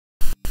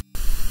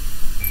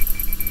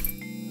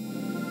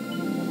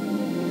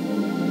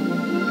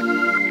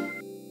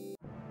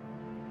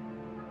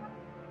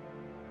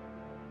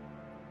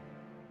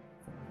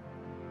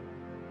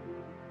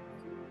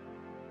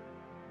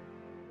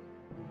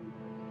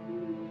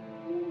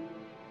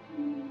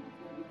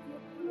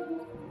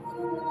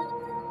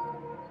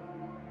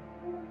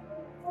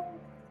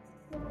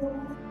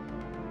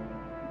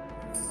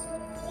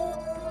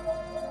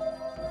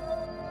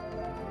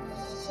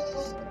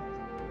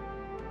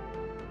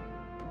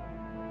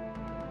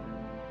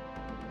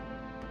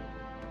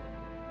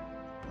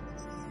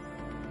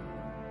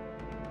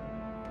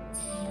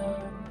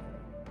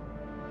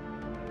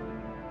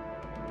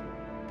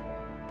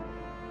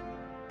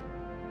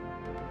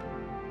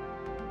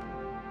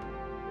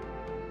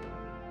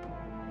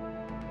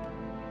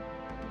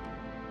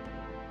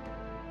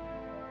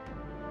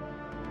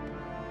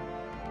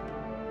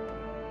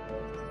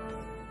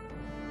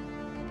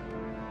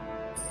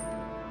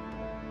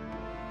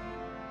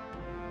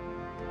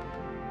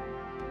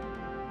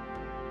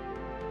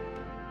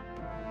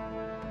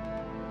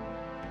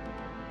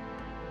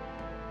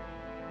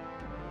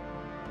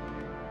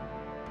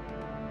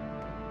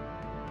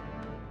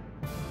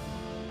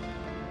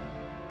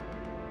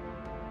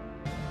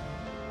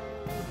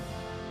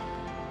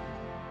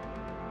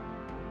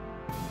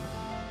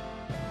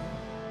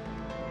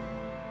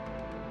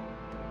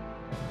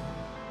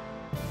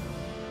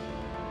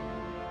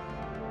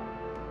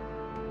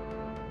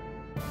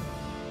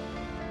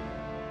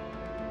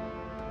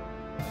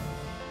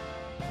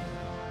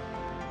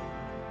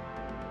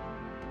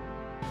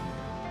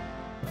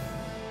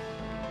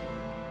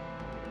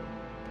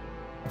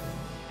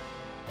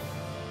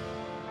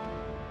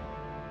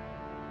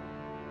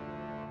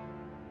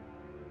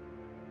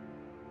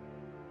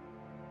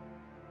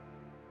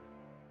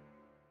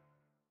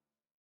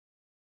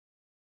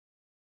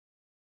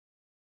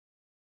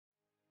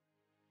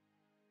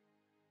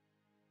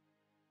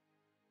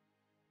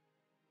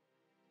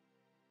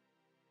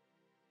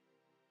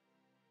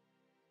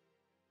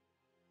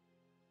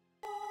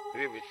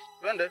Hivi,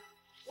 twende.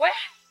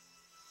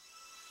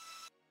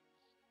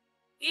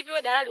 Hivi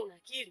wewe dalali una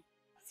akili?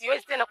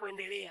 Siwezi tena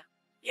kuendelea.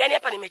 Yaani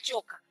hapa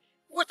nimechoka.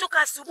 Wewe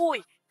toka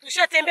asubuhi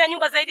tushatembea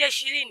nyumba zaidi ya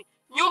 20.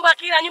 Nyumba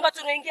kila nyumba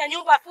tunaingia,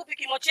 nyumba fupi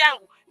kimo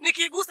changu.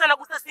 Nikigusa na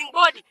gusa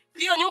singboard.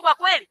 Hiyo nyumba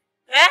kweli?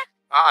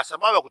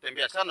 Sababu ya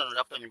kutembea sana na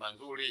tafuta nyumba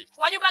nzuri.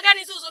 Kwa nyumba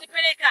gani nzuri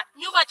unipeleka?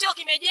 Nyumba choo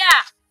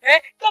kimejaa.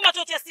 Kama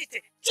choo cha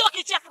site. Choo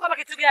kichafu kama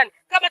kitu gani?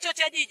 Kama choo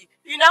cha jiji.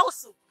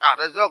 Inahusu.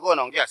 Tatizo lako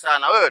unaongea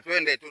sana. Wewe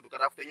twende tu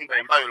tukatafute nyumba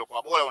ambayo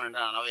ilikuwa bora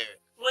unaendana na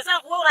wewe.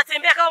 Mwenzangu wewe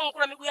unatembea kama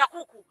kuna miguu ya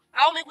kuku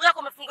au miguu yako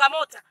umefunga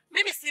mota.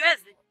 Mimi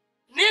siwezi.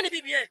 Nini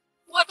bibi wewe?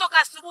 Wewe toka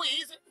asubuhi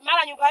hizo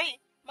mara nyumba hii,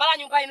 mara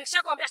nyumba hii.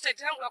 Nishakwambia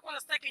sharti langu la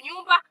kwanza sitaki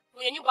nyumba,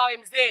 mwenye nyumba awe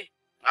mzee.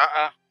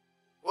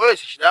 Wewe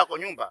si shida yako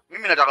nyumba.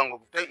 Mimi nataka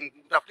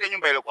ngutafutie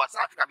nyumba ile kwa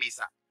safi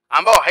kabisa,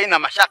 ambao haina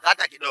mashaka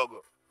hata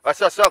kidogo.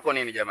 Wasiwasi wako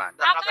nini jamani?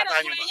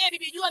 Hata nyumba yenyewe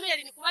bibi jua mimi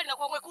alinikubali na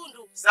kwa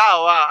mwekundu.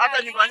 Sawa,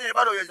 hata nyumba yenyewe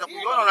bado unaweza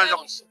kuiona, unaanza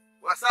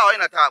sawa,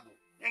 haina tabu.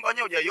 Nyumba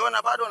yenyewe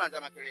hujaiona bado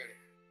unaanza makelele.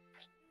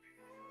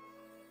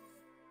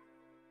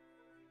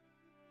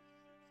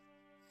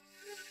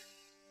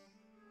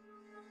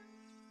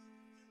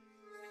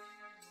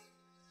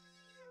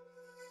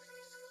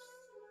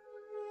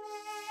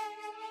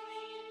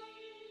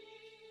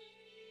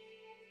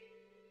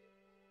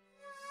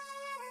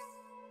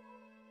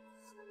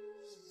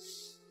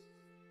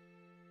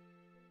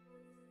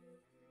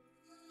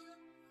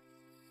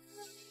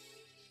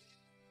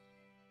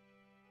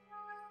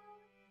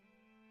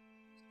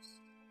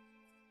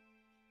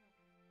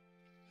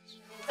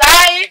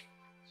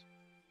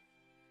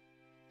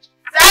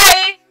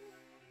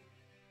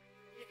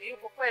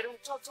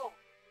 Mtoto.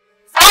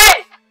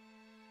 Sai!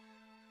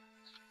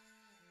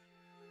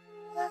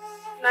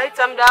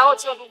 Naita muda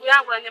wote ndugu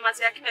yangu na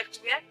nyamazi ya kimya kitu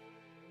gani?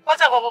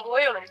 Kwanza kwa mambo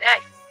hiyo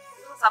unadai.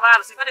 Sasa bana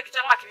usipate kitu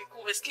kama kilikuu,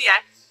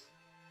 umesikia?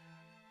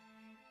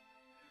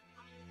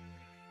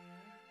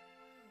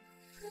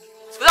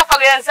 Sikuza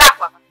kufagilia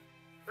zako hapa.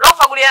 Leo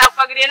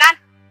kufagilia nani?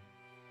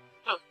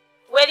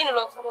 Wewe lini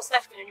leo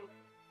usafi kwenye nyumba?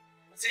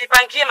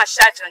 Usinipangie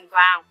masharti na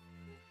nyumba yangu.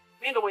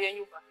 Mimi ndo mwenye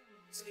nyumba.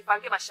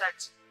 Usinipangie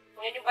masharti.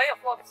 Mwenye nyumba hiyo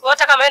kwa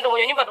hata kama ndio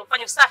mwenye nyumba ndio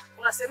ufanye usafi.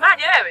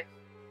 Unasemaje wewe?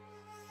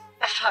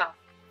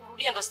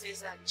 Rudia ndo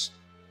sikilizaji.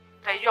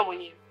 Utajua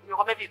mwenyewe.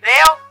 Nimekwambia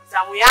video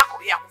zamu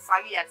yako ya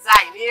kufagia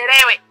Zai,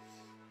 nielewe.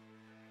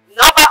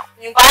 Naomba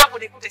nyumba yangu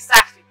nikute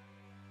safi.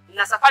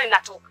 Na safari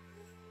natoka.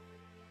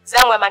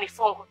 Zamu ya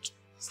manifongo tu.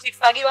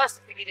 Sifagiwa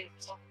sipigile.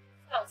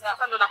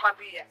 Sasa ndo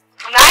nakwambia.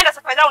 Unaenda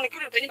safari yangu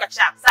nikirudi utanyumba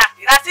chafu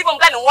safi. La sivyo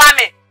mgani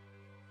uame.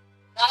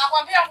 Na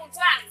nakwambia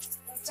mtani,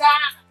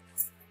 mtani.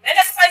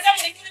 Nenda safari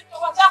zangu nikirudi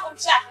kwa chako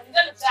mchana,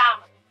 ndio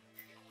mtaama.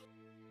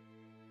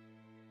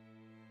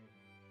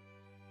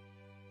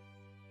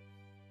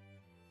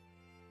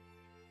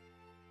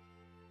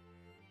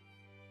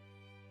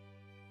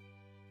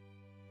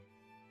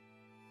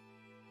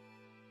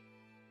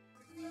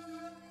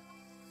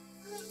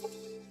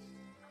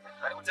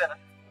 Karibu tena.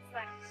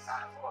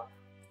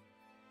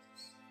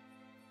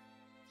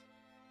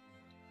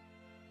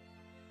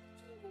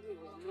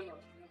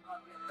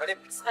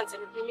 Karibu. Asante,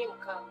 mimi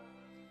mkao.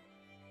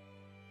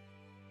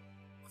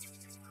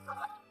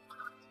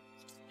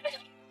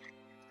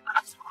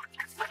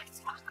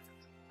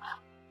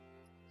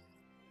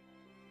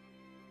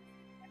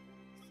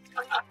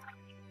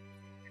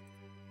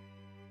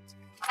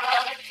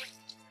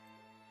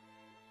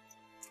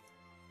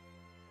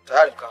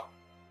 Tayari mkao.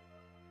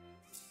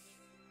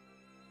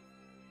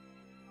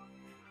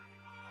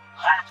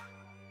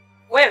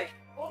 Wewe,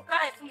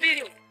 ukaa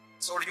 2000 wewe.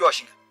 Sio ulijua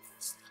shinda.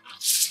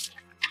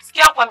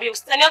 Sikia kwambia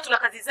usitani watu na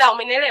kazi zao,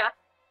 umenielewa?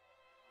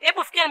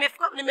 Hebu fikia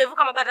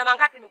nimevuka mabanda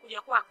mangapi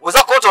nimekuja kwako.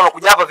 Wenzako wote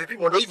wanakuja hapa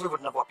vipimo ndio hivyo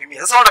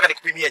tunavyowapimia. Sasa unataka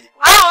nikupimieje?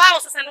 Wao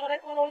sasa ndio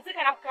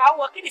wanaulizika na mkao,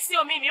 lakini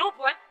sio mimi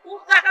upo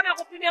Ukaa kama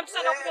kupimia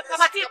mtoto na kuja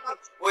kama tipu.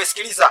 Wewe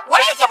sikiliza.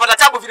 Wewe unapata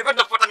tabu vile vile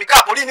tunapata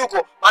mikapo lini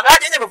huko? Baadaye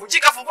yenyewe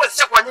imevunjika afu mvua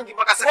zishakuwa nyingi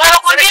mpaka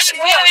sasa. Wewe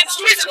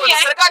sikiliza.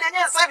 Serikali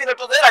yenyewe sasa hivi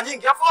inatoza hela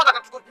nyingi. Afu unataka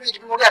tukupimie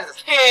kipimo gani sasa?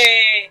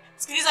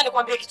 Sikiliza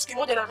nikwambie kitu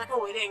kimoja na unatakiwa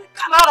uelewe.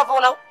 Kama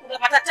unavyoona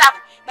unapata tabu,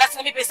 basi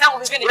na mimi pesa yangu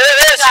vivyo. Wewe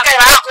shika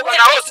hela yako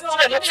bwana, wewe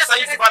usitune sasa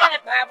hivi bwana.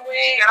 Shika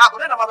yako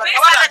nenda mabaki.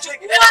 Kama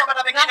chingine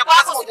mabaki mengine kwa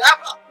sababu moja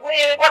hapa.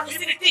 Wewe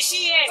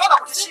usinitishie. Sasa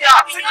kutishia.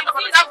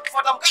 Tunataka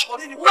kufuata mkapo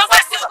lini? Wewe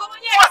basi uko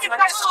mwenyewe.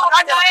 Serikali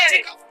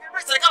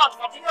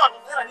tufuatilia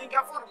watu nyingi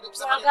afu ndio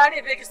kusema.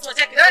 Angalia vile kitu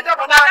chake. Nenda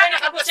bwana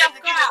kabla cha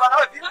mkije bwana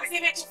wewe vipi? Basi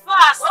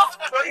imekufaa.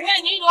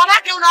 Wewe nini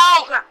wanawake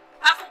unaoga?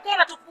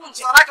 Afukana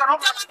tupunje. Wanawake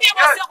wanaoga.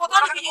 Tutamwambia bosi wako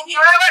toka kijijini.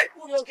 Wewe.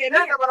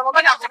 Uniongelea bwana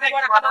mama yako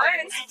bwana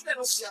wewe.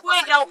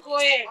 Kwenda huko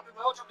wewe.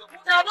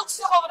 Utaondoka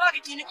sio kwa kutoka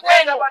kijijini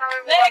kwenda bwana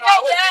wewe.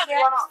 Nenda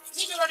ujaga.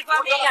 Mimi ndo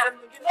nilikwambia.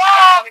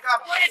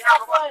 Kwenda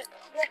huko.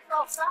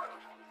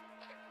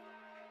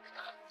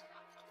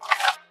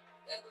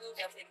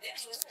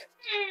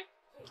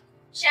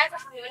 Shaza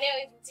kunionea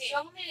hivi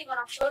tena. Mimi niko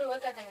na kushauri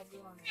weka hata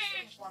najiona.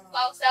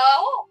 Kwa usawa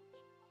huu.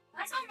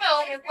 Hata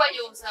wewe umekuwa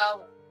je usawa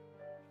huu?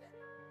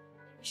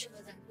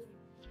 Mshoga zangu.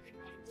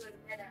 Ndio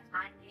dada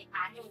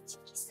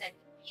anayetikisa.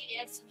 Ili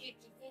asijui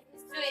kitu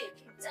sio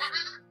kita.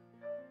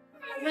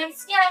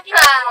 Umemsikia lakini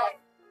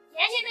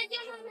yaani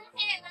najiona na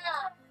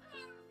hela.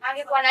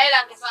 Angekuwa na hela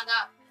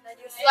angepanga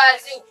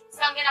Uswazi.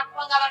 Sange na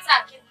kupanga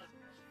Masaki.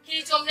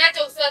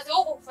 Kilichomleta Uswazi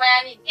huku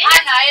kufanya nini?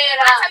 Hana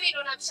hela. Hata mimi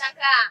ndo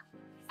namshangaa.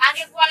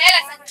 Angekuwa na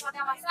hela sana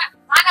kwa Masaki.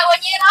 Maana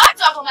wenyewe na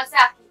watu hapo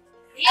Masaki.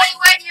 Yeye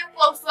weje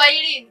huko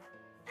Uswahilini.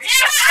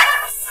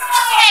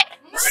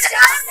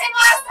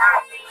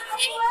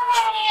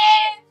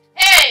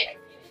 Hey.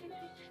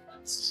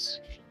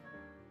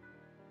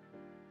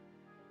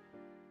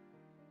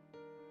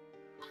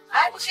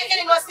 Hapo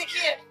chekeni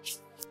niwasikie.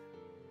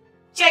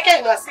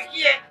 Chekeni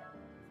niwasikie.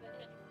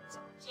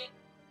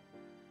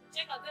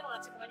 Cheka zenu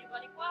unacheka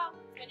nyumbani kwao,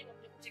 yaani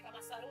mnacheka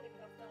masaluni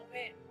kwa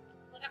mbele.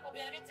 Unataka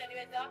kuambia mimi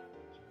taniweza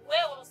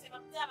wewe unasema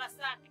mtaa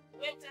Masaki,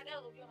 wewe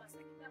mtandao unajua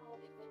Masaki kama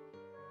wewe.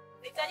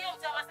 Nitajua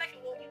mtaa Masaki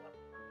unaojua.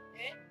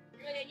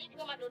 Yule nyinyi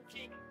kama don't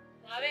king.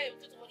 Na wewe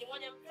mtoto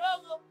mmoja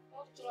mdogo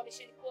au mtoto wa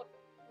misheni kote.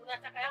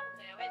 Unataka yangu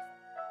utayaweza.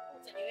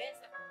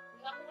 Utaniweza.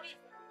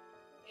 Unakuuliza.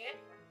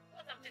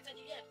 Hata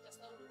mtetaji gani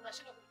tutasahau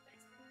unashindwa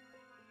kupita.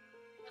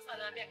 Sasa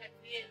naambia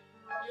kati yenu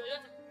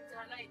yoyote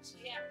kukutana naye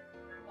chia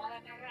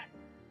barabarani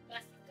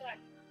basi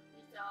kani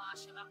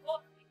nitawasha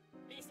makofi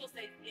mimi sio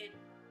saizi yenu.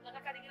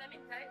 Nataka ningine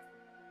mimi nitaweza.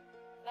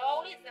 Na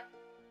wauliza.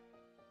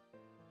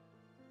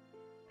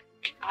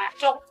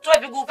 Toa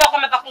viguu vyako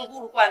kama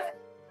pakunguru kwanza.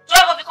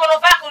 Toa vikono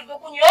vyako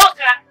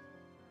vilivyokunyooka.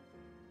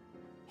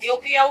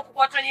 Geukia huku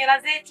kwa watu hela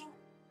zetu.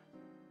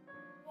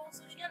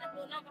 Usiligane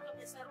kwa namba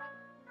kabla saruni.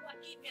 Kwa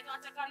kipi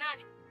anataka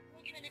nani?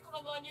 Mwingine mikono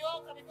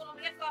imeonyooka, mikono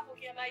mirefu hapo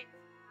kia maiti.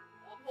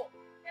 Upo.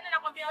 Tena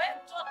nakwambia wewe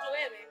mtoto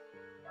wewe.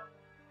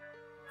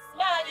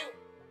 Simama juu.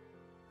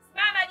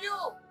 Simama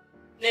juu.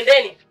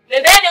 Nendeni.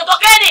 Nendeni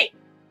utokeni.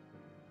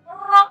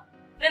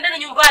 Nendeni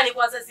nyumbani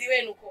kwa wazazi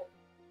wenu huko.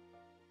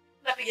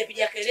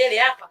 Napiga kelele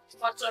hapa.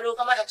 Watu walio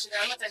kama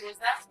kushinda mata ni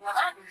wazazi wa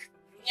nani?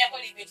 Nya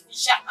kweli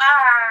imetisha.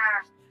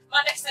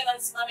 Manda kisema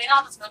nisimame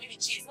nao tusimamie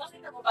cheese.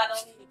 Nasema kubana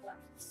nini kwa.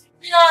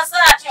 Bila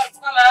wasaa tu watu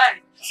kama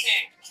wale.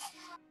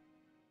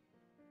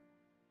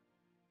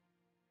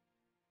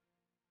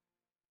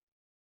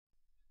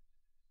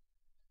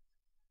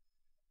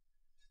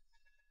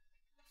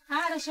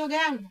 Shoga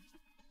yangu.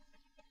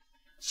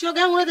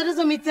 Shoga yangu leta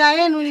hizo mitaa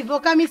yenu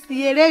ulivyokaa mimi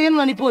sielewi, yenu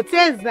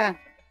unanipoteza.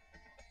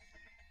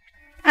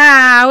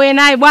 We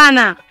naye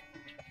bwana.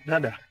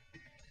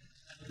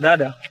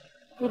 Dada.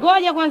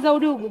 Ngoja kwanza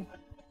udugu.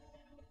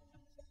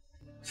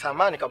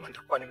 Samani kama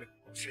nitakuwa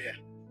nimekukosea.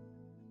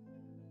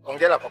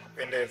 Hongera kwa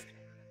kupendeza.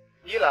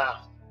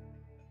 Ila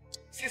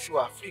sisi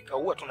wa Afrika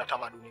huwa tuna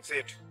tamaduni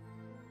zetu.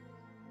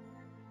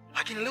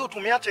 Lakini leo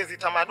tumeacha hizo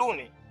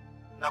tamaduni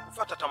na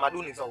kufuata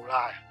tamaduni za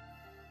Ulaya.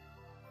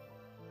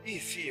 Hii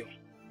sio.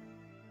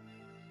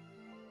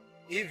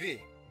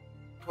 Hivi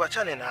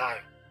tuachane na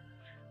hayo.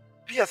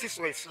 Pia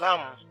sisi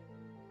Waislamu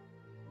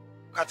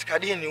katika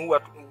dini huwa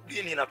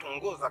dini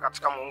inatuongoza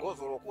katika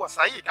mwongozo uliokuwa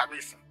sahihi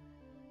kabisa.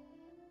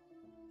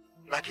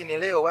 Lakini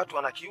leo watu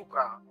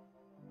wanakiuka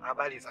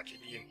habari za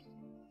kidini.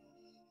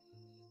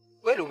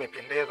 Kweli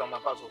umependeza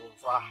mavazi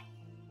uliyovaa.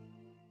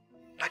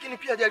 Lakini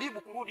pia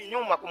jaribu kurudi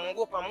nyuma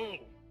kumwogopa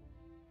Mungu.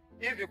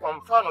 Hivi kwa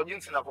mfano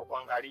jinsi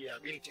ninavyokuangalia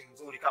binti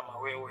nzuri kama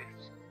wewe.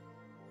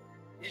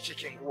 Hichi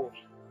kinguo.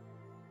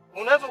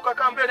 Unaweza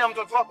ukakaa mbele ya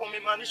mtoto wako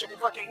umemaanisha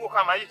kuvaa kinguo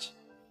kama hichi?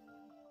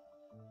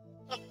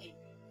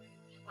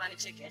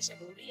 Wanichekesha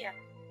bulia.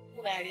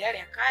 Kuna yale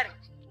ya kale.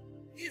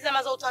 Hizi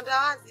zama za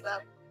utandawazi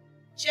baba.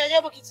 Cha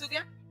ajabu kitu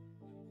gani?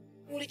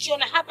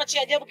 Ulichiona hapa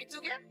cha ajabu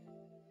kitu gani?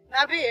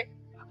 Naambie.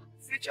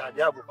 Si cha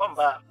ajabu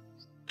kwamba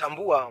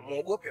tambua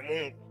muogope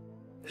Mungu.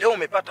 Leo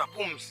umepata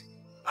pumzi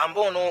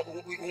ambao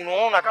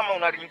unaona kama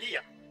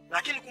unaringia,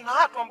 lakini kuna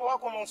watu ambao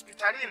wako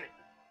hospitalini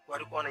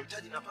walikuwa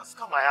wanahitaji nafasi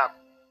kama yako.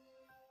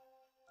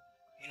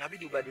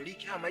 Inabidi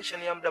ubadilike, haya maisha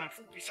ni ya muda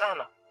mfupi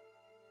sana.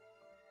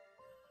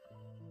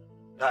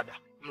 Dada,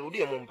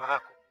 mrudie Muumba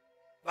wako.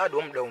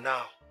 Bado muda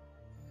unao.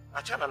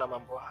 Achana na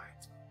mambo haya.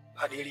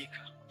 Badilika.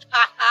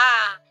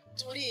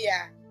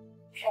 Tulia.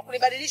 Kwa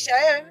kunibadilisha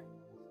wewe?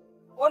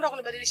 Unaenda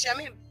kunibadilisha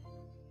mimi?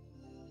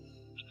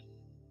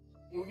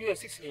 Ujue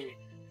sisi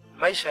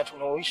maisha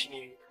tunaoishi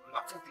ni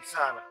mafupi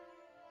sana.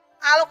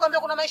 Alokuambia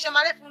kuna maisha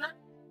marefu na?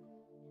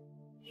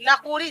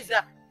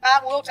 Nakuuliza,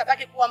 babu wewe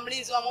utabaki kuwa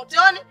mlinzi wa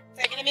motoni,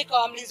 lakini mimi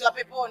kwa mlinzi wa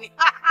peponi.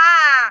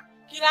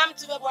 Kila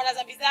mtu baba ana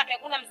dhambi zake,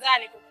 hakuna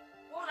mzani.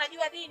 Wewe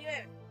unajua dini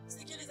wewe?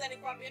 Sikiliza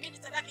nikwambie, mimi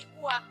nitabaki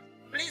kuwa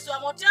mlinzi wa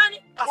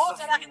motoni, wewe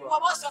utabaki kuwa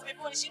bosi wa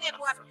peponi. Shida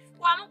iko wapi?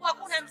 Kwa Mungu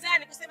hakuna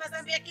mzani kusema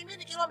dhambi ya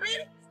kimini kilo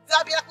 2,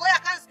 dhambi yako wewe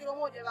kanzi kilo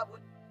 1 babu.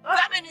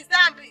 Dhambi ni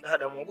dhambi.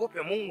 Dada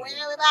muogope Mungu.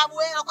 Wewe babu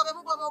wewe kwa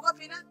Mungu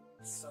muogopi na?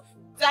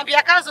 Dhambi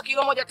ya kanzu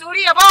kilo 1.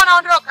 Tulia, mbona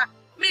unaondoka?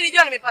 Mimi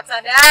nilijua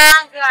nimepata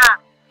danga.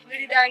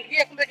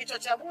 Nilidangia kumbe kichwa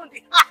cha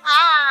bundi.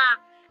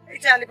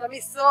 Itanipa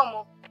mimi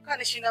somo.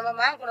 Kanishinda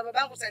mama yangu na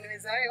babangu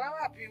utaniweza wewe.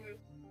 Wapi huyo?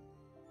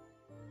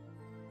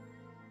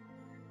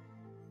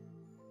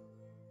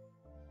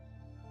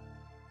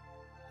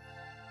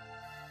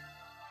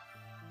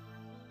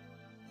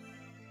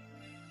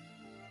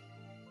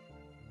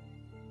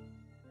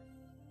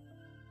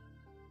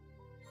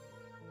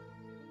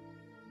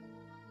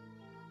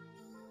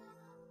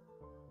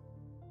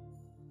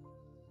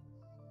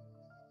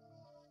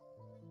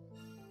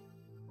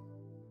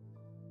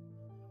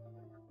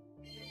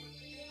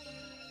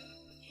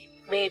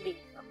 Baby,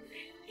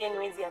 yani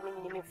wezi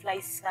amini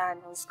nimefurahi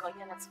sana, usiku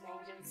jana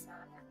tumeenjoy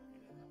sana.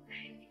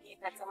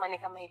 Natamani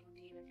kama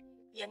irudiwe.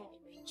 Yani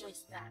nimeenjoy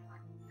sana.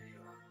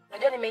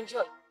 Unajua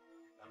nimeenjoy?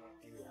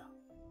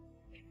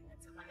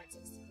 Natamani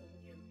tusikie.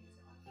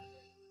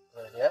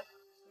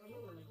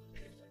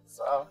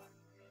 Sawa.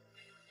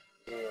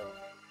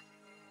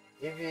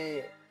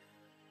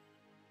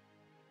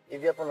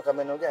 Hivi hapo na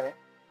kama eneo gani?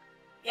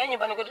 Yaani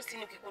nyumbani kwetu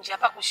si ukikunja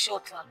hapa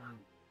kushoto hapa.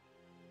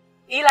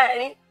 Ila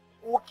yani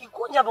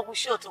ukikunja hapo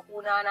kushoto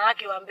kuna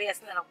wanawake wa Mbeya,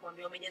 sina la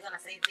kuambia, wamejazana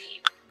saizi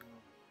hivi.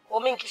 Kwa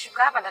mimi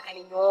nikishuka hapa nataka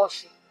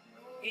ninyooshe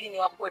ili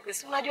niwakuepe.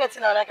 Si unajua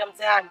tena wanawake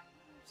mtaani.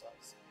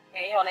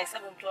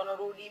 Wanahesabu mtu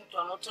anarudi, mtu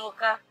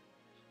anotoka.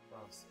 Kwa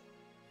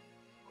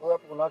hiyo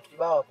hapo kuna watu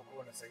kibao hapo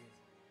kuona saizi.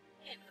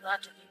 Kuna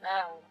watu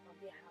kibao,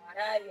 nakwambia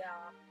hawalali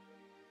hawa.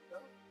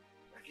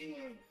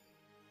 Lakini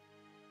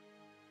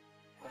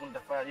kwa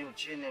nitafanya juu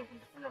chini,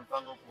 nitafanya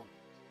mpango huko.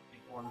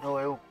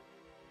 Nikuondoe huko.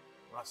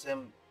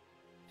 Unasema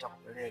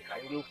nitakupeleka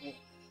ili huko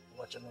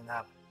uachane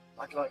napo.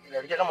 Maana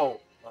inaelekea kama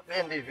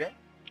mapende hivi.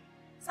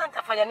 Sasa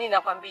nitafanya nini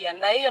nakwambia?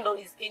 Na hiyo ndio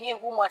riziki yenyewe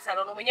ngumu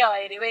sana, ndio mwenyewe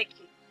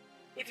haeleweki.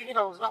 Hivi mimi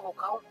na uwezo wangu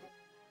uka huko.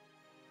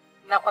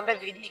 Nakwambia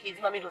vijiji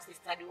kizima mimi ndio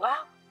sister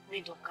wao,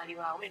 mimi ndio mkali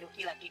wao, mimi ndio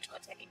kila kitu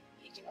katika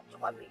kijiji hichi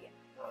nachokwambia.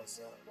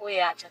 Sasa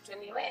wewe acha tu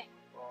ni wewe.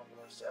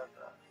 Bila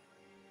shaka.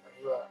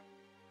 Najua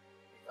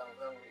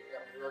mipango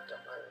yangu yote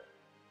ambayo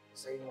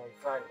sasa hivi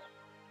naifanya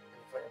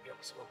pia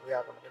kwa sababu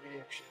yako. Natabidi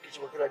nikushirikishe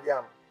kwa kila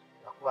jambo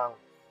la kwangu.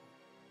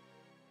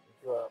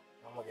 Nikiwa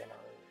pamoja na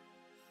wewe.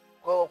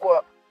 Kwa hiyo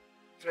kwa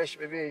fresh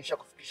baby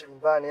nishakufikisha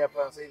nyumbani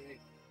hapa sasa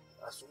hivi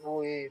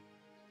asubuhi.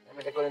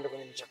 Nimetakiwa niende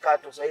kwenye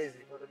mchakato sasa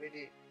hivi.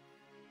 Natabidi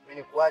mimi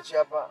nikuache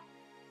hapa.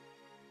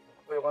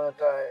 Nikupe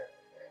kwanza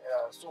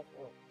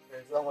supu.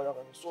 Mpenzi wangu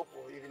anataka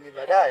supu ili ni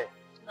baadaye.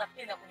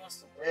 Tunapenda kunywa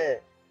supu.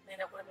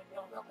 Naenda kula bibi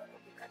yangu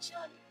kupika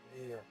chai.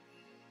 Ndio.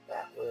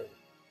 Kweli.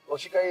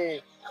 Ushika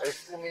hii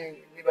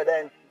 10,000 ni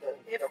baadaye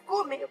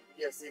 10,000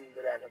 nitakupigia simu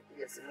baadaye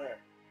nitakupigia simu.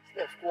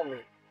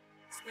 10,000.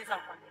 Sikiza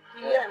kwambia.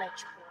 Mimi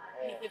anachukua.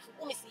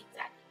 10,000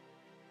 sihitaji.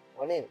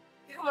 Kwa nini?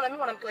 Hivi mwana mimi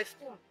mwanamke wa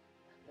 10,000.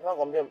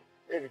 Nakwambia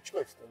hivi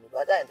chukua 10,000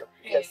 baadaye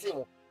nitakupigia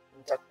simu.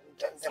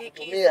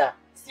 Nitakutumia.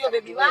 Sio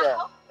bebi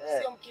wako,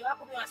 sio mke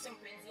wako, mimi sio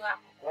mpenzi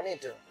wako. Kwa nini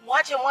tu?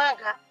 Mwache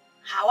mwanga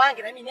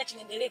hawange na mimi niache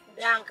niendelee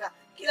kudanga.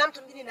 Kila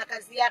mtu mjini na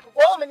kazi yako.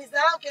 Kwa hiyo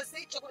umenidharau kiasi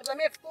hicho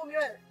kunitamia 10,000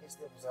 wewe? Mimi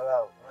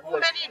sikudharau.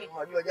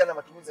 Unajua jana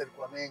matumizi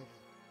yalikuwa mengi.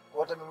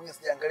 Kwa hata mimi mwenyewe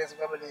sijaangalia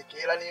sababu ni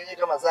hela ni yenyewe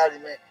kama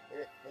zali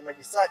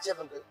nimejisearch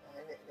hapa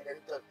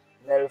nikalikuta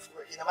na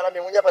ina maana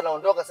mimi mwenyewe hapa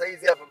naondoka saa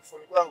hizi hapa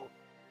mfukoni kwangu.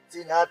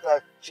 Sina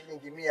hata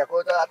shilingi 100.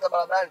 Kwa hiyo hata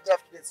barabarani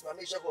traffic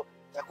nisimamisha huko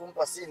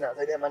nitakumpa sina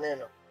zaidi ya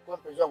maneno. Kwa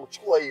mpenzi wangu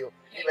chukua hiyo.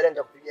 Mimi baadaye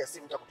nitakupigia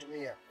simu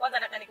nitakutumia. Kwanza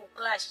nataka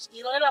nikuclash.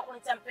 Hilo neno la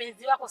kunita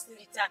mpenzi wako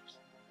silitaki.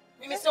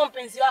 Mimi sio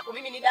mpenzi wako,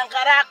 mimi ni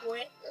danga lako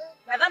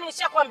Nadhani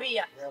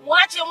nishakwambia.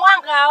 Mwache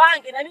mwanga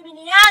awange na mimi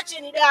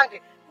niache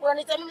nidange.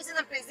 Unanita mimi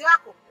sina mpenzi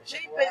wako?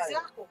 Mimi mpenzi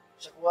wako.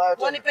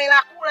 Unanipa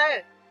ila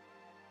kula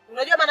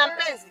Unajua maana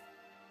mpenzi?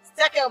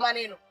 Sitaki hayo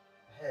maneno.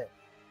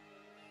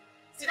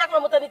 Sitaki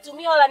mambo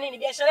utanitumia wala nini.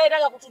 Biashara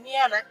inataka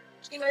kutumiana.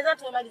 Tukimalizana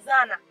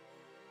tumemalizana.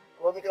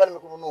 Kwa hiyo kama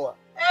nimekununua.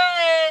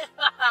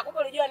 Kumbe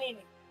ulijua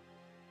nini?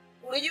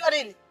 Ulijua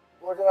nini?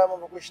 Kwa hiyo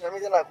mambo kuishi na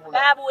mimi tena hakuna.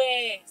 Babu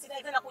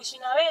sitaki tena kuishi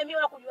na wewe, mimi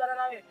wala kujuana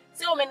na wewe.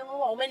 Sio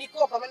umenunua,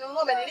 umenikopa,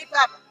 umenunua, umenilipa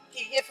hapa.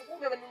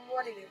 10,000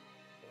 umenunua nini?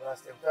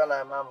 Unasema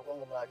na mambo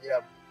kwangu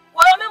maajabu.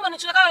 Kwa hiyo mimi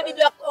nichukua kama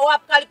bibi wa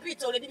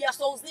Kalipito, yule bibi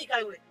asouzika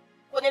yule.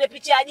 Kwenye ile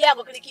picha ya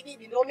Jago kile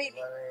kibibi ndio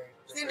mimi.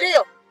 Si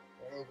ndio?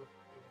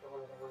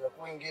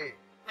 Kuingi.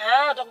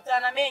 Utakutana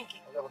na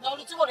mengi. Na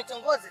ulituma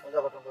unitongoze.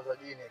 Unataka kutongoza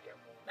jini yake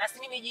Mungu. Basi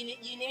mimi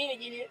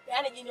jini,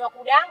 yani jini wa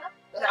kudanga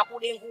na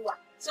kudengua.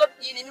 Sio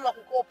jini mimi wa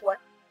kukopwa.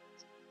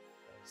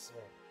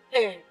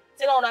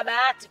 Tena una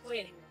bahati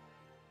kweli.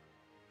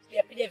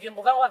 Sijapiga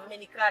vyombo vangu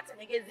vimenikata.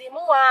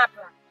 Ningezimua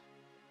hapa.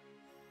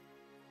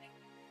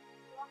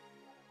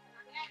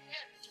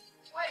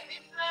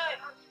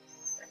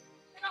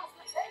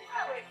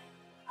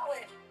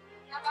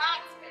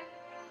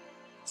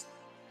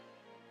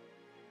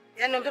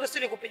 Yaani mtoto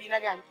sio nikupe jina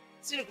gani?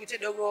 Sio nikuite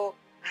dogo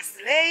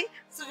Aslay,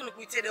 sio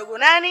nikuite dogo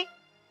nani?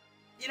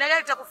 Jina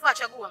gani litakufaa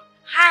chagua.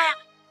 Haya,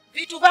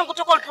 vitu vangu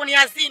toka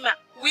uliponiazima,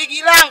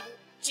 wigi langu,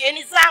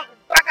 cheni zangu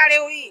mpaka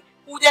leo hii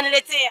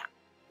hujaniletea.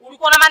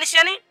 Ulikuwa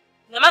unamaanisha nini?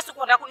 Na maana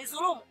unataka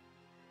kunidhulumu.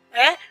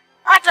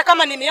 Hata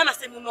kama nimeona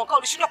sehemu umeokaa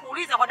ulishindwa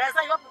kuuliza kwa dada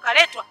zangu hapo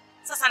kaletwa.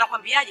 Sasa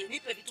nakwambiaje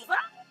nipe vitu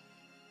vangu?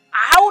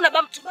 Hauna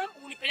bamtu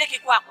bangu unipeleke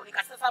kwako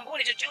nikasasa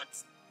mbole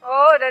chochote.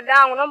 Oh,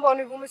 dadangu naomba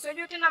univumilie.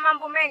 Unajua tena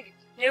mambo mengi.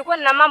 Nilikuwa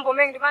nina mambo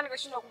mengi maana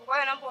nikashindwa kukumbuka. Kwa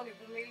hiyo naomba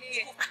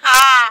univumilie.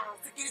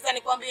 Sikiliza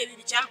nikwambie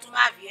bibi cha mtu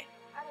mavi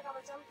Hata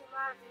kama cha mtu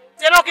mavi.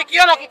 Tena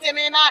ukikiona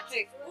kitemee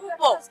mate.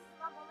 Upo.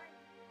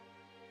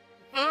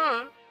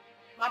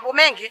 Mambo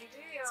mengi.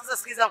 Sasa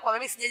sikiliza kwa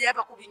mimi sijaja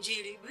hapa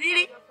kubinjili.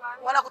 Bili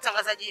wala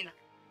kutangaza jina.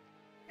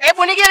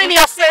 Hebu nige mimi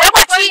yose. Hebu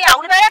achia.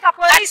 Unipeleka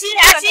polisi.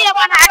 Achia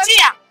bwana,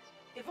 achia.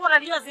 Hivyo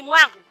unajua zimu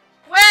wangu.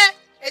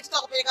 Wewe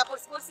tutakupeleka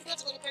polisi. Polisi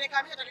yote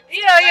kunipeleka mimi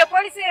Hiyo hiyo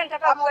polisi ile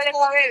nataka kupeleka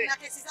wewe. Na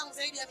kesi zangu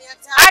zaidi ya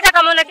 500. Hata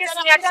kama una kesi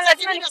 500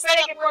 lazima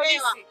nikupeleke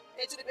polisi.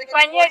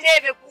 Fanyie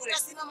debe kule.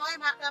 Utasimama wewe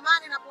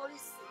mahakamani na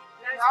polisi.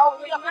 Au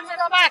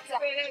unakamata.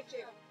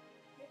 Nipeleke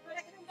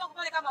mimi ndio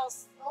kupeleka kama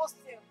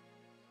hostel.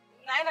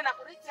 Naenda na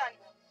polisi.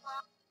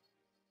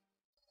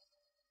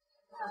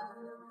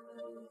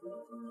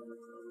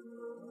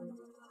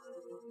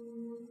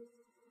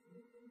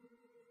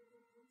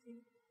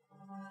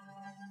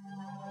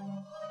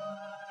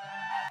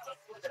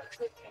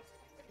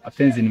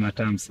 Mapenzi ni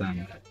matamu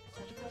sana.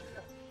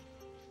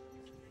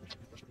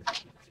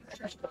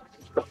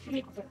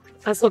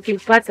 Sasa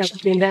ukimpata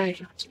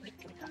kupendaye.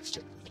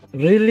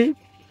 Really?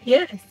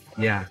 Yes.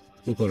 Yeah,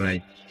 uko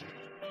right.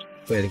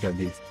 Kweli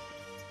kabisa.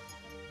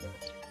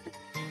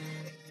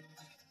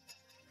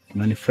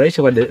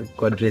 Unanifurahisha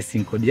kwa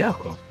dressing code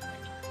yako.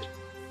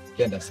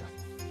 Kenda sana.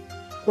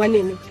 Kwa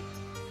nini?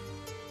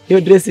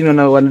 Hiyo dressing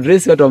wana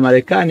dress watu wa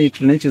Marekani,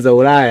 tuna nchi za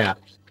Ulaya.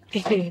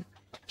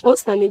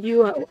 Osta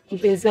nijua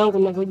mpenzi wangu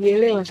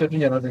ninavyojielewa. Sio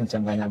tunja naanza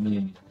nichanganya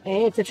mimi.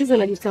 Tatizo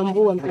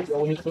najitambua mpenzi.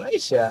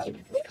 Unifurahisha.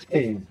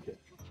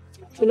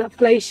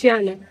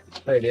 Tunafurahishana.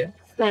 Kweli?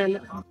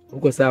 Sana.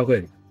 Uko sawa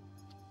kweli?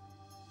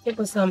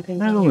 Uko sawa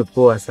mpenzi. Na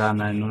umepoa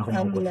sana,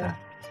 naona uko sawa.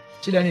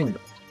 Shida nini?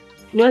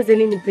 Niwaze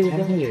nini mpenzi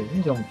wangu? Mimi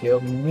ndio mkeo,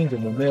 mimi ndio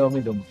mumeo,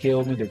 mimi ndio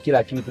mkeo, mimi ndio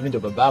kila kitu, mimi ndio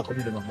babako,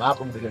 mimi ndio mama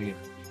yako, mimi ndio kila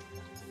kitu.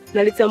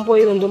 Nalitambua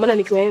hilo ndio maana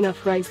nikiwa yeye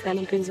nafurahi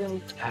sana mpenzi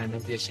wangu.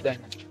 Ndio shida.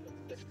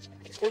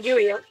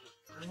 Unajui ya?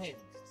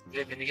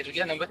 Baby,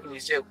 nikitokea namba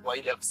nilishe kwa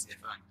ile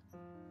kusifanya.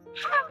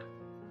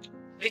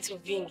 Vitu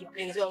vingi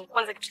mpenzi wangu.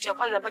 Kwanza kitu cha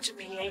kwanza ambacho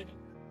umeniahidi.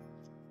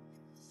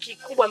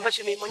 Kikubwa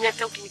ambacho nimemwonyesha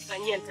hata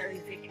ukinifanyia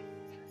nitaridhika.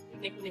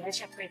 Ni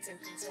kunivesha pete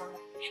mpenzi wangu.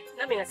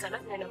 Nami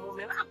natamani na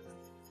mume wangu.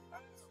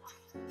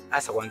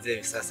 Sasa kwanza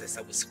hivi sasa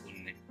hesabu siku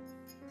 4.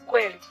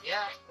 Kweli?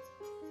 Yeah.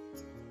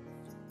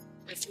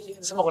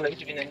 Sema kuna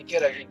vitu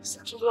vinanikera vingi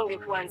sana. Tugonge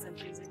kwanza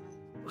mpenzi.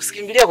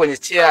 Usikimbilia kwenye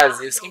chairs,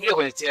 usikimbilie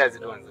kwenye chairs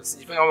kwanza.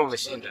 Usijifanye kama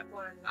umeshinda.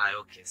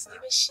 Okay sawa.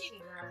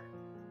 Nimeshinda.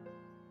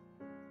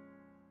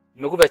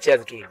 Nimekupa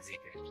chairs tu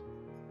ulizike.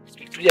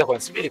 Tulia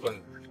kwanza, subiri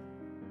kwanza.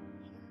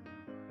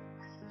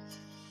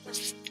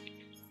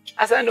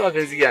 Asa ndio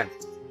mapenzi gani?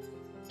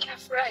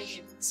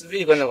 Nafurahi.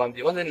 Subiri kwanza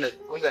kwambie.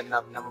 Kwanza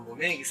na mambo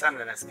mengi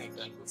sana nasikia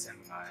mtani kuhusiana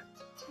na wewe.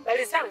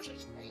 Habari zangu.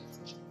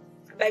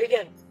 Habari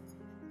gani?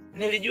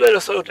 Nilijua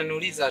hilo swali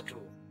utaniuliza tu.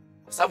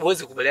 Kwa sababu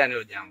huwezi kukubaliana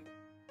hilo jambo.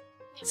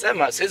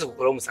 Sema siwezi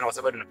kukulaumu sana kwa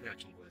sababu bado nafanya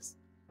uchunguzi.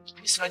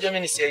 Mimi si unajua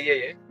mimi ni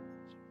CIA.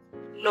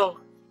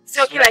 No.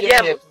 Sio kila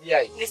jambo.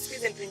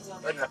 Nisikize mpenzi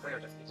wangu. Bado nafanya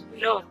utafiti.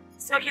 No.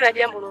 Sio kila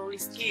jambo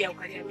unalolisikia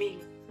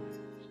ukaliamini.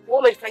 Wewe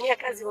umelifanyia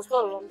kazi kwa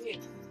sababu unaambia.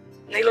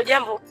 Na hilo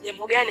jambo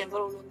gani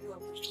ambalo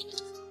unaambiwa?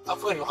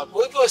 Aforevo,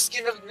 hapo hivyo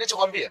usikie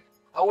ninachokwambia.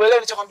 Hauelewi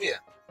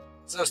ninachokwambia.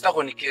 Sasa usitaka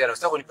kunikera,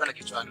 usitaka kunipanda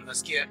kichwani,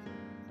 unasikia?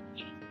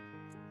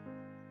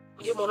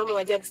 Ndio mwanaume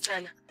wa ajabu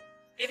sana.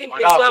 Hivi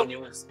mpenzi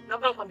wangu,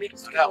 naomba nikwambie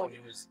kitu kimoja.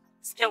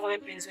 Sikia ngome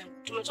mpenzi wangu.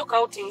 Tumetoka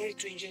outing ili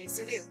tuenjoy,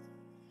 si ndio?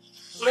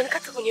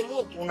 Unanikata kwenye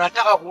mood.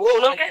 Unataka kuona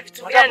unaongea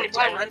vitu gani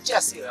bwana? Unanitia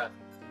hasira.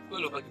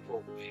 Kweli ubaki kwa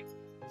ukweli.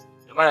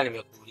 Ndio maana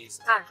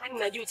nimekuuliza. Yaani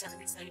najuta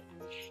kabisa nipo.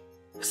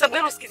 Kwa sababu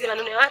wewe usikize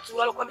maneno ya watu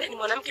walokuambia ni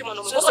mwanamke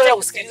mwanaume. Sio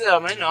kusikiliza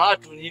maneno ya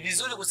watu, ni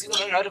vizuri kusikiliza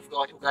maneno ya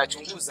watu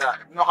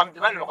ukayachunguza.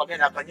 Nimekwambia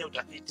nafanyia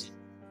utafiti.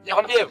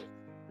 Nakwambia hivyo.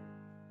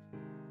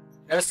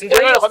 Na si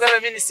ndio nakwambia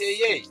mimi ni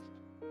CIA.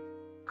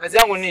 Kazi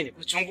yangu nini?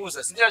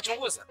 Kuchunguza. Si ndio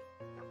nachunguza?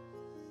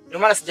 Ndio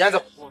maana sijaanza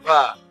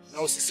kukuvaa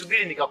na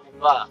usisubiri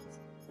nikakuvaa.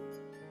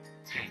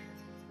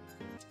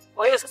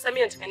 Kwa hiyo sasa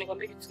mimi nataka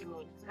nikwambie kitu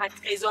kimoja.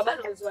 Katika hizo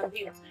habari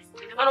ulizoambiwa,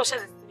 ndio maana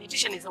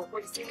ushazithibitisha ni za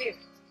ukweli, si ndio?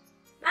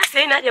 Basi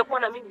haina haja kuwa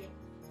na mimi.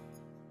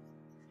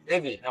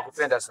 Baby,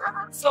 nakupenda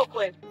sana. Sio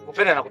kweli.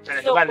 Kupenda na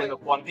kupenda. Ndio maana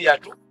nimekuambia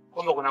tu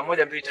kwamba kuna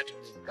 1 2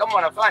 3. Kama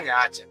wanafanya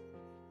acha.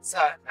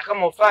 Sawa, na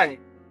kama ufanyi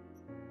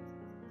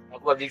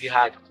nakuwa big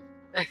hug.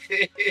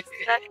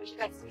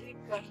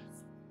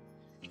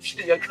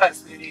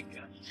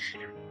 Sijakasirika.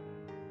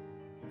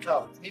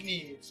 Sawa,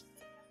 mimi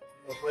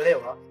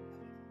nimekuelewa.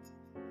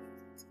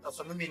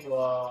 Sasa mimi ni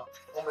wa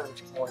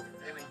moment moja.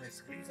 Mimi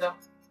nimesikiliza.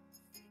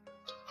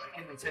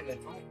 Lakini niseme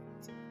tu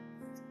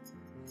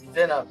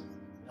tena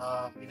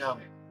na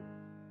binamu,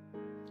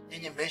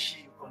 nyinyi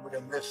mmeishi kwa muda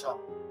mrefu sana.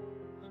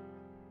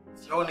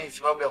 Sioni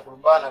sababu ya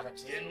kurumbana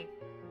kati yenu,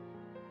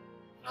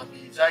 na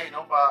Bizai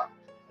naomba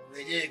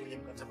urejee kwenye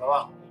mkataba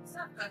wako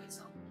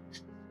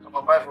kama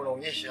ambavyo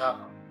unaonyesha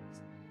hapa.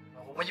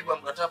 Na kwa mujibu wa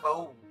mkataba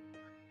huu,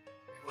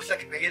 ukikosa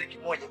kipengele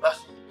kimoja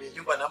basi kwenye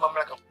nyumba na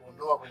mamlaka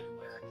kuondoa kwenye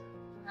nyumba yake.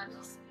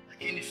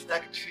 Lakini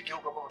sitaki tufike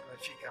huko ambapo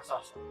tumefika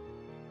sasa.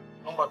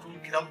 Naomba tu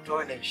kila mtu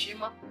awe na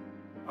heshima,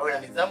 awe na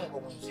nidhamu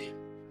kwa mwenzie.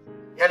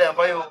 Yale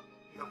ambayo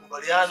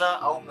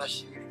mmekubaliana au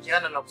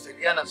mnashirikiana na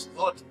kusaidiana siku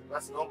zote,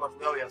 basi naomba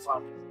tugawe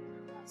yafuate.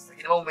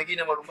 Lakini mambo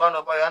mengine malumbano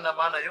ambayo hana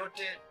maana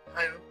yote,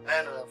 hayo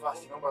hayana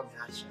nafasi, naomba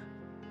mniache.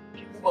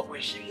 Kikubwa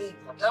kuheshimu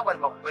mkataba ni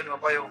makubaliano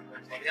ambayo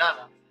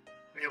mmekubaliana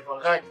kwenye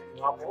upangaji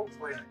hapo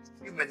kwenu.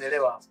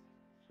 Mmenielewa hapo?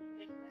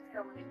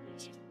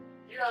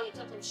 Ila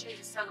mtoto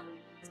mshenzi sana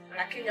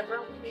lakini jambo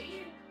langu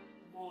ni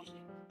moja.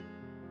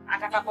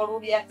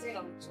 Atakaporudia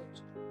tena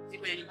mtoto,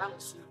 siku ya nyumba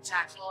yangu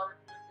simtaki.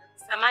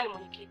 Samani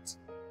mwenyekiti,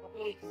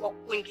 kwa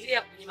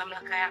kuingilia kwenye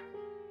mamlaka yako.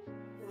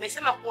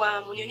 Umesema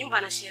kuwa mwenye nyumba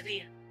ana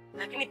sheria,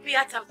 lakini pia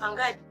hata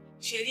mpangaji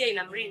sheria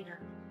inamlinda.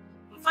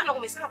 Mfano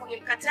umesema kwenye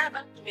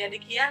mkataba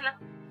tumeandikiana,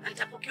 na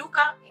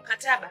nitapokiuka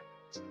mkataba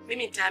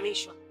mimi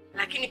nitahamishwa.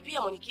 Lakini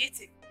pia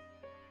mwenyekiti,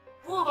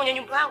 huyu mwenye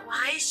nyumba yangu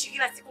haishi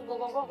kila siku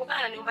ngongongongo,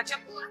 bana niomba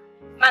chakula,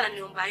 mara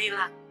niomba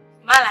hela,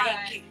 mara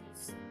hiki.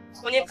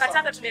 Kwenye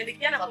mkataba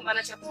tumeandikiana kwamba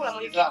na chakula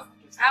mwenyekiti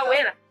au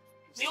hela.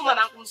 Mimi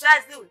mamangu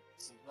mzazi huyu.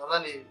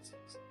 Nadhani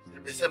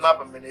nimesema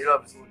hapa mmenielewa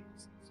vizuri.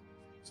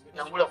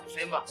 Nimetangulia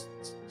kusema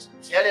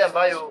yale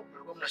ambayo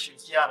mlikuwa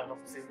mnashirikiana na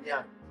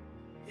kusaidiana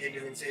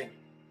yaendelezeni.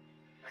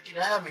 Lakini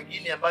haya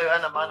mengine ambayo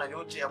hayana maana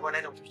yote ambayo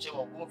naenda kuchochea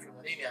ugomvi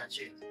na nini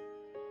aacheni.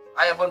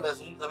 Haya ambayo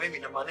ninazungumza mimi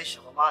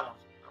inamaanisha kwa maana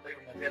ambayo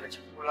mnapeana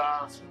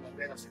chakula,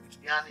 mnapeana vitu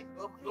gani,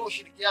 ndio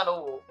ushirikiano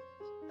huo.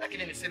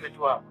 Lakini niseme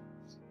tu hapa,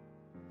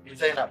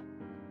 Zainab,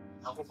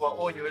 nakupa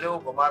onyo leo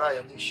kwa mara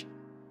ya mwisho.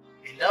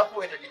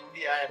 Endapo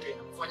itajirudia haya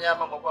tena, kufanya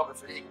mambo ambayo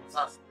yamefanyika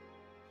sasa,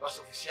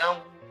 basi ofisi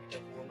yangu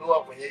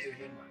itakuondoa kwenye hiyo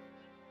nyumba.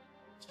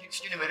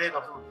 Sijui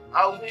nimeeleza tu.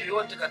 Au mtu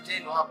yote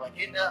kateno hapa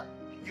kenda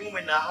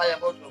kinyume na haya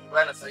ambayo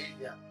tunakubaliana sasa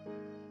hivi hapa.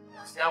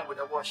 Ofisi yangu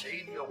itakuwa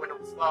shahidi wa kwenda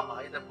kusimama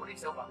aidha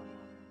polisi au mahakama.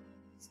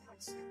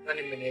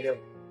 Nani mmenielewa?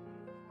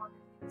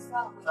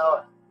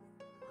 Sawa.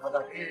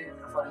 Nadhani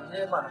safari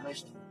njema na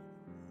maisha.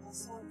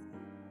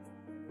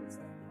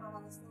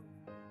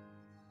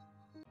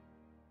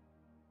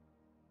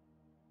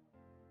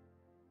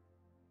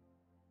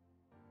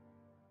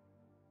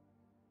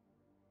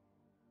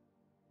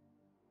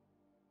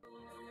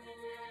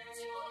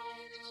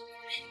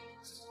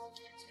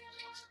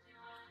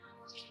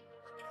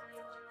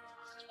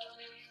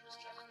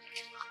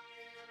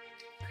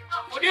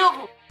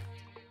 Udugu.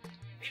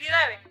 Bibi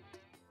wewe.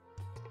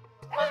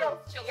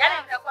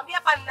 Yaani nitakwambia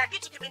hapa nina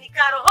kitu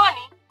kimenikaa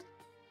rohoni.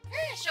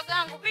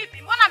 Shogangu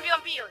vipi? Mbona mbio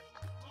mbio?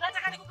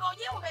 Unataka nikupe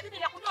ujumbe bibi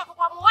na kujua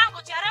kwa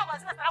mwango cha leo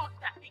lazima salamu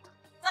tutafika.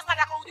 Sasa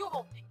nataka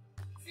ujumbe.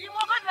 Si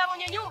mwogopi na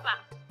mwenye nyumba.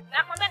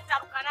 Nakwambia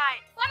nitaruka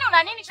naye. Kwani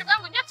una nini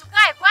shogangu? Njoo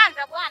tukae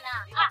kwanza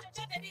bwana.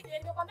 Chochote bibi,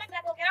 nimekwambia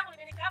na donge langu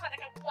limenikaa hapa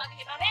nataka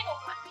kukuagia maneno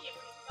upapie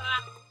kwenye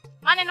nyumba.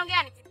 Maneno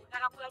gani?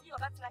 Nataka kujua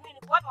basi na mimi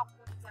niko hapa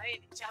kukuuliza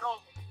wewe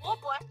charongo.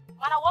 Upo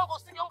maana uongo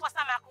usiongwa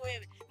sana yako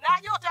wewe.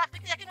 Najua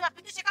utafikisha lakini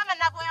wafikishe kama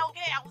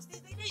ninavyoyaongea,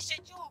 usizidishe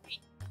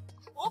chumvi.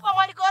 Upo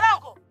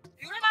mwalikorongo?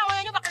 Yule mama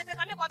mwenye nyumba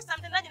kanipeka mimi kwa afisa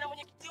mtendaji na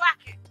mwenyekiti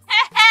wake.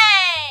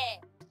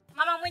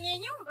 Mama mwenye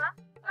nyumba?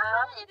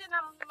 Afanye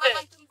tena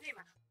mama mtu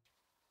mzima.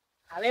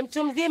 Awe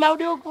mtu mzima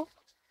udugu.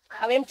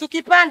 Awe mtu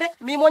kipande,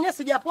 mimi mwenyewe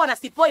sijapoa na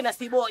sipoi na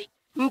siboi.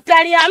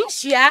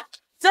 Mtaliamsha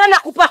tena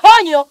nakupa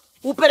honyo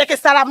upeleke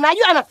salamu.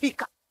 Najua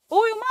anafika.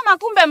 Huyu mama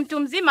kumbe mtu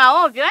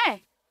mzima ovyo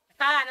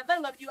Nadhani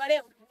unamjua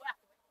leo ndugu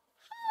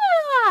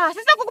wako.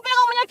 Sasa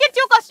kukupeleka mwenyekiti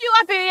huko sio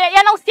wapi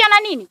yanahusiana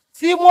nini?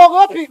 Si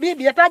muogopi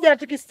bibi, ataja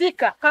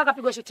anatikisika. Kaka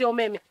kapigwa shoti ya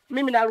umeme.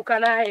 Mimi naruka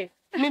naye.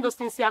 Mimi ndo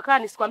sinsi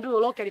akani sikwambii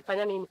uloke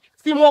alifanya nini.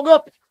 Si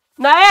muogopi.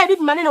 Na yeye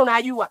bibi maneno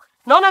unajua.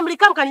 Naona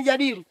mlikaa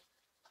mkanijadili.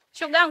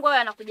 Shogangu wewe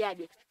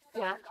anakujaje?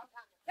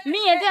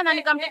 Mimi tena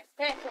nikamte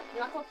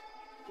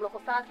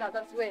Unakosa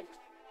sasa wewe.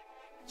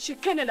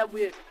 Shikene na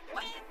bwe.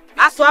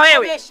 Aswa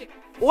wewe.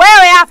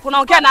 Wewe hapo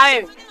naongea na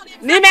wewe.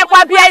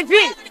 Nimekwambia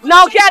hivi,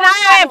 naongea na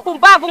wewe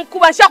mpumbavu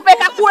mkubwa,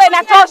 nishakupeleka kule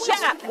inatosha.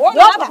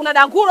 Hapa kuna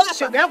danguro hapa.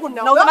 Shoga yangu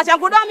nauza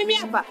machangu dawa mimi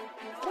hapa.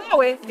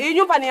 Wewe, hii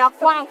nyumba ni ya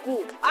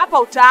kwangu. Hapa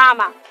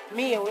utaama.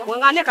 Mie wewe.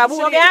 Ngangania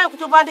kaburi. Shoga yangu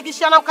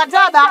tupandikishana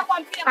mkataba.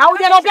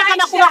 Haujaniambia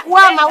kama kuna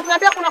kuama,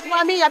 unaniambia kuna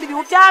kuhamia bibi.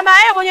 Utaama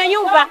wewe mwenye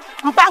nyumba,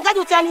 mpangaji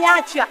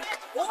utaniacha.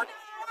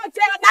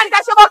 Nani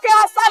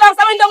kashobokewa sana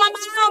sababu ndo mama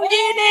yao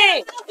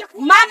mjini.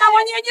 Mama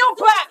mwenye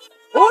nyumba.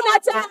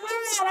 Unataka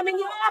na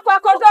minyo yako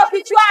akondoo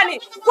kichwani.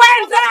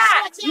 Kwenda.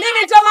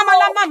 Mimi ndo mama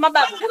la mama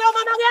baba. Una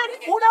mama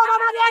gani? Una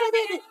mama gani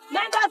bibi?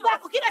 Nenda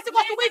zako kila siku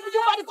asubuhi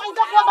nyumbani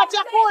kwanza kuomba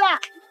chakula.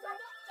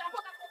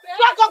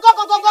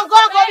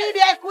 Gogo bibi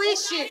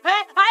haikuishi.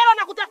 Hayo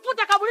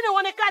nakutafuta kaburini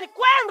uonekane.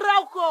 Kwenda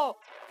huko.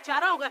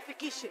 Charongo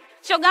afikishe.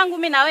 shogangu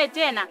mimi na wewe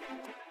tena.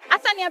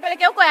 Hasa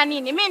niapeleke huko ya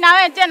nini? Mimi na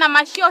wewe tena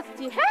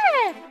mashoti.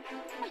 He.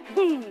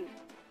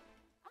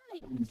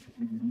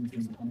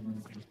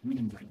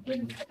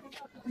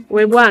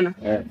 We bwana,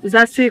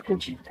 za siku.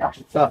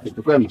 Safi,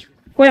 tukwema.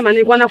 Kwema,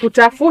 nilikuwa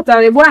nakutafuta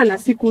we bwana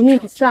siku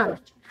nyingi sana.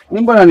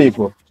 Mimi mbona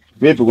nipo?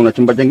 Vipi, kuna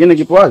chumba kingine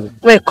kipo wazi?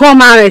 We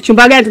koma we,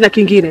 chumba gani tena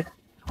kingine?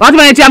 Watu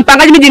wanaitia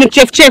mpangaji mimi ni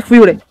chef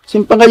yule. Si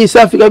mpangaji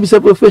safi kabisa,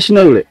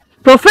 professional yule.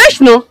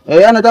 Professional?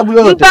 Ana tabu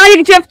yote.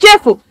 Mpangaji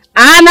chef.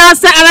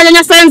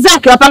 Ananyanyasa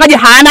wenzake, wapangaji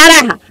hana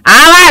raha.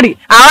 Hawali,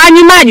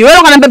 hawanyi maji. Wewe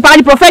unaniambia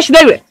mpangaji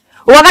professional yule?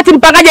 Wakati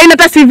mpangaji haina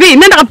hata CV.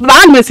 Mimi nataka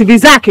mpangaji mwenye CV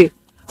zake.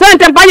 Sasa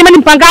nitampangaji mimi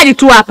mpangaji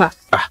tu hapa.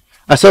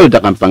 Sasa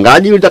unataka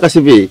mpangaji, unataka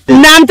CV?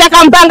 Na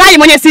mtaka mpangaji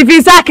mwenye CV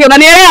zake,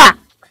 unanielewa?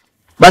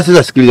 Basi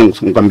sasa sikiliza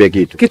nikwambie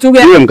kitu. Kitu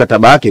gani? Yule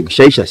mkataba wake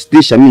ukishaisha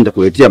sitisha, mimi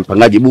nitakuletea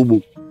mpangaji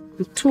bubu.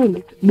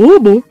 Mtume.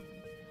 Bubu?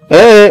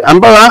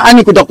 Ambao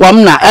yani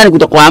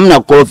kutakuwa hamna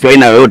ukorofi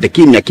aina yoyote,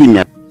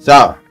 kimya.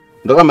 Sawa.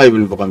 Ndio kama hivi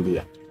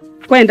nilivyokuambia.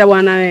 Kwenda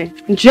bwana wewe.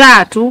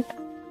 Njaa tu.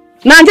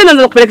 Na njaa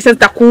ndio kupeleka sasa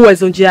takuua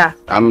hizo njaa.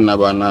 Hamna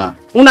bwana.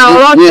 Una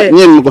lolote?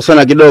 Nyie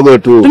mmekosana kidogo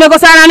tu.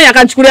 Tumekosana nani?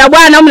 Akanichukulia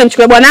bwana au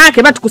nimemchukulia bwana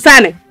yake? Basi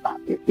tukusane.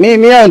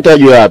 Mimi leo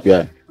nitajua wapi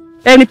haya.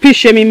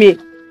 Nipishe mimi.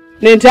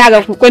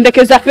 Nitaga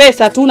kuendekeza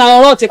pesa tu na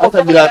lolote kwa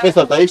hata bila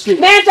pesa utaishi.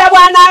 Nenda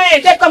bwana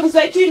wewe, teka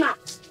msaitima.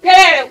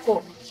 Kelele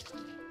huko.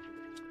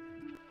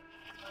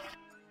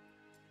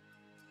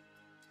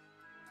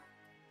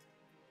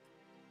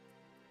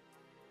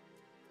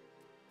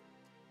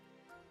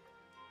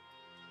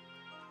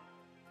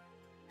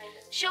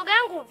 Shoga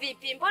yangu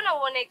vipi? Mbona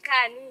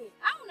uonekani?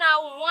 Au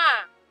naumwa?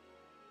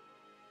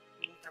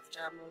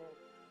 Nitafuta Mungu.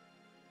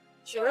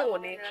 Shoga yangu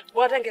ni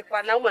bora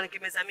ingekuwa naumwa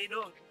nikimeza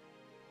midongo.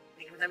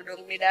 Nikimeza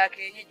midongo mida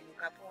yake yenyewe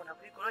nikapona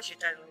kuliko na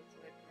shetani.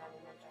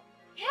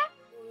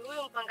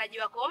 Huyu mpangaji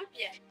wako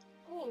mpya?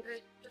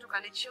 Kumbe mtoto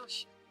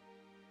kanichosha.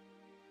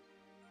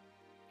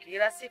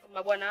 Kila siku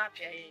mabwana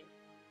wapya yeye.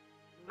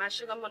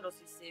 Mashoga mbona ndo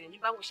sisi.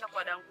 Nyumba yangu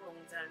ishakuwa dangulo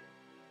mzani.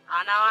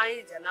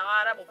 Anawaita na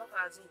Waarabu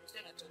mpaka wazungu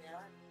sio natolea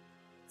wapi.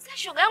 Sasa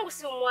shoga yangu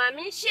si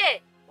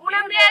umuhamishe.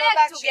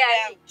 Unamlelea kitu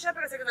gani?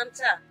 Shapeka sekeza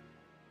mtaa.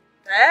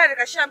 Tayari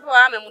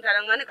kashampewa ame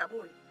mtalangane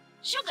kaburi.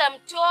 Shoga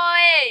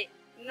mtoe.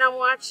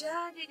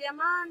 Namwachaje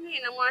jamani?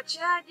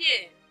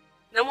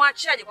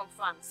 Namwachaje kwa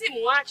mfano? Si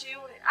muache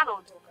yule,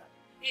 anaondoka.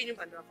 Hii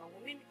nyumba ndio kwangu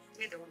mimi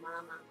ndio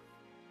mama.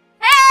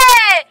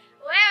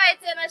 Wewe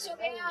tena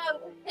shoga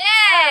yangu.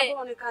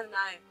 Unaonekana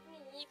naye.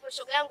 Nipo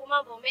shoga yangu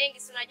mambo mengi,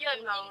 si unajua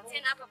mimi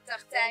tena hapa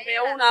kutafuta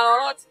hela. Una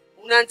lolote?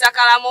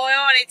 Unanitaka la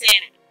moyoni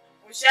tena.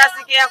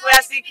 Ushasikia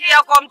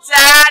kuyasikia kwa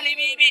mtaani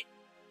bibi.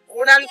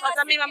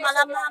 Unanipata mimi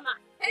mama.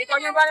 Niko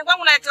nyumbani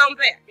kwangu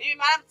naitombea. Mimi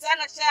mara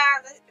mtaani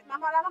shaanza.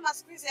 Mama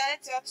siku hizi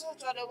alete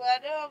watoto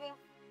wadogo.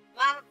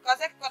 Mama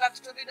kazi yake kwa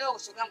watoto vidogo,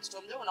 shoga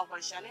mtoto mdogo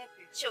unakualisha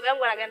nepi? Shoga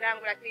yangu ana ganda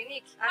yangu la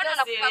kliniki.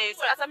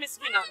 Sasa mimi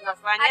sijui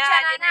nafanyaje.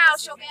 Achana nao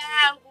shoga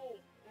yangu.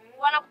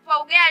 Wanakupa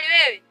ugali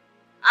wewe?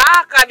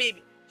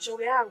 Kabibi,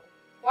 shoga yangu.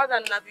 Kwanza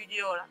nina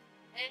videola.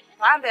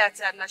 Pambe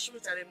acha na shule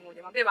tarehe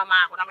 1. Mwambie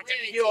mama yako na mcha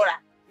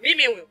videola.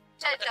 Mimi huyo.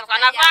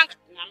 Anapanga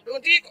na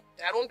mdundiko,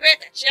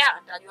 tarumpeta, cha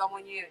atajua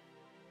mwenyewe.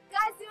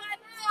 Kazi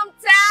wanayo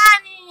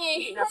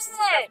mtaani.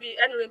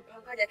 Yaani yule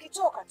mpangaji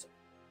akitoka tu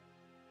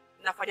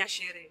nafanya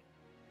sherehe.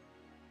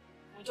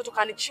 Mtoto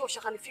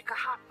kanichosha kanifika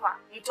hapa.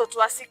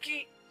 Mtoto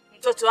asikii,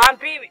 mtoto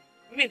ambiwi.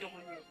 Mimi ndo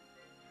mwenyewe.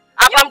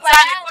 Hapa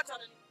mtaani kote.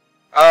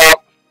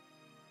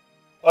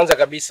 Kwanza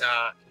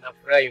kabisa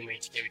nafurahi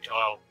umeitikia wito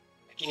wangu.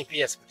 Lakini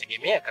pia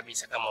sikutegemea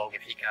kabisa kama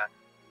ungefika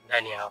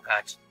ndani ya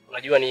wakati.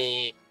 Unajua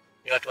ni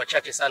watu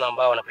wachache sana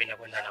ambao wanapenda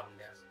kwenda na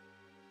muda.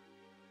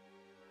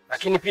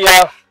 Lakini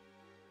pia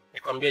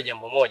nikwambie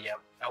jambo moja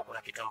au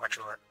kuna kitu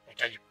ambacho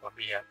nahitaji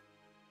kukwambia.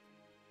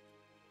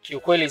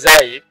 Kiukweli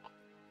Zai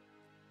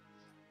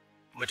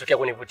umetokea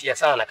kunivutia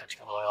sana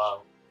katika moyo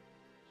wangu.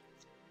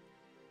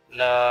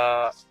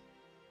 Na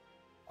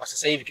kwa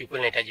sasa hivi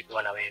kiukweli nahitaji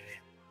kuwa na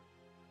wewe.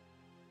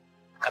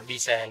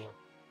 Kabisa yani.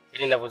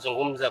 Ili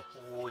ninavyozungumza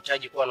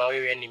kuhitaji kuwa na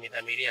wewe yani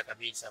nimedhamiria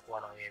kabisa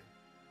kuwa na wewe.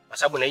 Kwa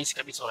sababu nahisi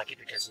kabisa una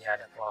kitu cha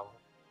ziada kwangu.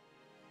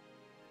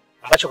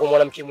 Ambacho kwa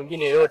mwanamke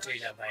mwingine yote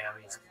ile ambaye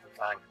hawezi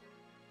kufanya.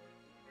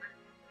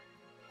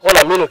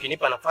 Kwa mimi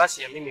ukinipa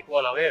nafasi ya mimi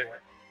kuwa na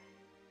wewe,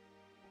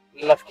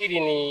 nafikiri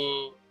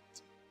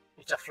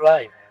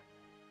nitafurahi.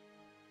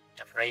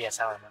 Nitafurahia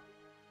sana.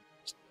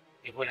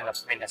 Hivyo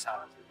nakupenda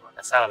sana.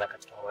 Na sana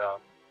katika moyo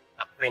wangu.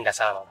 Nakupenda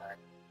sana.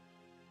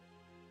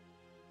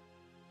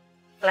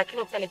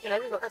 Lakini utanipenda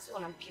vipi wakati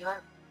una mke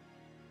wako?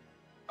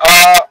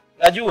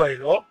 Najua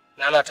hilo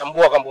na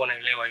natambua kwamba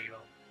unaelewa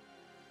hilo.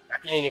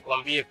 Lakini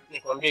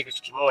nikwambie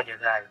kitu kimoja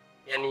Zai.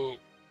 Yaani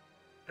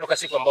toka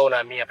siku ambayo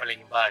unahamia pale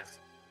nyumbani.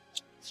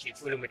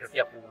 Kikweli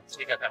umetokea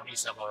kucheka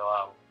kabisa moyo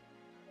wangu.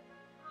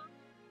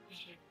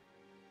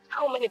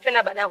 Au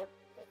umenipenda baada ya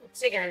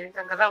kucheka na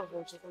nitangaza zangu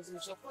uchokozi.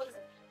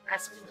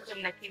 Asiku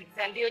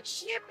mnakiliza ndio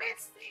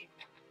chepesi.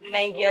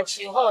 Mnaingia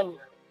chihoni.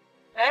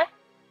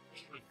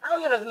 Au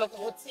ndio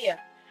vimekuvutia?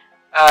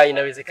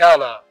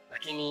 Inawezekana,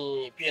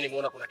 lakini pia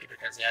nimeona kuna kitu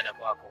cha ziada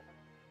kwako.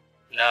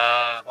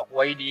 Na kwa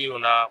kuahidi hilo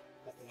na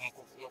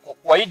kwa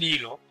kuahidi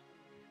hilo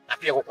na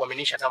pia kwa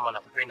kuaminisha kama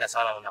nakupenda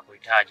sana na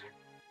nakuhitaji,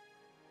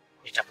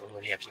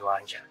 nitakununulia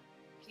kiwanja.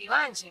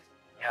 Kiwanja?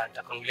 Ya,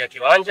 nitakununulia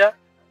kiwanja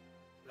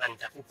na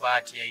nitakupa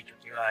hati ya hicho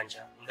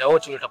kiwanja. Muda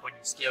wote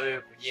utapojisikia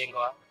wewe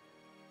kujenga,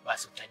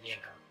 basi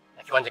utajenga.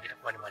 Na kiwanja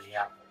kitakuwa ni mali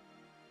yako.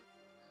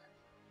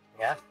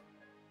 Ya?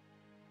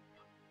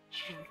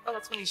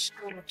 Kwanza tu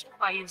nishukuru tu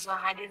kwa hizo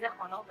ahadi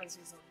zako, naomba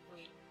hizo za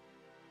kweli.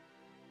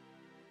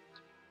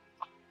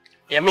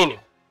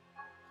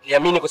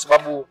 Niamini kwa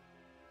sababu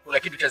kuna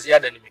kitu cha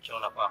ziada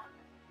nimekiona kwako.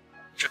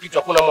 Hicho kitu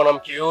hakuna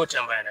mwanamke yote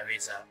ambaye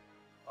anaweza.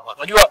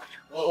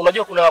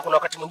 Unajua kuna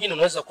wakati mwingine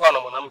unaweza kuwa na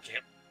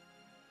mwanamke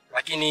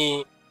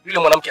lakini yule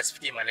mwanamke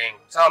asifikie malengo.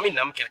 Sawa, mimi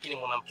nina mke lakini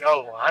mwanamke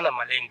wangu hana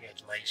malengo ya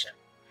kimaisha.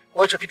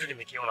 Kwa hiyo kitu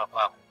nimekiona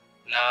kwako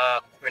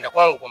na kupenda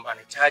kwangu kwamba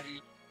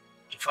anahitaji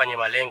tufanye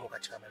malengo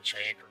katika maisha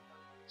yetu.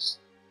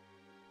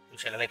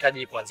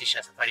 Nahitaji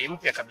kuanzisha safari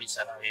mpya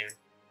kabisa na wewe.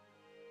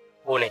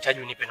 Wewe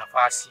unahitaji unipe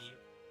nafasi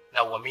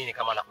na uamini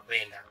kama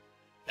nakupenda.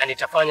 Na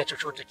nitafanya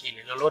chochote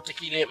kile, lolote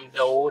kile,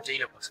 muda wote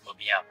ile kwa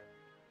sababu yako.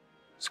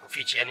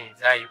 Sikufichi, yani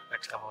Zai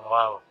katika moyo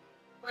wangu.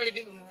 Kweli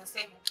bibi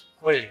unasema?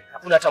 Kweli,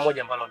 hakuna hata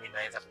moja ambalo mimi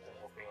naweza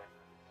kukuongopea.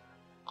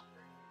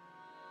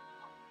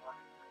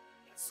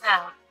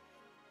 Sawa.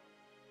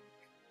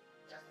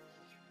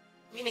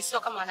 Mimi sio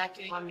kama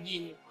wanawake wa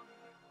mjini.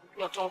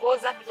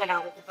 Ukiwatongoza bila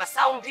na kukupa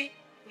saundi,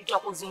 mtu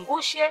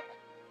akuzungushe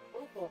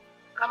huko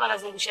kama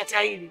anazungusha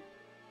tairi.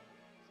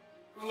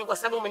 Mimi kwa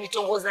sababu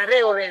umenitongoza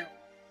leo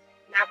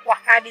na kwa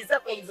hadi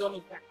zako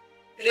ulizonipa,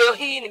 leo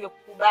hii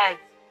nimekukubali.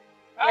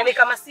 Yaani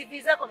kama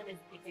CV zako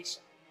nimezipitisha.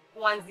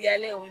 Kuanzia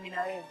leo mimi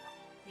na wewe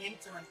ni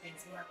mtu na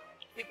mpenzi wako.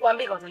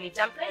 Nikwambia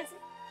utaniita mpenzi,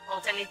 au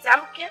utaniita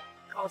mke,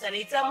 au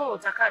utaniita mume,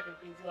 utakaje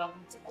mpenzi wangu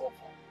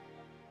mtukufu.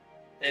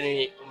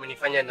 Yaani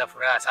umenifanya nina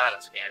furaha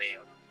sana siku ya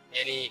leo.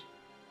 Yaani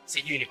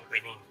sijui nikupe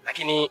nini,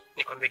 lakini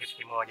nikwambie kitu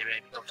kimoja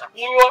baby,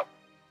 utakunywa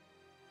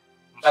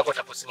mpaka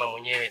utaposema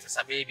mwenyewe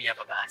sasa baby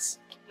hapa basi.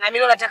 Na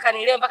mimi nataka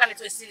nilewe mpaka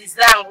nitoe siri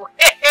zangu.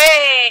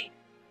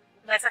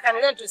 Nataka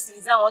nilewe nitoe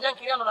siri zangu. Unajua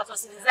nikileo ndo natoa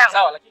siri zangu.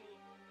 Sawa, lakini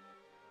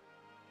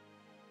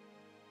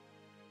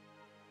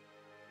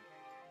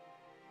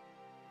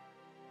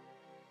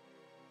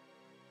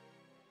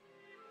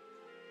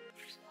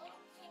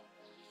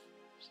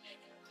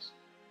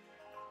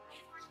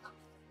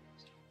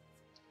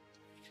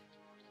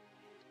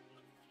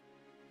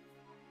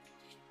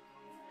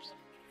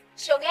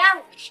Shoga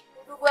yangu,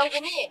 ndugu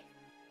yangu mie.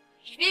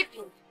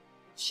 Vipi?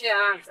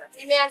 Shaanza.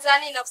 Nimeanza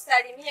nini na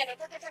kusalimia?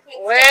 Nataka hata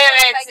kuingia.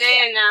 Wewe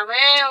tena,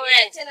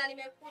 wewe. Tena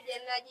nimekuja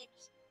na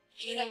jipi.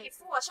 Una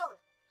kifua shoga?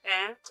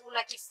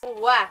 Una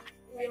kifua.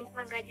 Ni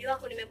mpangaji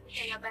wako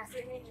nimekuja na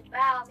basi nini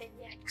bao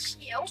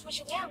ameniachia. Upo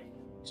shoga yangu?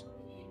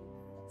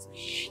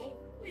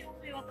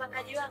 Huyu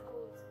mpangaji wako.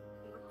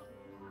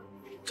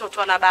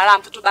 Mtoto ana balaa,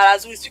 mtoto balaa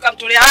zuri. Sio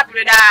kamtolea wapi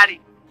yule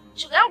dalali?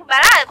 Shoga yangu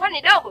balaa kwa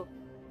ni dogo.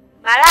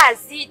 Balaa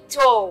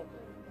zito.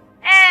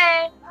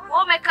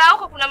 Wewe umekaa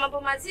huko kuna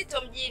mambo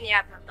mazito mjini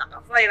hapa.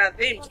 Takafai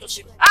lazima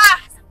mtoto.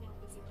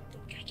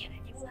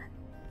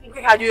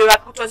 Mke hajui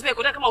wapi kutozime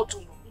kuna kama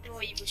utumbo. Ndio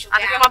hivyo shoga.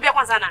 Atakimwambia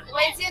kwanza nani?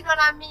 Wenzie ndo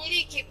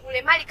anamiliki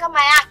kule mali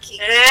kama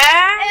yake.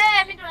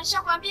 Mimi ndo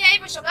nishakwambia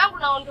hivyo shoga yangu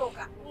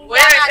naondoka.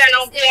 Wewe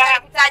tena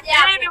umpea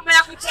kutaja. Mimi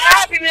umeyakuta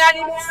wapi? Mimi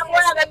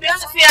nimeamua baby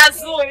yangu si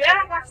azuri.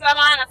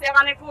 Samahani,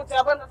 sema nikuta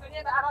hapo ndo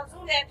tunyenda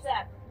arazuri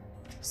hata.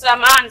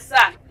 Samahani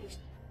sana.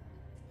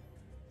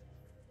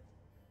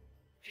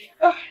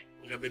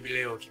 Ndio baby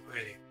leo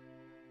kikweli.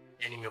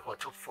 Yaani nimekuwa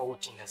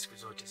tofauti na siku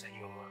zote za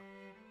nyuma.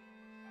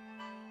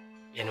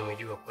 Yaani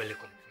umejua kweli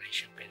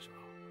kunifurahisha mpenzi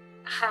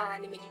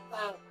wangu.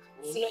 Nimejipanga.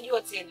 Si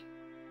unajua tena.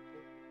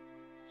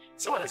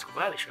 Sema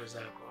nazikubali show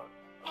zako.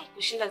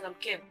 Kushinda za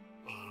mkeo.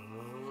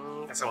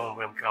 Sasa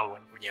mambo ya mke wangu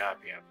anakuja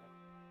wapi hapa?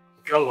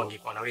 Mke wangu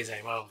angekuwa anaweza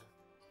ya mambo,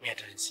 mimi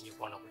hata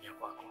nisingekuwa nakuja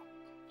kwako.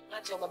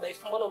 Acha baba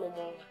ifu, mbona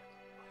umemuona?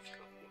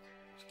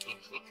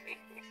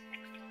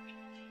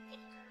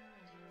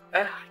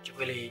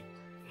 Kikweli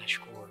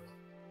nashukuru.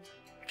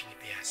 Lakini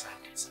pia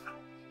asante sana.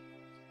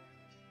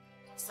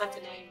 Asante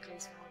na wewe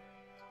mpenzi wangu.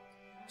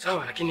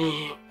 Sawa,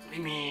 lakini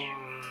mimi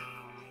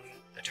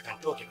nataka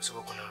nitoke kwa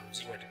sababu kuna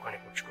mzigo nilikuwa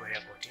nikuchukua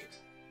airport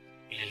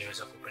ili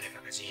niweze kupeleka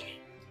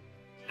kazini.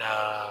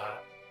 Na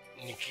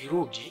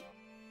nikirudi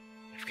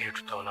nafikiri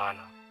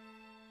tutaonana.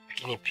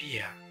 Lakini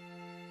pia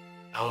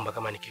naomba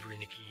kama nikirudi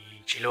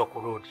nikichelewa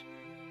kurudi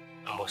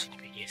naomba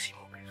usinipigie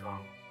simu mpenzi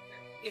wangu.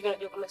 Hivi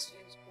unajua kama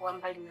siwezi kuwa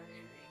mbali na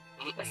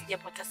wewe. Basi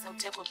japata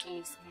sauti yako tu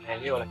nisikie.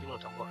 Naelewa, lakini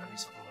utambua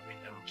kabisa kwamba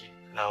mimi ni mke.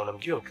 Na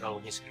unamjua mke wangu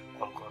jinsi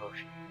alivyokuwa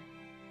mkorofi.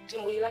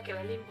 Timbuli lake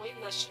la limbo hivi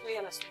na shule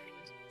anasubiri.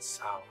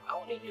 Sawa.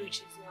 Au ni juu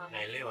chizi wangu.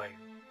 Naelewa hiyo.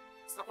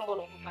 Sasa kumbe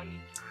unakupa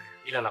nini?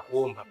 Ila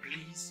nakuomba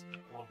please,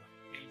 nakuomba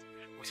please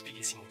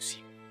usipige simu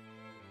usiku.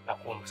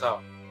 Nakuomba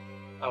sawa?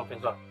 Au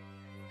mpenzi wangu?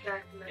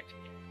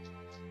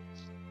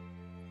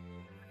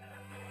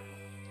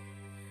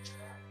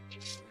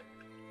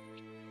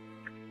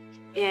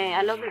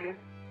 Hello baby.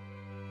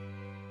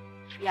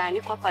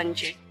 Niko hapa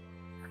nje.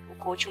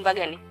 Uko chumba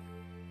gani?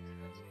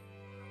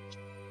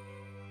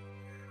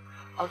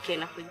 Okay,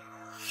 nakuja.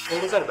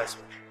 Tuongozane basi.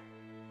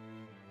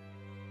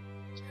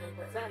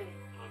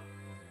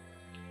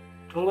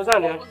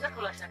 Tuongozane.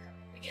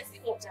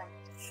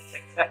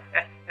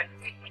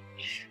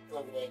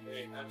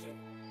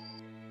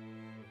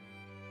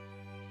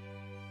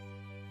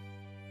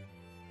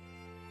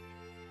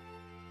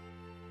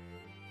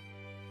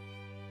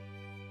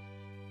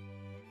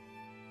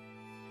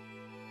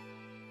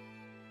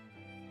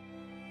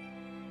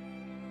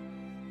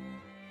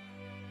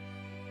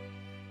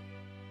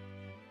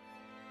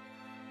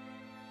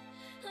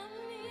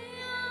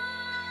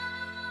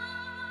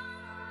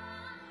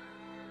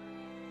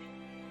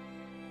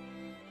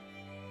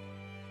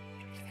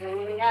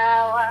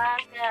 Kuna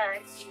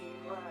wakati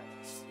wa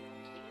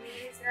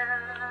giza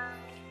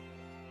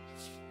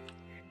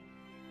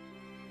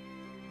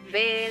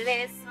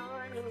mbele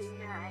soni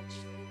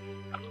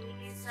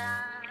najiuliza,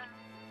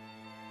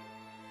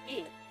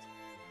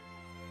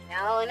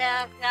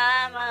 naona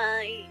kama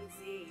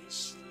hizi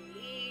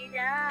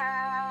shida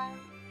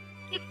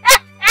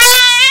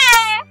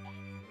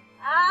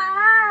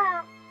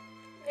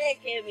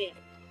Rekebe.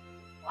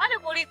 Wani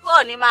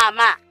kulikoni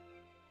mama?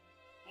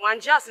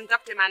 Mwanjasi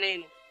nitafute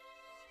maneno.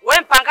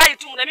 Wewe mpangaji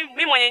tu na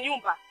mimi mwenye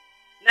nyumba.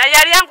 Na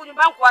yari yangu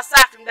nyumba yangu kwa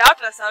safi muda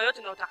wote na saa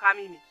yote na utaka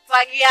mimi.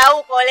 Fagia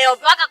huko leo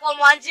mpaka kwa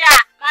Mwanja.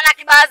 Maana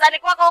kibarazani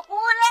kwako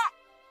kule.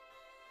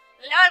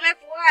 Leo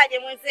imekuaje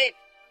mwenzetu?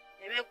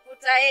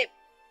 Nimekukuta hepi.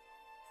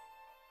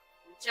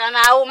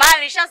 Mchana huu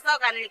mali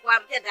nishasoka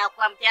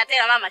nilikuamkia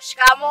tena mama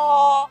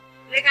shikamoo.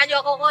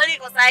 Nikajua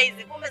kokoliko saa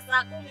hizi kumbe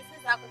saa 10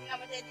 si saa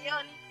 11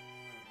 jioni.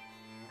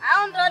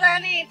 Au ndo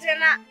nani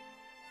tena?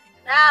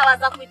 Dawa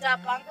za kuita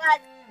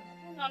pangaji.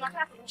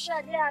 Unaona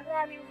kumshaje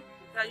ndani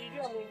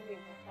utajijua mwenyewe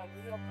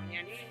utajijua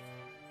kufanya nini.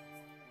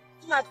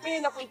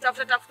 Tunapenda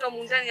kunitafuta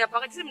mundani ya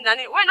pangaji si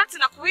mnani. Wewe noti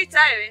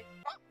nakuita wewe.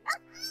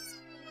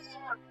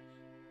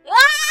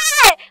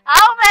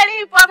 Au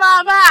melipa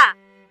mama.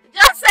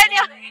 Joseni.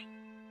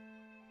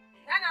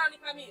 Nani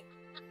ananipa mimi?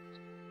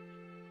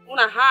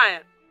 Una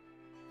haya.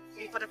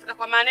 Nipata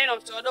kwa maneno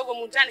mtoto wadogo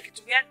mundani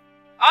kitu gani?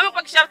 Au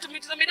kwa kisha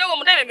mitoto midogo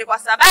mundani imekuwa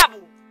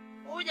sababu.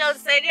 Uje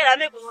usaidie na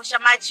mimi kuosha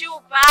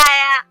machupa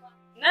haya.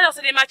 Nani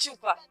usaidie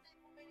machupa?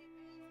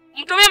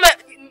 Mtumie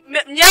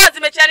nyaya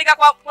zimechanika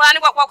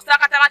kwa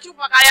kusakata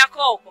machupa kaya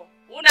koko.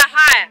 Una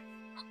haya.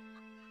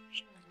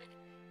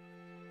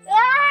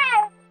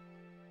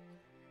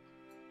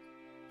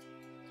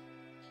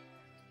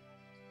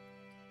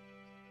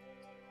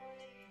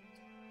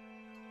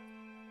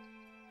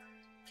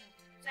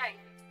 Chai.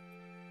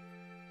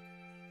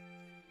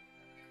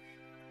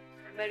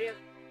 Maria.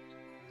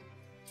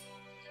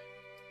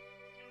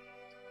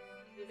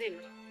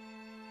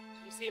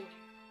 Mzima.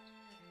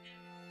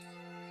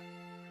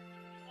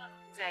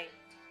 Zai.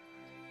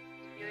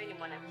 Wewe ni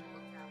mwanamke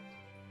mtamu.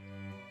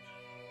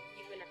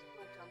 Hivyo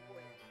natakiwa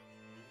utambue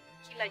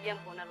kila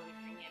jambo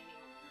unalolifanyia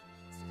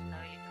mimi.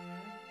 Tunaweka.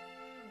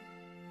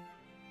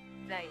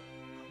 Zai.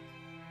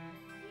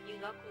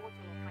 Ujinga wako wote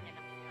unafanya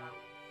na mume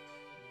wangu.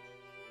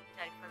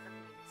 Taarifa zako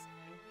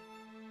nimesikia.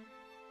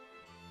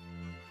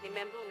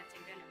 Nimeambiwa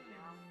unatembea na mume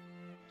wangu.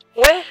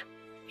 We,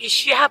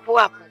 ishi hapo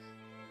hapo.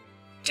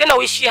 Tena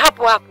uishi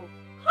hapo hapo.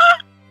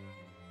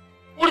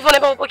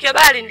 Ulivyoniambia umepokea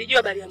habari nilijua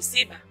habari ya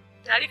msiba.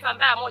 Taarifa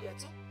mbaya moja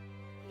tu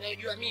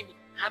unayojua mimi,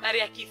 habari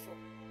ya kifo.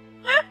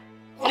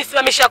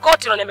 Unisimamisha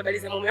kote unaniambia habari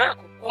za mume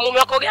wako. Kwa mume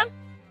wako gani?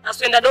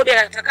 Asienda dobe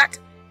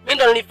akatakata. Mimi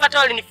ndo nilifuata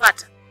wale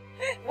nilifuata.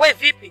 Wewe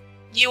vipi?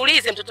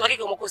 Jiulize mtoto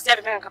wake umekosea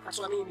vipi mpaka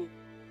kapatwa mimi.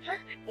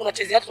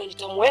 Unachezea watu kwenye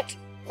utamu wetu.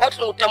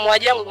 Watu na utamu wa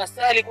jangu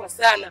wasali kwa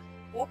sana.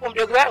 Upo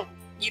mdogo wangu,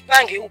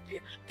 jipange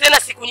upya. Tena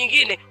siku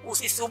nyingine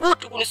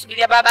usisubutu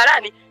kunisubiria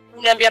barabarani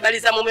uniambia habari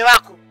za mume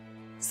wako.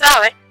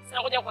 Sawa eh?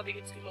 Sasa ngoja nikwambie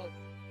kitu kimoja.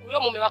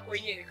 Huyo mume wako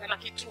wenyewe kama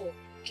kituo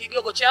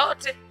kigogo cha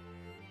wote.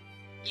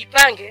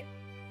 Jipange.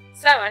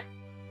 Sawa eh?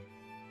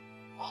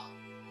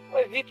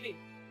 Wewe vipi?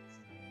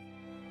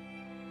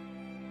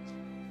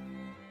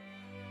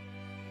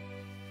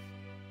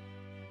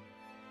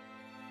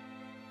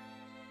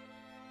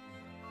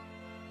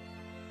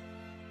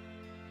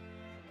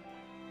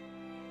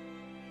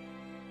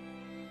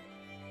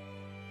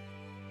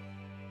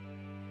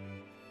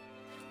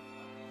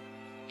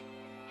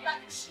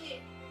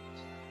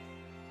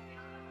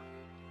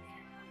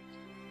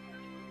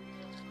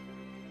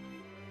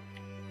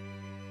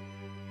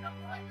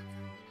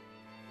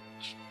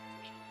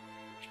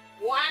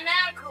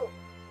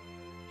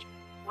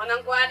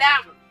 Mwanangu wa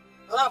damu.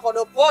 Ona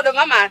podopodo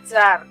mama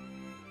hatari.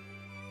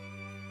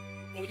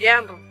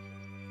 Ujambo.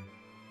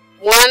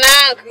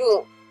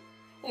 Mwanangu.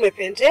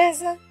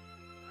 Umependeza.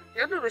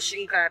 Hebu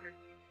rushingana.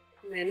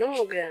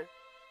 Umenuga.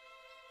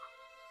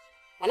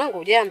 Mwanangu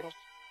ujambo.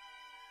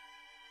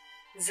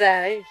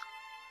 Zai.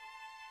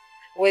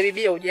 Wewe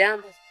bibi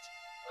ujambo.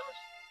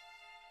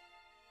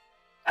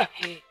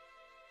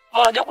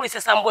 Mwana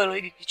kulisa sambwelo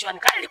hivi kichwani.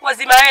 Kale ilikuwa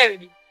zima wewe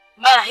bibi.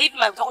 Mara hivi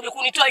mara utakuja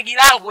kunitoa igi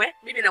langu eh?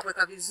 Bibi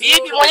nakuweka vizuri.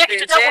 Bibi mwenye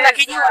kitu changu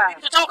nakijua. Bibi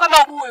kitu changu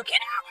kama ubuyu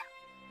kidogo.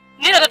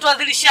 Nini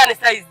tutatuadhilishane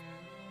sasa hizi?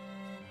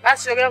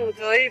 Basi shoga yangu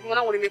ndio hivi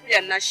mwanangu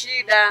nimekuja nina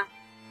shida.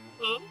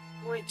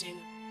 Wewe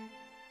tena.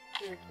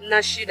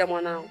 Na shida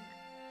mwanangu.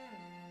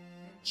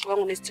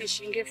 Wangu ni still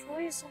shilingi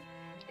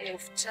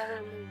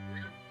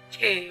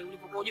 5,000.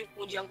 Ulipokuja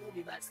kukunja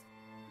ngumi basi.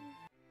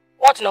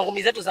 Wote na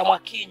ngumi zetu za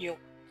Mwakinyo.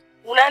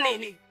 Una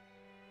nini?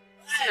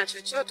 Sina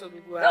chochote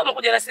bibi wangu. Kama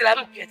kuja na sila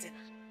mpya tena.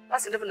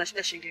 Basi ndio na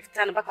shida shilingi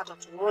 5,000 mpaka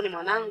tatuoni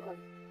mwanangu.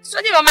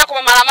 Sio mama yako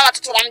mama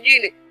watoto la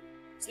mjini.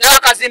 Sina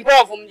kazi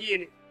mbovu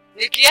mjini.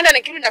 Nikienda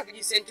nikirudi na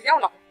vijisenti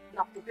vyangu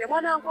na kutupia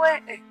mwanangu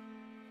wewe.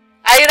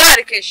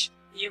 Ailali kesho.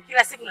 Hiyo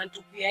kila siku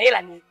nanitupia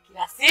hela ni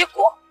kila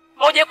siku.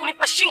 Moja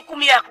kunipa shilingi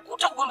 10 yako.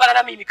 Utakugombana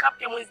na mimi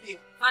kapke mwezi.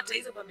 Hata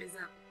hizo pambe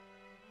zako.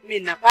 Mimi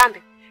nina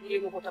pande.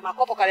 Nilimkuta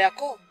makopo kale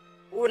yako.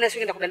 Huyu na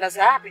shilingi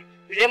ndakudandaza wapi?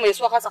 Yule mwenye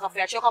sio kaza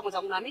kafia choka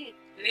mwanzo na mimi.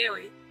 Leo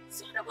hii.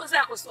 Sio ndapo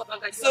zako sio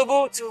pangaji.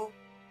 Subutu.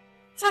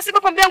 Sasa si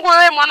pambe yangu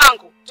wewe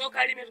mwanangu.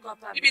 Toka lime tuko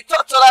hapa. Bibi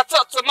toto la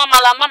toto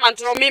mama la mama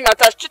ndio mimi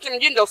atachiti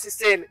mjini ndio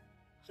usiseme.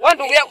 Wewe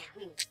ndugu yangu.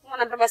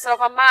 Mwana mbeba sala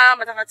kwa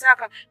mama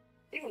takataka.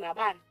 Hivi una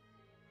habari?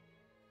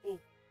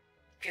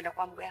 Kenda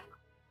kwa mganga.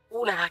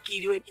 Una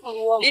akili wewe.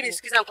 Bibi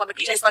sikiza nikwambie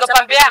kitu cha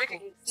pambe yako.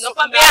 Ndio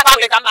pambe yako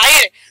pambe kama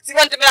ile.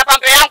 Sivyo nitembea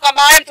pambe yangu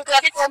kama wewe mtoto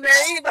wa kike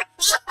umeiba.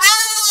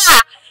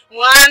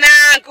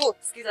 Mwanangu,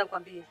 sikiza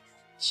nikwambie.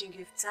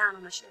 Shilingi 5,000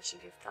 na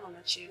shilingi 5,000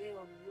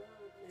 unachelewa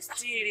mwanangu.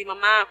 Stili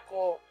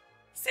mamako.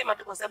 Sema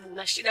tu kwa sababu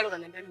una shida leo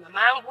unaniambia mimi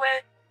mamangu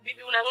wewe.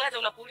 Bibi unang'ata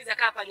unapuuliza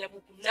kaa hapa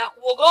nyabuku. Na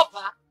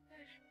kuogopa.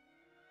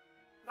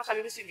 Mpaka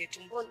mimi singe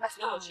tumboni basi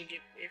ndio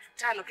shilingi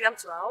 5,000 kila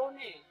mtu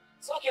aone.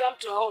 Sio kila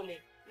mtu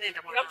aone.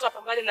 Nenda mwana. Kila mtu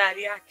apambane na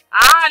hali yake.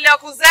 Leo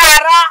kuzaa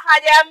raha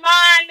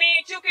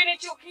jamani. Chuki ni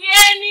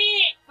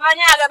chukieni.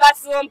 Fanyaga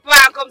basi huo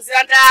mpango mzee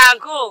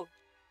wangu.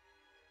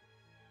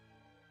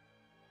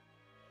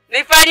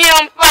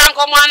 Nifanyie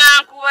mpango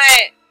mwanangu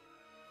we.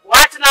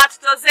 Watu na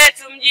watoto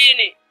zetu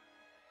mjini.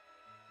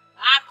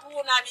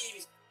 Hakuna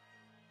bibi.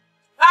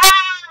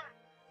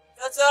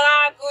 Toto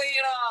langu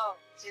hilo.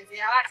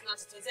 Chezea watu na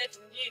watoto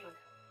zetu mjini.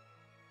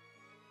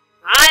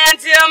 Haya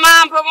ndio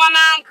mambo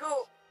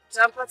mwanangu.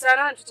 Utampata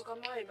nani mtoto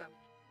kama wewe baba?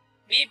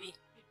 Bibi,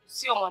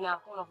 sio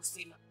mwanako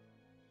unakusema.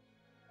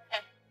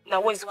 Na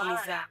uwezi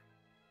kunizaa.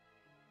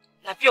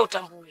 Na pia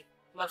utambue.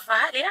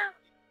 Mafahari hao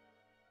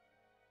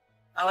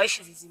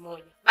hawaishi zizi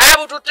moja.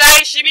 Babu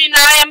tutaishi mimi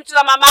na wewe mtu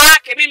wa mama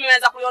yake. Mimi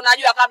naweza kuiona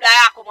jua kabla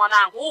yako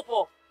mwanangu.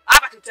 Upo?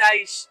 Hapa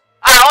tutaishi.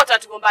 Wote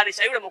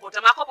tugombanisha yule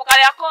mkota makopo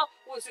kale yako.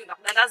 Huyu sio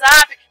ndakudandaza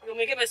wapi? Yule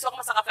mwingine sio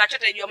kama sakafu ya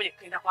chota ijua mwenye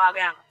kwenda kwa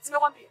waganga.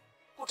 Simekwambia?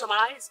 Kuto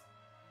mara hizo.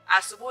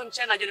 Asubuhi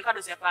mchana jioni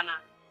kado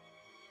hapana.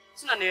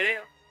 Sina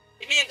nielewa.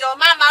 Mimi ndio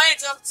mama wewe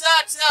ndio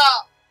mtoto.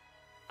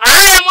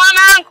 Haya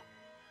mwanangu.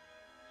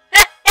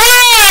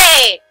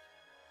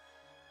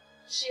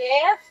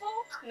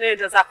 Chefu.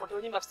 Nenda zako tu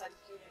nyumba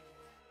kusalikia.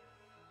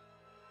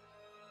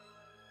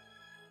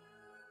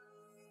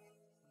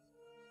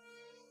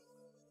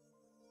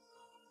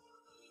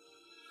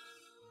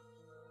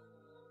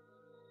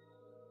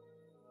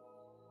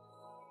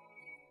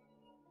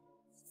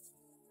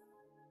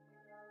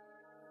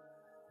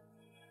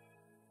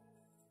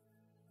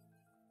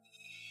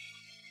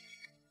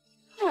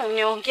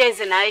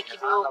 Niongeze na wewe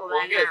kidogo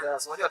bwana. Ongeza,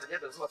 sio unajua wateja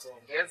lazima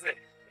tuongeze.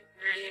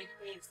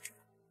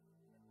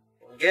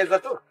 Ongeza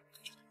tu.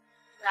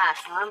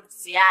 Sasa mambo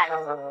si haya.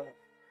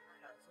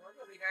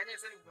 Unajua bigania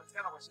sasa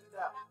kupatikana kwa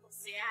shida.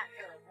 Si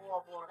haya.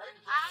 Poa poa.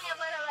 Haya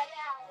bwana baadaye.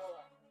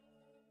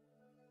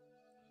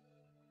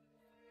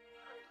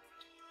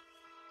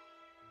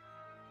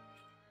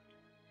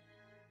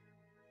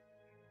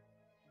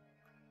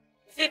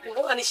 Vipi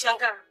mbona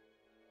nishangaa?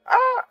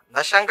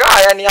 Nashangaa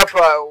yani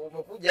hapa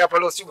umekuja hapa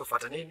leo si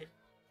umefuata nini?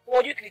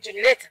 Unajua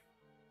kilichonileta?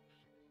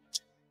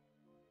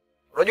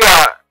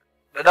 Unajua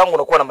dadangu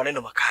unakuwa na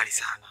maneno makali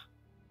sana.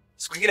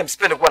 Siku nyingine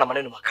msipende kuwa na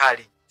maneno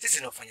makali. Sisi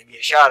ni wafanya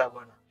biashara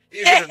bwana.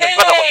 Hivi vitu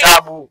tunapata kwa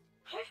taabu.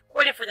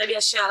 Wewe mfanya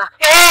biashara.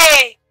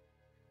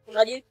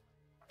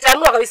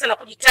 Unajitanua kabisa na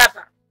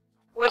kujitapa.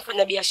 Wewe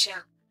mfanya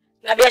biashara.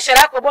 Na biashara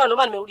yako bwana ndio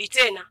maana nimerudi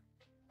tena.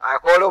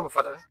 Kwa leo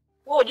umefuata nini?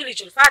 Wewe unajua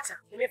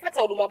nilichofuata?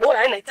 Nimefuata huduma bora,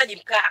 yani nahitaji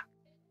mkaa.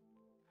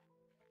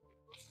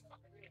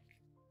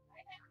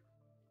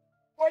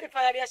 Wewe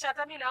fanya biashara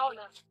hata mimi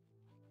naona.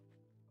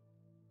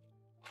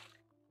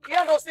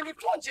 Hiyo ndio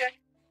usinipunje.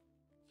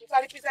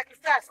 Utalipiza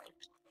kisasa.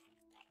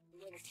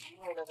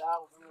 Wewe dada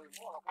yangu,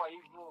 mbona kwa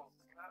hivyo?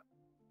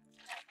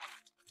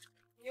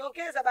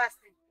 Niongeza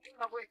basi.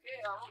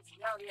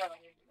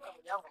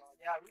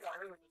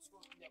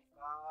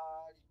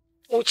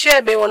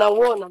 Uchebe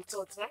unauona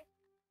mtoto.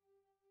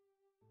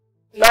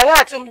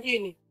 Mang'aa tu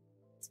mjini.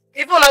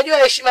 Hivi unajua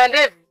heshima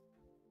ndevu?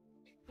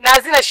 Na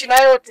hazina heshima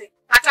yote.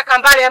 Hata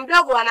kambale ya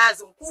mdogo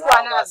anazo, mkubwa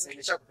anazo.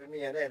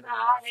 Nimeshakupimia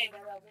nenda. Nenda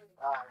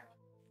baba.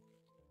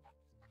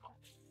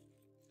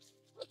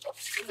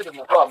 Sisi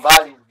tumetoa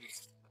mbali.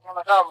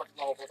 Kama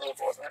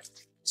tunaopota.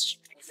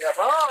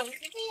 Hapa.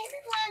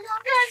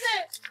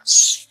 Niongeze.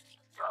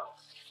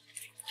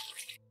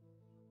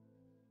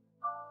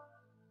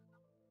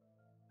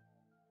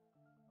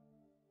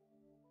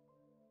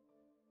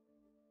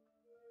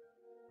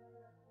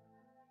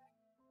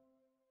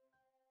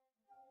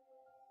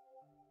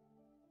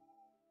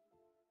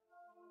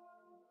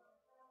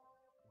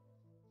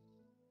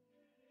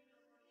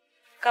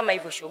 Kama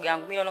hivyo shoga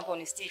yangu, mimi naomba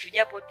unistiri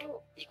japo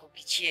tu iko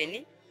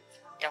kicheni.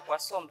 Itakuwa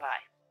so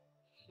mbaya.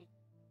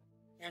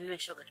 Yaani wewe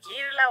shoga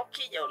kila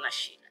ukija una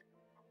shida.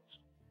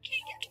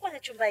 Kija tu kwenye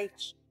chumba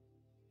hiki.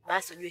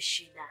 Basi ujue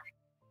shida.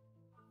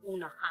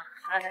 Una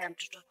haya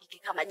mtoto wa kike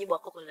kama jibu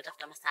akoko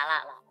linatafuta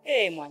masalala.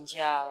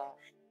 Mwanjala.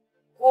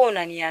 Wewe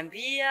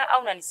unaniambia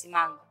au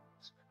unanisimanga?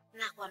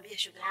 Nakwambia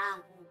shoga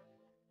yangu.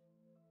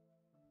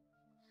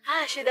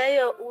 Shida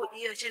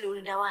hiyo cheni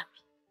unaenda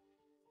wapi?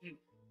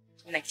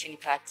 Na kicheni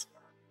pati.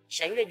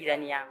 Kisha yule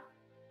jirani yangu.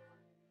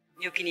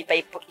 Hiyo kinipa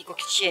iko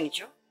kicheni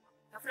cho.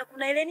 Alafu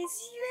kuna eleni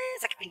zile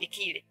za kipindi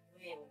kile.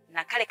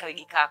 Na kale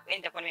kawigi kako. Yaani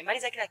nitakuwa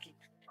nimemaliza kila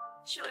kitu.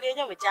 Shughuli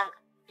yenyewe umechanga.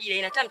 Ile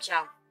inata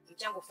mchango.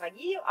 Mchango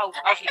fagio au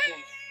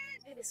kikombe.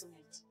 Ndio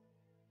sumiti.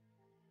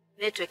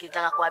 Network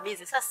inataka kuwa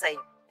busy sasa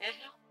hivi.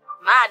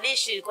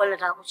 Maadishi ilikuwa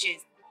inataka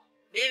kucheza.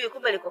 Bibi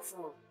kumbe liko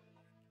full.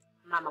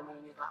 Mama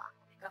mwenye nyumba.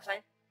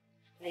 Kafanya.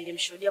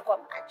 Nilimshuhudia kwa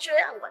macho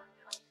yangu.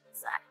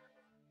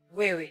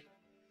 Wewe.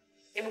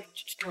 Hebu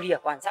tutulia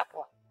kwanza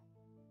hapo.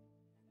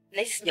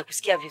 Na hisi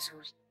sijakusikia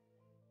vizuri.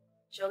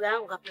 Shoga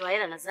yangu kapewa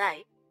hela na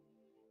Zai.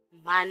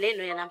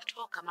 Maneno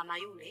yanamtoka mama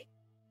yule.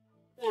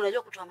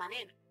 Unajua kutoa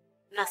maneno.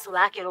 Na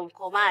sura yake ile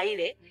mkomaa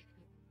ile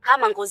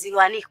kama ngozi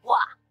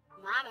iliyoanikwa.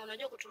 Mama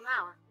unajua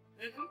kutunawa.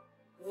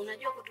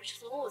 Unajua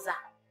kutuchuuza.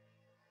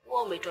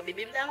 Wewe umeitwa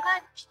bibi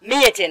mdangaji.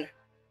 Mie tena.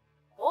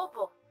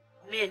 Upo.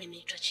 Mie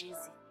nimeitwa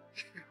chizi.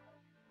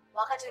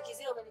 Wakati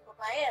ukizile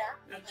umenikopa hela,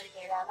 nikalipa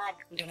hela ya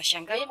maji. Ndio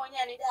nashangaa. Yeye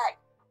mwenyewe anidai.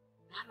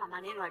 Mama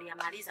maneno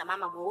aliyamaliza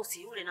mama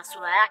mweusi yule na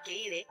sura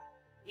yake ile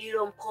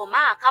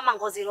iliyomkomaa kama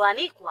ngozi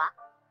iliyoanikwa.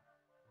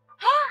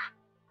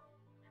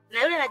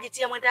 Na yule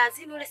anajitia mwenda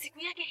azimu yule siku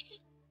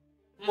yake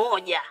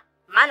moja.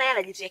 Maana yeye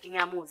anajitia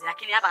kingamuzi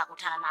lakini hapa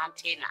akakutana na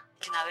antena.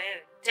 Na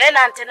wewe.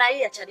 Tena antena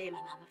hii ya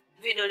Chadema mama.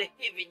 Vidole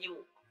hivi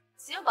juu.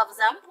 Sio mbavu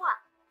za mbwa.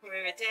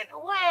 Wewe tena.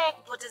 Wewe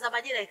kupoteza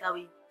majira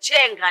ikawi.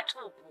 Chenga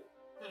tupu.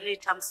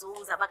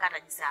 Nitamsuuza mpaka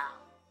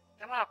atajisahau.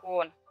 Kama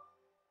nakuona.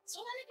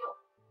 Sio unanijua?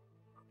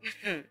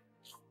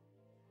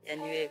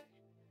 Yaani wewe.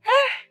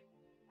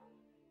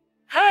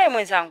 Hai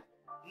mwenzangu.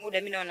 Muda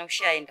mimi naona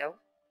ushaenda huko.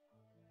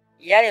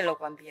 Yale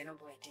nilokuambia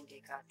naomba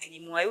uyatendee kazi.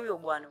 Nilimwa huyo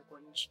bwana huko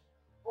nje.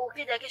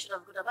 Ukija kesho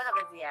tutakutana mpaka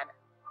kwa ziada.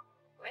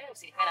 Wewe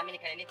usilikana na mimi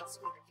nikaneneka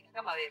siku nitafika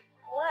kama wewe.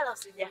 Wala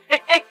usija.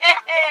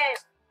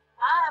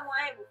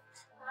 Mwaibu.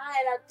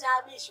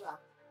 Natabishwa.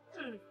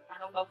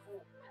 Anaomba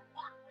fuu.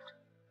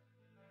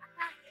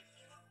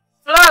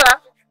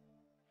 Flora.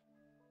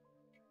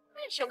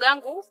 Shoga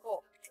yangu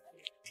upo.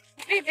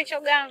 Vipi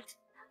shoga yangu?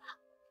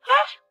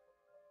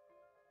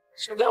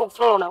 Shoga yangu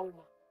Flora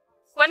unauma.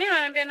 Kwa nini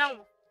unaniambia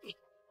nauma?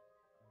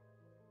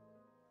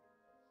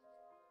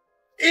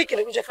 Hiki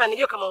nikuja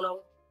kufanya kama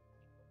unauma.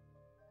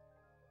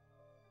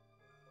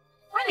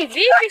 Kwani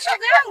vipi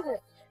shoga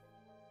yangu?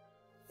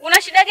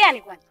 Una shida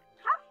gani kwani?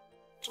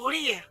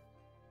 Tulia.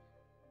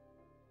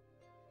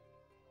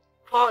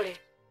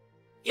 Pole.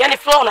 Yaani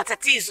Flora una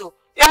tatizo.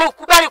 Yaani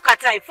ukubali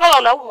ukatai. Flora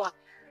unaumwa.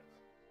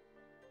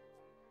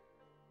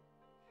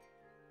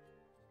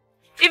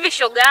 Hivi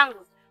shoga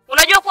yangu,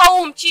 unajua kuwa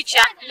huu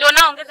mchicha ndio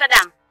unaoongeza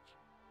damu?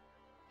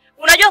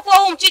 Unajua kuwa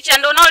huu mchicha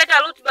ndio unaoleta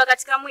rutuba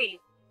katika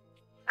mwili?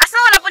 Sasa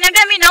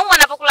unaponiambia mimi naumwa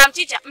napokula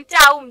mchicha,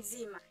 mtaa huu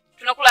mzima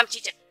tunakula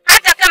mchicha.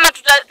 Hata kama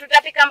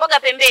tutapika mboga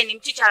pembeni,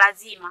 mchicha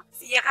lazima.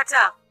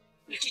 Sijakataa.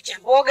 Mchicha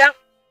mboga,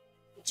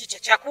 mchicha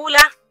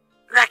chakula,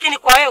 lakini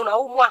kwa wewe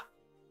unaumwa.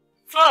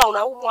 Flora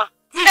unaumwa.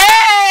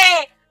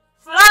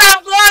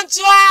 Flora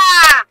mgonjwa.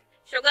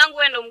 Shoga yangu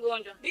wewe ndo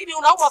mgonjwa. Bibi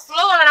unaumwa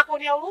Flora na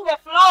kunia huruma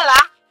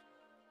Flora.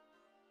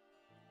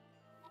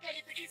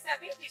 Unajitikisa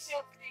vipi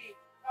sio free?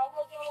 Na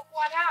ugonjwa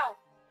uliokuwa nao.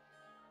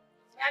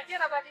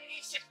 Yaani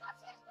badilisha.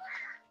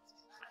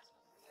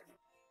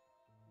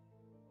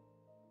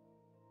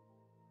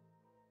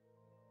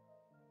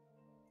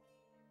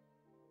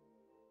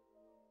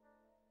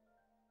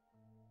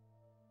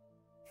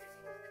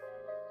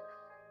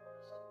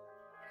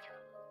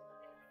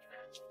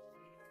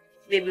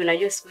 Baby,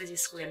 unajua siku hizi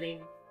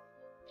sikuelewi.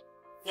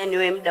 Yaani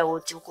wewe muda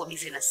wote uko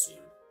busy na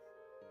simu.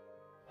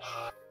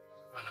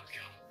 Mwanamke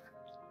wangu.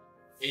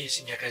 Hii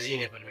si ya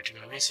kazini hapa,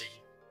 nimetumia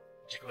message.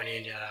 Nitakuwa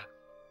niende haraka.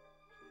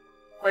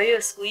 Kwa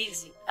hiyo siku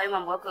hizi hayo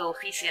mambo yako ya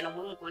ofisi yana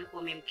muhimu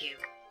kuliko mimi mkeo.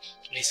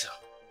 Lisa.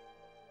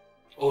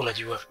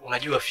 Wewe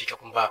unajua fika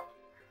kwamba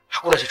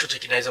hakuna chochote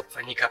kinaweza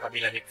kufanyika hapa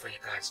bila mimi kufanya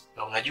kazi.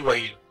 Na unajua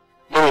hilo.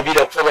 Mimi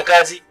bila kufanya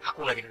kazi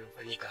hakuna kitu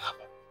kinachofanyika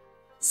hapa.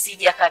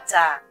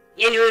 Sijakataa.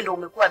 Yaani wewe ndio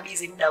umekuwa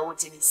busy muda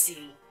wote ni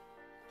simu.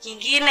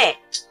 Kingine,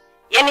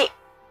 yaani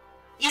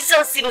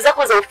hizo simu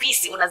zako za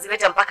ofisi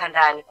unazileta mpaka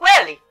ndani.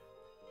 Kweli?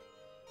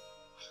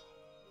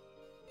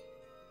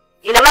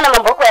 Ina maana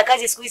mambo yako ya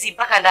kazi siku hizi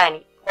mpaka ndani.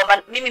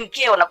 Kwamba mimi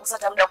mkeo nakosa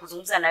hata muda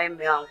kuzungumza na wewe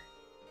mume wangu.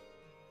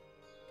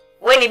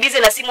 Wewe ni busy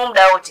na simu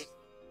muda wote.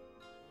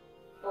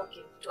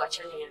 Okay,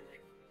 tuachane hapo.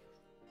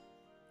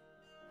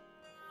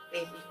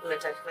 Baby, kuna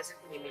taarifa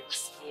zako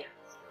nimekusikia.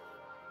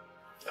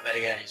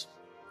 Habari gani hizo?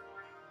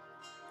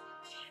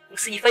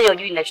 Usijifanye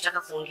hujui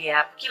ninachotaka kuongea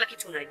hapa. Kila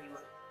kitu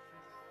unajua.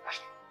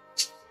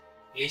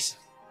 Lisa,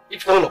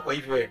 hivi kwa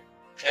hivyo wewe?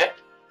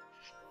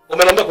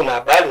 Umeniambia kuna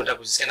habari unataka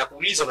kuzisikia na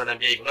kuuliza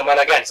unaniambia hivyo. Una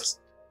maana gani sasa?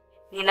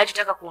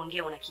 Ninachotaka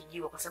kuongea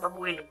unakijua kwa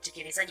sababu wewe ndio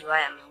mtekelezaji wa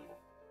haya mambo.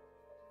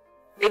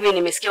 Bibi,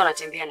 nimesikia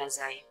unatembea na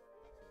Zai.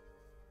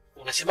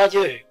 Unasemaje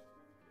wewe?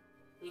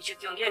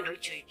 Nilichokiongea ndio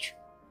hicho hicho.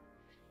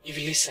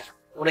 Hivi Lisa,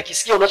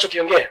 unakisikia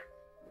unachokiongea?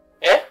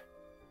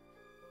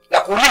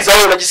 Na kuuliza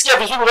wewe unajisikia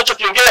vizuri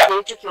unachokiongea?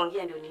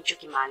 Nilichokiongea ndio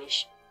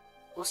nilichokimaanisha.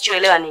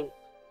 Usichoelewa nini?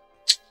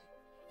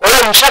 Kwa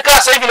hiyo mshakaa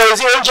sasa hivi na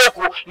wenzio nje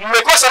huku,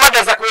 mmekosa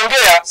mada za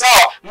kuongea,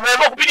 sawa?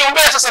 Mmeamua kupiga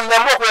umbea sasa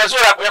mmeamua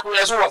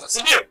kuyazua sasa,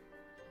 si ndio?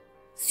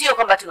 Sio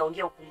kwamba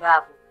tunaongea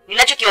upumbavu.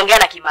 Ninachokiongea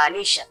na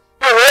kimaanisha.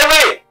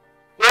 Wewe,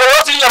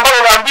 yote ile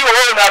ambayo unaambiwa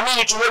wewe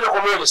unaamini tu moja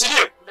kwa moja, si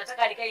ndio?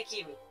 Unataka nikae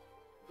kimya?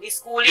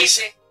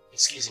 Nisikuulize.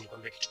 Nisikilize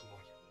nikwambie kitu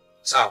kimoja.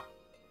 Sawa?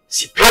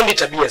 Sipendi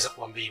tabia za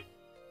kuambiwa.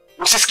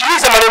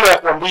 Usisikilize maneno ya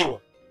kuambiwa.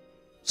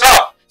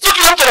 Sawa? Sio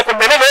kila mtu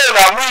anakwambia neno wewe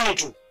unaamini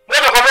tu.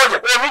 Moja kwa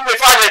moja. Wewe mimi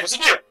nimefanya hivyo, si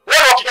ndio?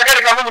 Wewe hakika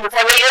gani kama mimi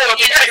nimefanya hivyo? Wewe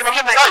hakika gani kama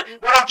mimi nimefanya?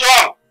 Bwana mke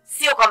wangu.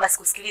 Sio kwamba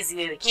sikusikilizi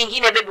wewe.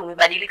 Kingine baby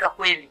umebadilika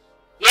kweli.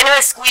 Yaani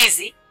wewe siku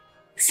hizi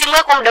simu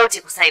yako muda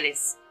wote ku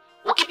silence.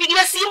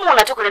 Ukipigia simu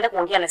unatoka unaenda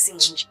kuongea na simu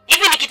nje.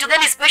 Hivi ni kitu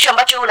gani special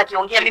ambacho wewe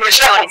unakiongea mimi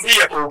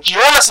nimeshakwambia tu.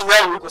 Ukiona simu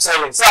yangu iko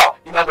silence, sawa?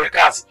 Ni mambo ya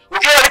kazi.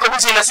 Ukiona niko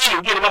busy na simu,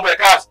 ujue ni mambo ya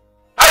kazi.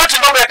 Hayo ni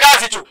mambo ya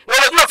kazi tu. Na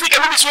unajua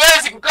fika mimi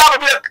siwezi kukaa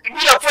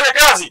bila kufanya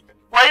kazi.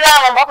 Kwa hiyo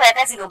mambo yako ya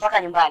kazi ndio mpaka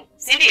nyumbani,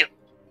 si ndio?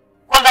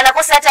 Kwamba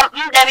nakosa hata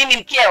muda mimi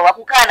mkeo wa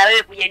kukaa na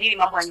wewe kujadili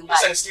mambo ya nyumbani.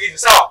 Sasa nisikilize,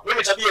 sawa?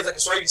 Mimi tabia za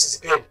Kiswahili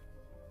sizipendi.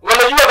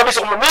 Unajua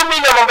kabisa kwamba mimi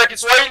na mambo ya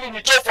Kiswahili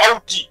ni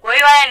tofauti. Kwa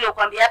hiyo haya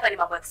niliyokuambia hapa ni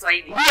mambo ya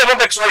Kiswahili. Ndio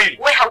mambo ya Kiswahili.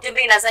 Wewe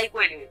hautembei na Zai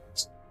kweli wewe?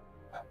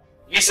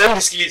 Lisa,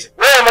 nisikilize.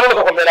 Wewe maneno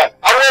kwa kwambia nani?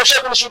 Au wewe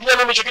ushakunishuhudia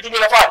mimi hicho kitu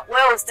ninafanya?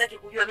 Wewe usitaki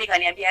kujua mimi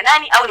kaniambia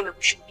nani au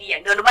nimekushuhudia.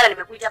 Ndio maana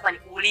nimekuita hapa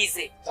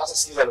nikuulize. Sasa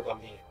sikiliza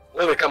nikwambie.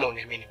 Wewe kama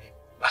uniamini mimi,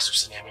 basi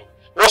usiniamini.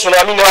 Wewe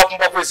unaamini wao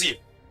kumba kwezio.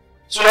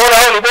 Si unaona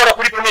hao ni bora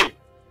kuliko mimi?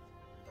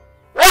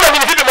 Wewe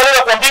unaamini vipi maneno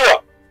ya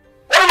kuambiwa?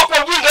 Wewe unakuwa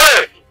mjinga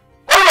wewe.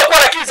 Wewe unakuwa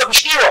na akili za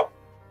kushikiwa.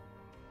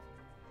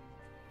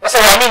 Sasa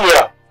unaamini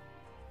hao.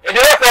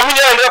 Endelea kuamini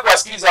hao, endelea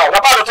kuwasikiliza hao.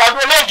 Na bado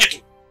utaambiwa mengi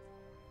tu.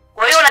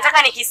 Kwa hiyo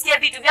unataka nikisikia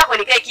vitu vyako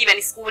nikae kimya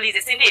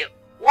nisikuulize, si ndio?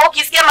 Wewe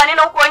ukisikia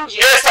maneno huko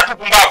nje, sitaki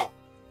pumbavu.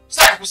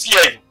 Sitaki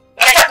kusikia hivyo.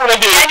 Nataka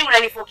kuniambia. Yaani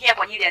unanifokea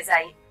kwa ajili ya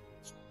Zai.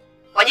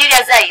 Kwa ajili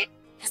ya Zai.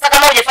 Sasa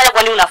kama hujafanya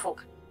kwa nini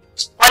unafoka?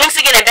 Kwa nini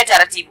usingeniambia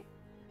taratibu?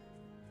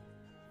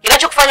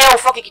 Kinachokufanya wewe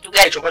ufoke kitu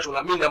gani? Hicho ambacho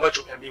unaamini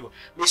ambacho umeambiwa.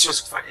 Mimi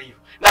siwezi kufanya hivyo.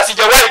 Na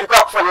sijawahi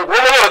kukaa kufanya hivyo.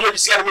 Wewe mwenyewe unajua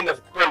jinsi gani mimi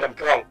ninakupenda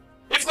mke wangu.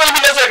 Hivi kwani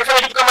mimi naweza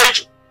kufanya kitu kama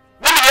hicho?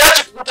 Mimi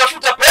niache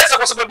kutafuta pesa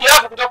kwa sababu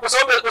yako, kutoka kwa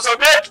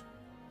sababu yetu.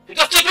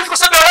 Nitafutie kitu kwa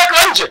sababu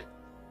yako nje.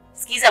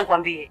 Sikiza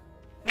nikwambie.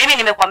 Mimi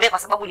nimekuambia kwa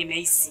sababu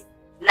nimehisi.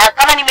 Na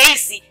kama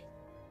nimehisi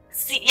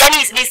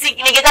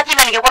ningekaa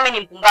kimya ningekuwa mimi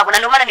ni mpumbavu na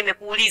ndio maana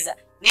nimekuuliza.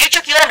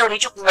 Nilichokiona ndio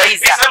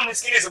nilichokuuliza. Sasa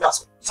nisikilize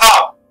basi.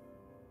 Sawa.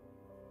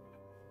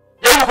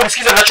 Jaribu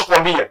kunisikiza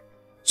ninachokuambia.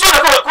 Sio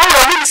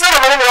unaamini sana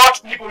maneno ya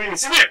watu kuliko mimi,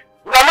 si ndio?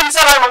 Unaamini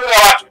sana maneno ya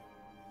watu.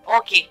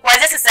 Okay,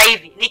 kwanza sasa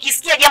hivi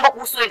nikisikia jambo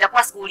kuhusu wewe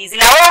nitakuwa sikuulizi.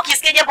 Na wewe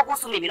ukisikia jambo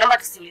kuhusu mimi naomba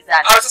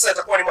tusiulizane. Sasa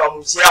itakuwa ni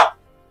maamuzi yako.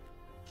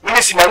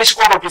 Mimi simaanishi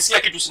kwamba ukisikia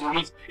kitu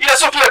usiniulize. Ila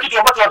sio kila kitu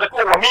ambacho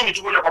unatakiwa uamini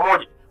tu moja kwa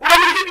moja.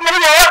 Unaamini vipi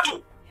maneno ya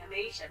watu?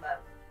 Yameisha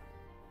baba.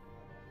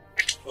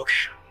 Okay.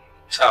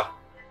 Sawa.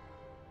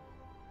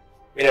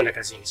 Mimi naenda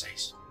kazini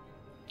sasa.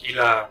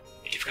 Ila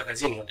nikifika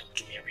kazini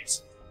nitakutumia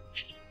pesa.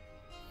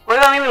 Kwa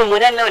hiyo mimi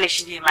mwendani leo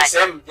nishindie maji.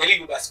 Sasa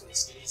jaribu basi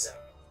kunisikiliza.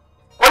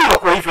 Kwa nini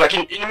unakuwa hivyo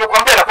lakini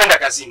nimekuambia nakwenda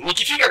kazini.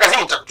 Nikifika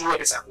kazini nitakutumia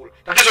pesa ya kula.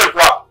 Tatizo liko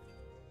hapo.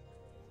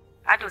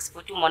 Hata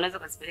usipotuma unaweza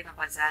kuzipeleka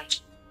kwa Zai.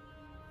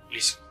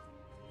 Listen.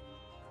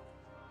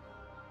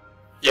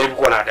 Jaribu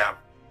kuwa na adabu.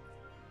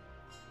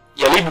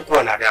 Jaribu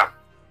kuwa na adabu.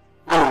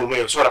 Wewe ni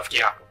Moyo, sio rafiki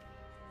yako.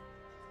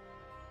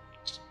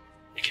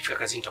 Nikifika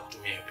kazini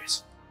nitakutumia hiyo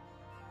pesa.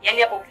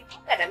 Yaani hapo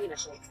ukifika na mimi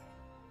nashoka.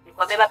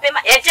 Nikwambia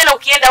mapema, tena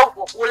ukienda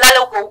huko, ulale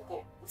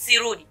huko.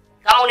 Usirudi.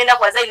 Kama unaenda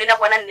kwa Zai, unaenda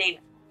kwa nani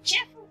nenda?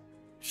 Chefu.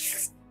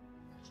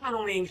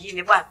 Mambo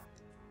mengine bwana.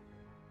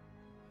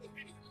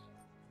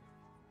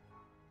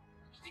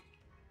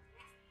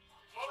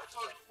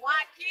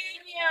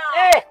 Mwakinya.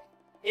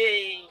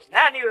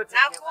 Nani yote?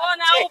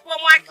 Nakuona upo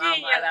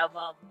Mwakinya.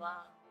 Mama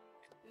mama.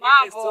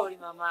 Mambo. Story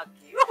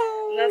mamake.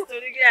 Na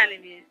story gani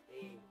mimi?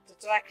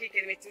 Mtoto wa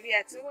kike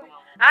nimetulia tu.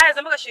 Haya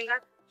zamaka shilingi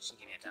ngapi?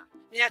 Shilingi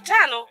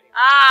 500.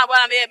 500?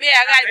 Bwana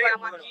bebea gari bwana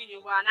Mwakinya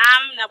bwana.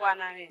 Hamna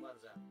bwana wewe.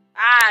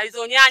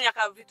 Hizo nyanya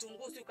ka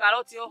vitunguu si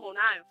karoti hoho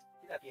nayo.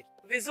 Kila kitu.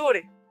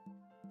 Vizuri.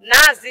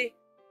 Nazi.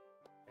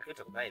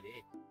 Kitu kubai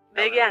bei.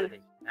 Bei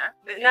gani?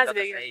 Nazi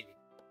bei gani?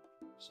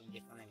 Shilingi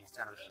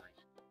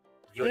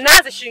 500.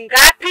 Nazi shilingi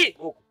ngapi?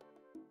 Huko.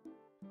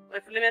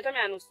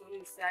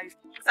 1500 sasa.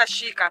 Sasa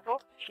shika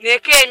hapo.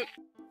 Niwekee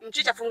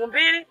mchicha fungu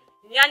 2,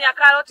 nyanya,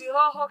 karoti,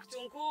 hoho,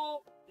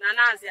 kitunguu na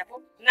nazi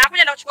hapo.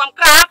 Nakuja na kuchukua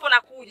mkaa hapo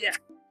na kuja.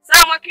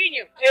 Sawa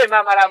Mwakinyo?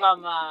 Mama la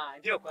mama.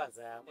 Ndio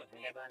kwanza.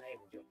 Mbona bana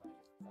hebu ndio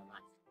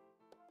kwanza.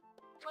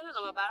 Mbona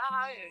na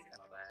mabaraha wewe?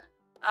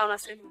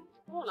 Unasema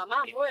una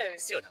mambo wewe?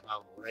 Sio na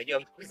mambo. Unajua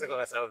mkuza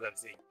kwa sababu za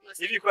msingi.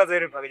 Hivi kwanza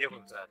ile mpaka je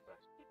kumtaka.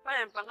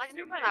 Pale mpangaji,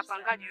 mimi pale na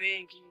wapangaji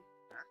wengi.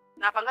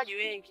 Na wapangaji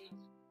wengi.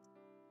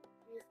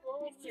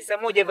 Sasa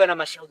moja bwana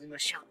mashauri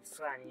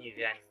fulani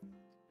hivi yani.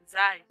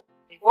 Zai.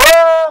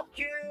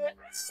 Okay.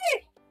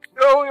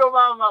 Ndio huyo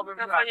mama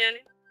Kafanya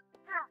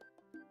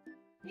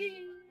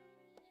nini?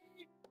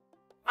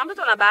 Mambo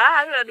tuna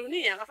balaa la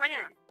dunia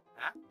kafanyaje?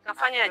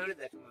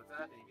 Kafanyaje?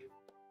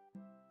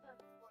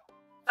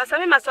 Sasa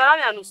mimi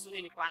maswala ya nusu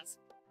nini kwanza?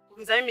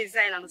 Kuuliza mimi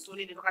Zai na nusu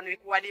nini toka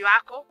nilikuwadi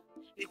wako,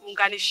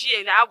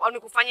 nikuunganishie au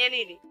nikufanyie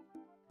nini?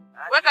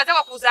 Wewe kaza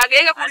kwa kuuza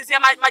genge kuulizia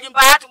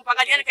majumba ya watu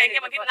mpangaji gani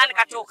kaingia mwingine nani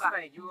katoka?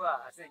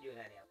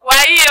 Kwa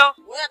hiyo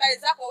wewe habari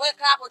zako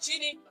weka hapo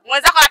chini.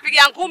 Mwenzako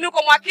anapiga ngumi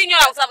huko Mwakinyo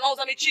na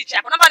unauza michicha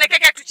hapo. Naomba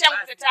nikeke kitu changu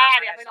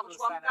tayari apaenda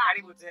kuchukua mkaa.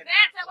 Karibu tena.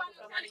 Leta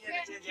bwana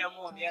change ya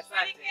moyo.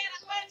 Asante.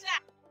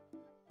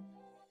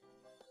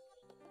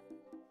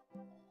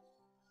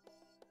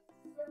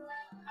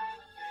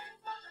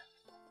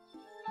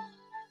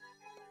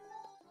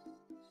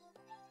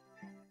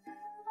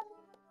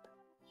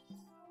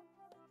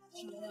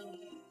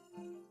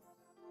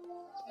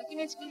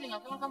 Lakini siku hizi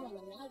nakuwa kama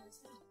unamwaza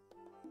sana.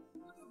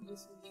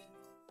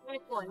 Wewe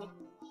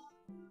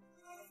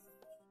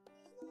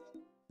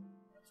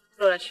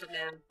Flora shoga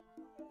yangu.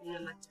 Nina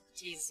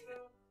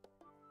matatizo.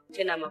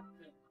 Tena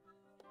makubwa.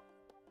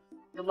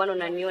 Ndio maana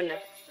unaniona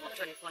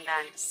mtu niko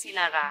ndani,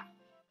 sina raha.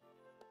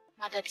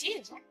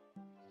 matatizo?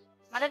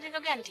 Matatizo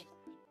gani tena?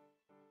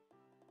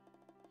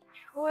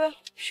 Huyo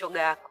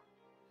shoga yako.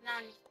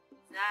 Nani?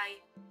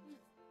 Zai.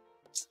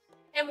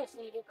 Hebu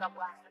funguka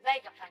bwana.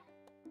 Zai kafanya.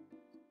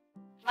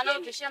 Maana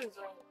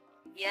umeshamzoea.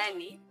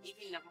 Yaani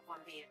hivi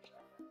ninapokuambia.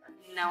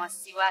 Nina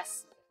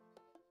wasiwasi.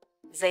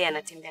 Zai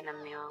anatembea na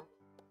mume wangu.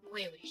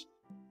 Wewe.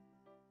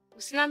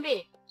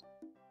 Usiniambie.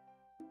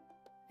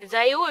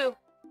 Zai huyu?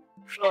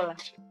 Flora,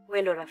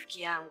 wewe ndo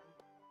rafiki yangu.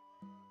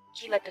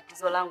 Kila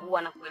tatizo langu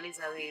huwa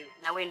nakueleza wewe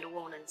na wewe ndo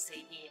huwa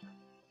unanisaidia.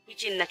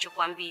 Hichi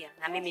ninachokuambia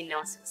na mimi nina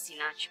wasiwasi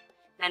nacho.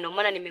 Na ndio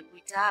maana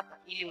nimekuita hapa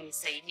ili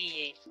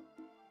unisaidie.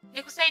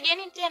 Nikusaidie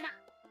nini tena?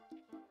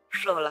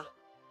 Flora,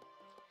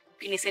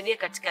 ukinisaidia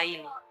katika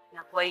hili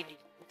na kuahidi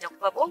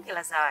nitakupa bonge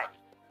la zawadi.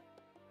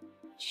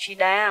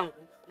 Shida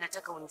yangu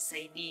nataka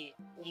unisaidie,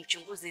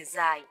 umchunguze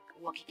Zai,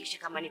 uhakikishe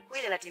kama ni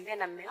kweli anatembea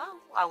na mume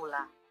wangu au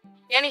la.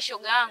 Yaani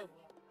shoga yangu,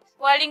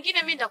 kwa lingine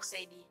mimi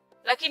nitakusaidia.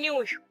 Lakini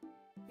huyu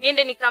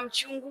niende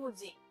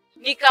nikamchunguze,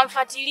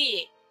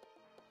 nikamfuatilie.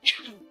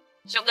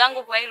 Shoga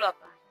yangu kwa hilo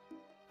hapa.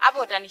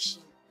 Hapo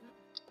utanishinda.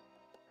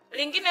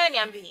 Lingine wewe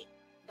niambie,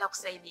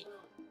 nitakusaidia.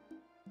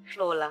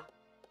 Flora,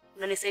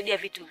 unanisaidia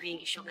vitu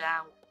vingi shoga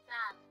yangu.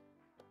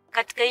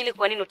 Katika hili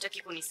kwa nini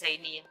hutaki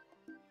kunisaidia?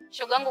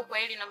 Shoga yangu kwa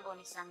hili naomba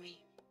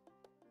unisamehe.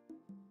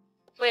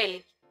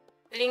 Kweli.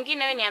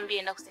 Lingine wewe niambie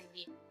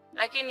nitakusaidia.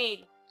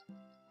 Lakini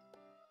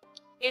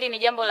hili ni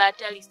jambo la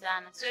hatari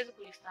sana. Siwezi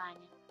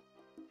kulifanya.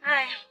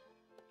 Haya.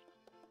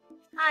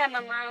 Haya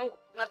mama yangu,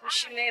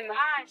 mapishi mema.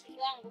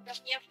 Shoga yangu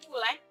utakuja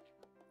kula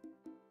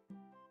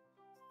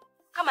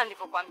Kama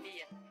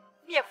nilivyokuambia,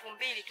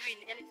 2,000 tu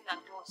yani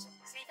tunatosha.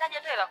 Sihitaji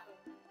hata hela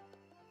kubwa.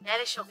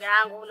 Yale shoga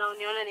yangu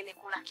unaoniona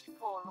nimekula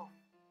kipolo.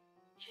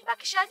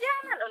 Bakisha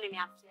jana leo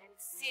nimeamkia.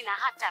 Sina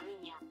hata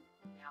 100.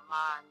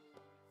 Jamani.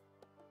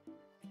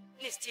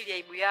 Ni stili ya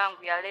aibu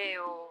yangu ya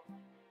leo.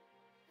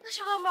 Na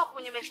shoga yangu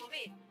kwenye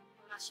 2,000.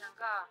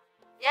 Unashangaa.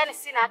 Yaani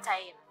sina hata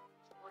hela.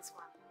 Uwezi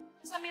wangu.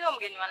 Sasa mimi leo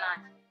mgeni wa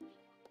nani?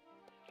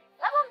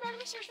 Labda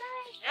mdalimisha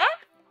Zai.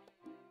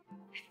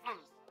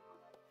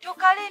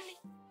 Toka lini?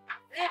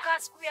 Leo kwa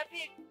siku ya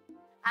pili.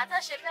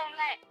 Hata shetani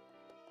naye.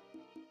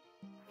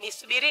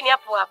 Nisubirini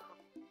hapo hapo.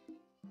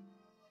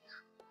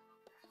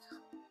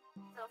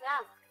 Shoga,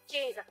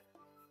 kinga.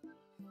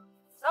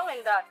 Sawa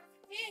ndani.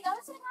 Kinga,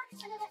 unasema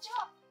nini cha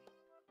choo?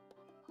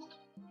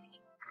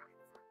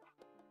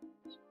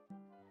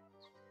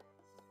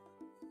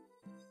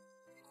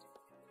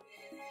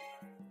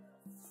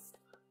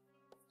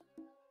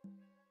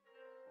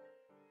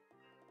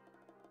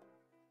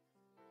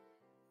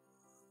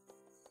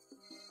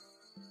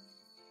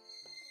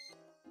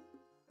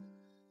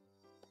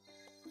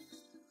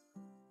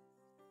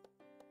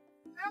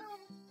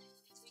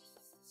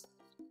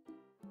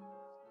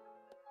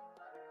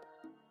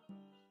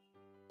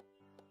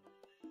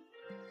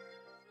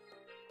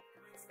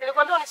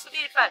 Nilikwambia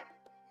unisubiri pale.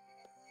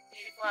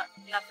 Nilikuwa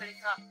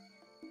napeleka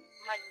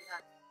maji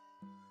ndani.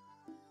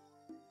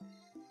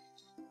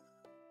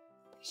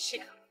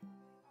 Shika.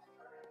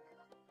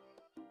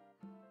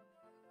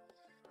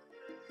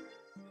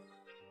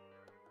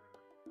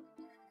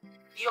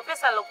 Hiyo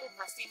pesa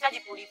nilokupa sihitaji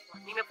kulipwa.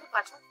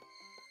 Nimekupa tu.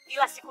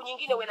 Ila siku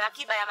nyingine uwe na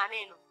akiba ya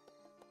maneno.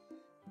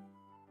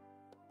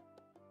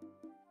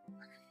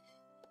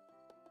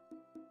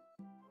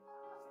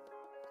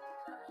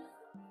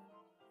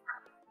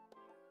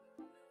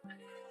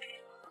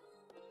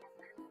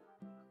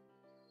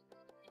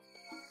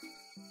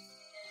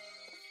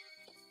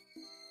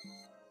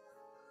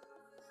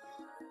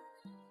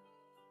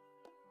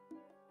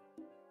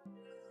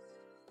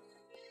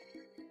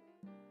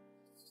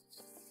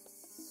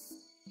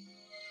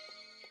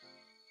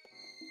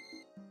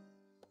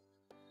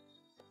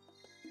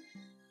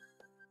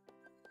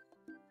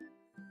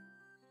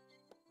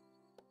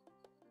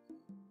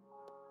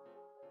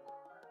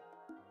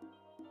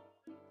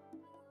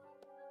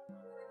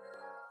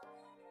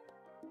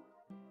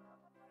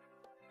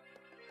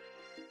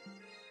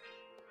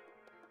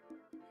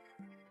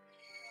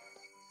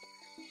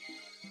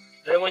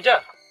 Ndio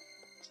Mwanja?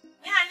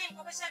 Nani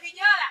mkopesha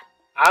vijola?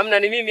 Hamna,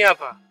 ni mimi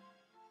hapa.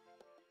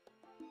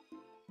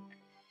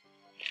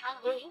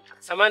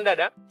 Samahani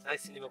dada,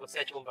 sasa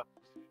nimekosea chumba.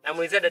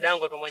 Namuulizia dada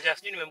yangu hapo Mwanja,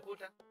 sijui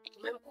nimemkuta.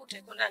 Umemkuta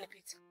yuko ndani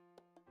pita.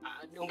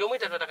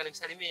 Ungemuita tu nataka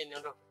nimsalimie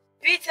niondoke.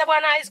 Pita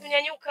bwana, hawezi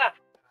kunyanyuka.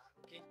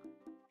 Okay.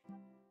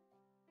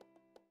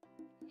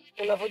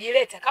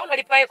 Unavojileta kama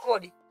unalipa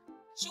kodi.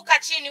 Shuka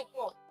chini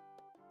huko.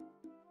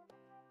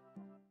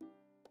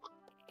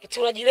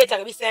 Kitu unajileta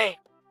kabisa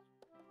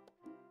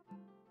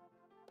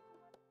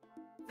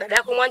Dada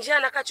yako Mwanja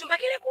na kachumba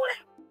kile kule.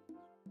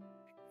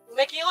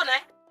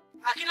 Umekiona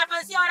Hakina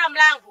pazia wala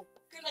mlango.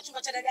 Kenda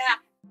chumba cha dada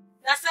yako.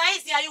 Na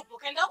saizi hayupo.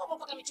 Kaenda huko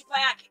kupata michupa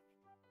yake.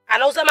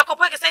 Anauza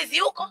makopo yake saizi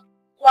huko.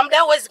 Kwa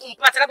muda huwezi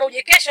kumpata, labda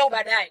uje kesho au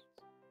baadaye.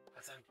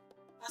 Asante.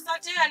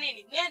 Asante ya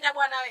nini? Nenda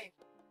bwana wewe.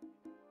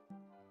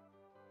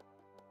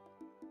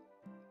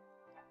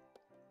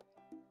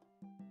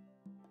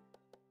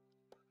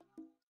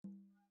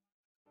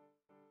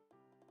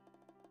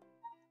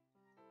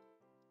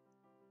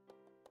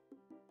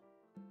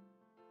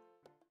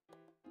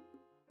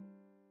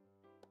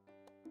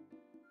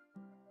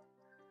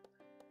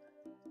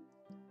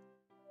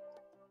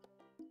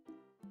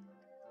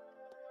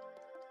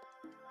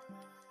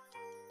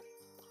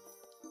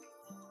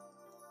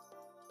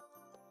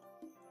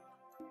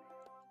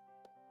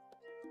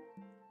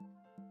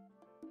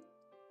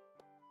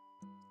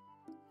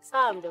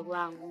 Sawa mdogo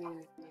wangu, mimi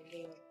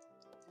nakuelewa.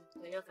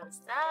 Nakuelewa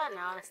kabisa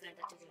na wala sina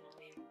tatizo na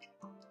wewe.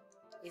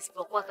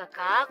 Isipokuwa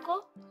kaka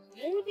yako,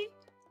 Mudi,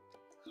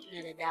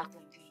 na dada yako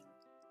Mbili.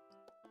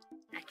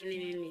 Lakini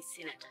mimi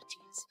sina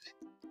tatizo.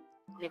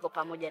 Niko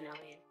pamoja na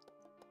wewe.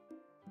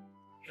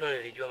 Hilo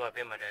nilijua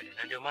mapema dada.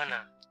 Na ndio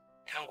maana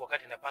tangu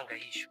wakati napanga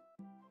issue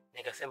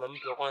nikasema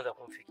mtu wa kwanza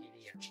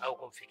kumfikiria au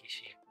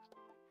kumfikishia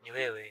ni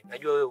wewe.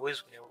 Najua wewe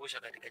huwezi kuniangusha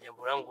katika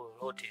jambo langu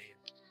lolote.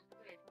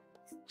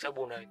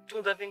 Sababu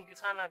unatunza vingi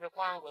sana vya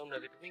kwangu, una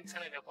vitu vingi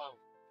sana vya kwangu.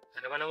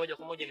 Ndio maana moja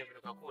kwa moja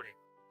nilipeleka kule,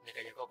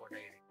 nikaja kwako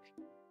direct.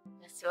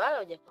 Basi wala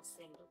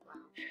hujakosea ndugu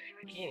wangu.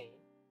 Lakini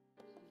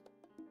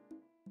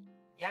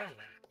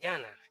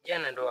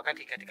jana ndo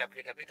wakati katika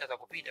pilika za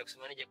kupita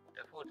kusema nije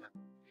kutafuta.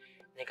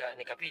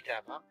 Nikapita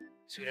hapa,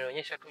 si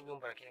unaonyesha tu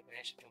nyumba lakini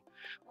kuonyesha chumba.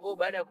 Kwa hiyo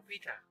baada ya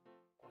kupita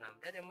kuna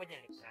mdada mmoja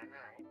nilikutana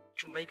naye.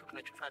 Chumba hiki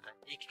tunachofuata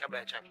hiki kabla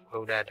ya chake. Kwa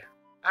udada.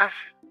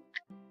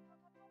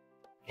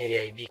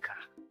 Niliaibika.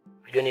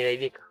 Unajua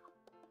niliaibika.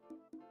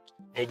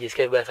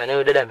 Nijisikia vibaya sana.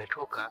 Yule dada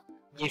ametoka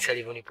jinsi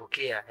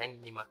alivyonipokea, yani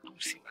ni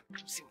matusi,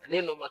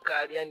 maneno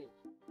makali yani.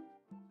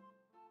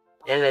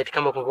 Yani laiti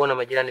kama kungeona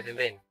majirani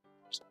pembeni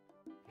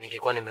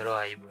ningekuwa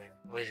nimeroa aibu wewe.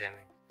 Uweze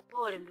mimi.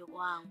 Pole mdogo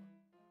wangu.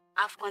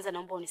 Afu kwanza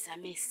naomba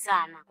unisamehe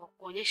sana kwa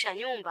kukuonyesha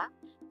nyumba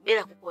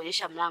bila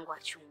kukuonyesha mlango wa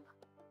chumba.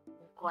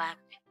 Uko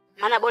wapi?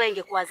 Maana bora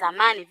ingekuwa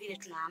zamani vile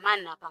tuna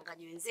amani na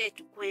wapangaji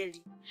wenzetu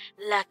kweli.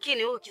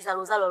 Lakini huyu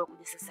kizalozalo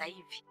alikuja sasa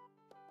hivi.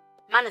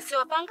 Maana sio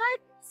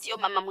wapangaji, sio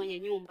mama mwenye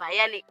nyumba,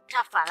 yani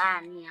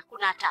tafalani,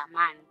 hakuna hata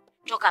amani.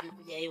 Toka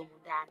amekuja yeye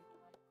ndani.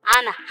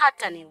 Ana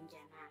hata niongea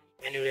naye.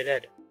 Yaani yule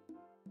dada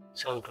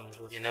sio mtu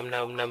mzuri. Na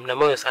mna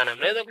moyo sana.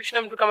 Mnaweza kuishi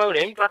na mtu kama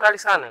yule, mtu hatari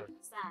sana.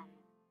 Sana.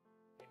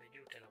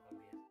 Nimejuta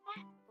nakwambia.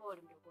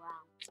 Pole mdogo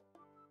wangu.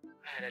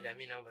 Haya dada,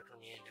 mimi naomba tu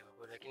niende kwa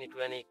kweli, lakini tu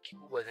yani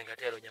kikubwa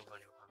zingatia hilo jambo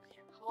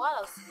nilikwambia.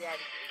 Wala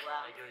usijali mdogo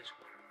wangu. Najua hizo.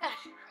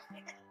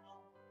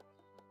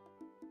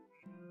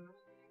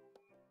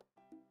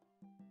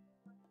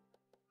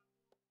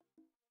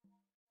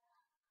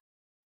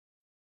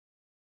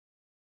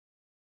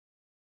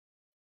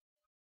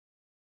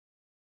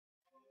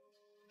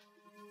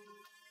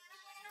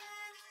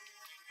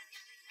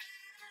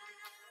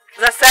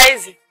 Za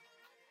saizi.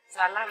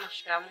 Salama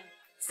shikamoo.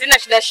 Sina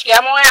shida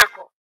shikamoo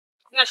yako.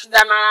 Sina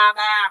shida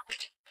maraba yako.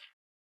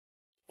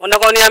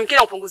 Unataka niamkie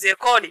upunguzie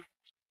kodi?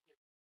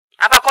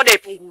 Hapa kodi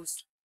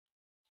haipunguzi.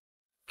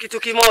 Kitu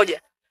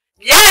kimoja.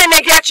 Jana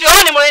nimeingia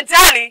chooni mwe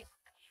ndani.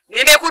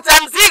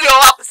 Nimekuta mzigo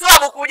wa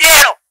sababu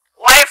kujero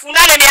wa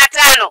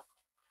 8500.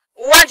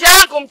 Uwanja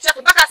wangu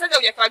mchafu mpaka sasa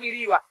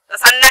hujafagiliwa.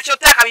 Sasa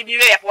ninachotaka bibi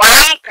wewe hapo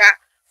amka,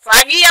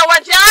 fagia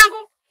uwanja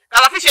wangu,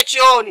 kalafishe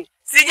chooni.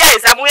 Sijai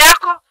zamu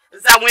yako,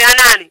 zamu ya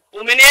nani?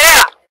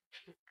 Umenielewa?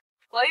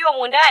 Kwa hiyo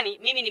muundani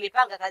mimi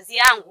nimepanga kazi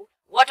yangu,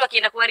 watu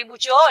wakienda kuharibu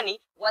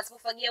chooni,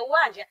 wasipofagia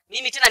uwanja,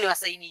 mimi tena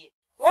niwasaidie.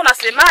 Wewe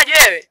unasemaje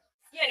wewe?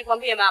 Sikia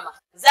nikwambie mama,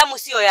 zamu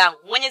sio yangu.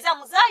 Mwenye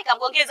zamu zai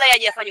kamgongeza yeye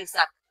aje afanye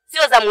usafi.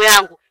 Sio zamu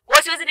yangu. Kwa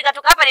hiyo siwezi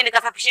nikatoka hapa ni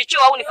nikasafishe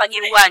choo au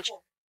nifagie uwanja.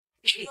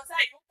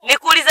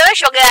 Nikuulize wewe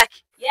shoga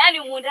yake. Yaani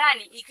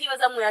muundani ikiwa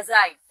zamu ya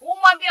zai,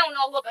 humwambia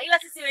unaogopa, ila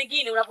sisi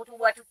wengine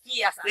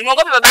unapotubwatukia sana.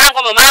 Nimuogope baba yangu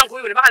au mama yangu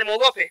yule mpaka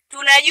nimuogope?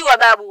 Tunajua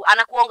babu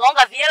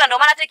anakuongaonga viela, ndio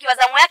maana hata ikiwa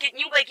zamu yake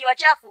nyumba ikiwa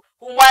chafu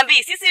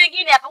humwambii. Sisi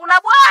wengine hapa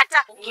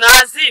unabwata.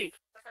 Unawazimu.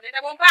 Sasa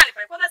nenda bombani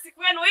pale. Kwanza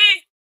siku yenu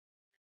hii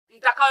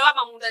mtakao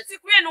hapa muundani.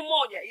 Siku yenu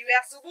moja iwe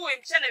asubuhi,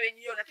 mchana iwe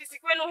jioni. Lakini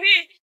siku yenu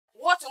hii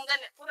wote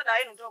muundani kuna dawa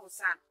yenu ndogo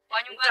sana.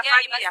 Kwa nyumba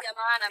gani basi ya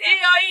maana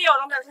baba? Hiyo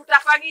naomba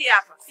tutafagia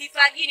hapa.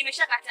 Sifagii,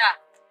 nimeshakataa.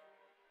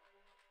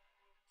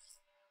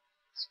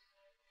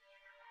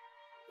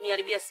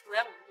 Niharibia siku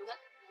yangu.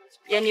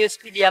 Yaani hiyo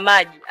spidi ya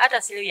maji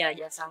hata sielewi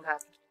yanajaa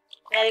ngapi.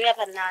 Yaani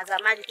hapa ninawaza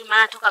maji tu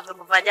maana toka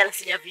vyombo vya jana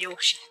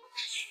sijaviosha.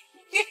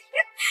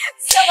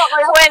 Sio kwa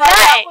wewe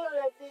naye.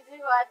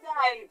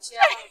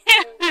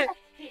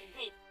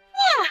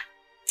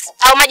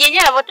 Au maji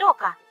yenyewe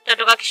yanavyotoka,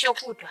 tutatoka kesho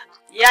kutwa.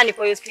 Yaani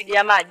kwa hiyo spidi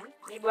ya maji,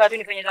 ni bora tu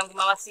nifanye zangu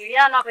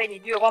mawasiliano hapa ili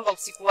nijue kwamba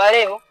usiku wa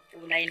leo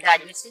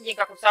unaendaje. Nisije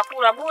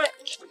nikakusakura bure.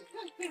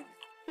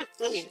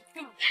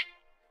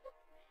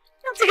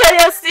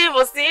 Mtigalia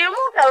simu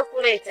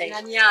kalkuleta hiyo.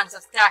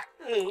 Inanianza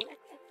staki.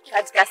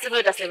 Katika simu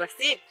utasema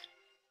simu.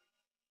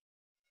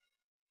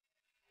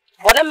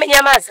 Mbona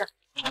mmenyamaza?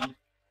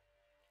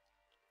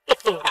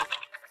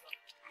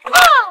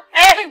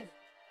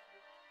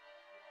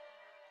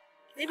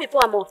 Bibi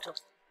poa moto.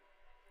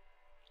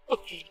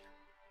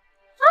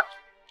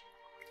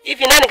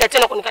 Hivi nani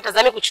katena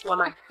kunikataza mimi kuchukua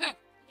maji?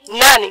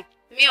 Nani?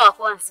 Mimi wa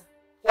kwanza.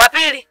 Wa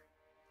pili?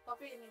 Wa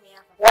pili mimi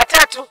hapa. Wa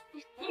tatu?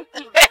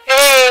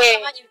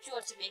 Maji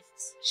uchote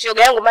basi.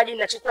 Shoga yangu maji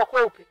ninachukua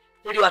kweupe.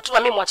 Niliwatuma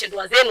mimi mwache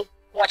ndoa zenu,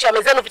 mwache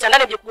wame zenu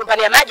vitandani mje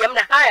kugombania maji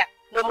hamna haya.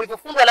 Ndio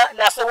mlivyofunga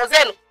na somo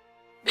zenu.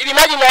 Bibi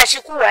maji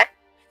nayachukua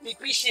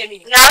nikwishe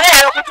mimi. Na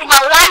wewe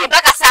alokutuma ulani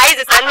mpaka saa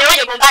hizi saa 4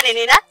 uje gombane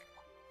nina?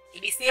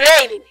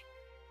 Ibisilei mimi.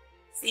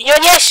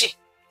 Sinyonyeshi.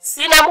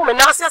 Sina mume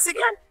na wasiwasi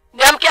gani?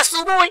 Niamke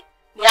asubuhi,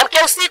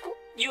 niamke usiku,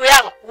 juu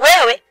yangu.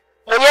 Wewe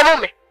mwenye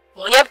mume,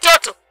 mwenye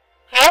mtoto.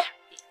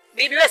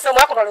 Bibi wewe somo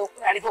yako ndio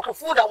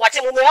alipokufunda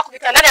uache mume wako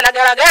kitandani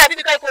anagaragara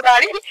bibi kai kwa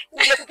baharini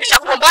uje kupisha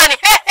gombani.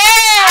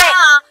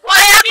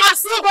 Wewe hapo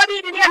singo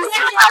bibi ni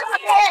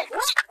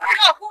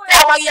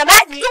mwagia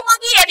maji.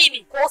 Tumwagie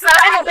bibi. Kwa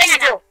usalama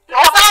ndio.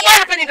 Kwa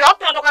usalama peni ndio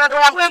kutoka na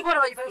ndoa yangu. Wewe mbona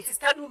unajifanya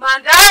sistadu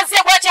mandazi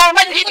kuacha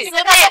maji bibi?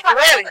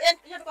 Wewe.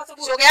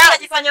 Shoga yangu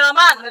unajifanya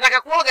maana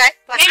nataka kuoga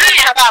Mimi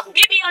sababu.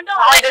 Bibi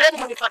ondoa. Endelee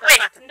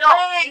kunifuata. Ndo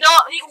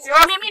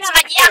mimi na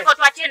maji yako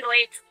tuachie ndo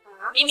yetu.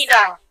 Mimi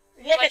ndo.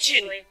 Niweke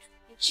chini.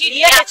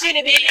 Niweke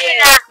chini bibi.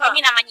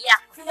 Mimi na maji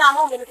yako. Sina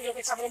mume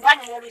nikija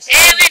nyumbani nilisha.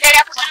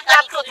 Endelea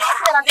kutaka mtoto.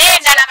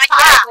 Nenda na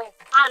maji yako.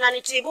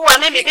 Ananitibua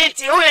mimi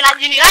binti huyu na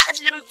jini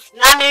lake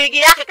na miwigi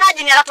yake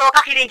kajini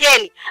anatoka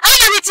kilingeni.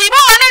 Ananitibua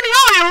mimi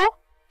huyu.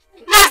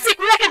 Na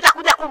siku yake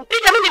nitakuja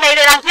kumpiga mimi na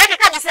ile rangi yake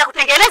kaji si ya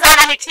kutengeneza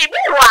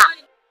ananitibua.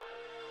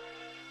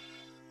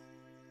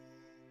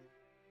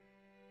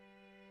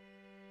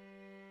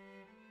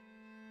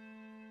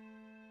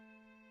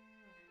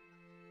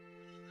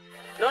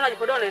 Naona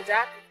jipodoa unaenda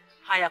wapi?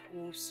 Haya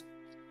kuhusu.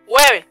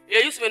 Wewe,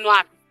 yeye Yusuf ni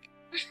wapi?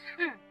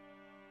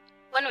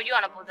 Kwani unajua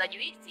anapouza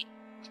juisi?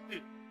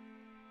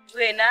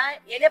 Wewe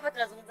naye, yaani hapa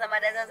tunazungumza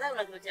mada zao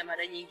unakuletea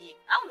mada nyingine.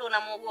 Au ndio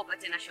unamuogopa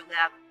tena shoga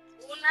yako?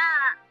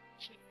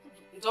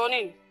 Ndio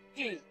nini?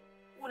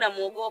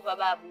 Unamuogopa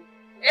babu.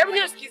 Hebu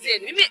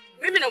nisikizeni.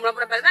 Mimi na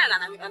mnapenda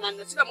na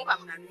ananishika mkoa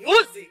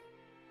mnaniuzi.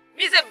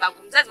 Mimi sasa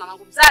babangu mzazi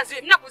mamangu mzazi,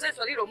 mimi nakuzali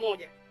swali hilo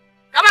moja.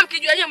 Kama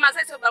mkijua yeye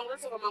mzazi sio babangu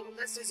mzazi mamangu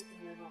mzazi siwezi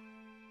kumuogopa.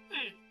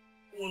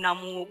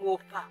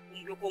 Unamuogopa.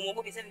 Ungekuwa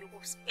muogope sasa ndio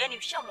yaani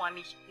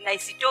ushamhamisha. Na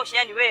isitoshe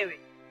yaani wewe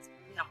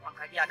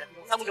nakuangaliaga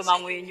kwa sababu ndio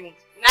mambo yenyewe.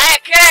 Naye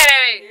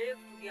kelele.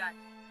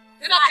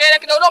 Tena kelele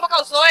kidogo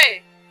mpaka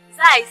uzoee.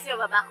 Zai sio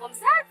babako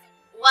mzazi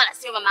wala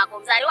sio mamako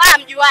mzazi wala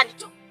mjuani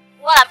tu.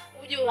 Wala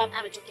hujui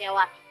ametokea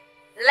wapi.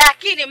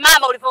 Lakini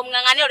mama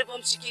ulipomngangania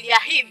ulipomshikilia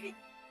hivi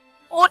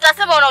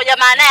utasema una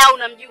ujamaa naye au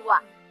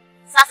unamjua.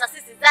 Sasa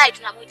sisi Zai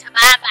tunamuita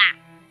baba.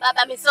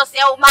 Baba misosi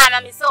au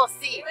mama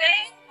misosi.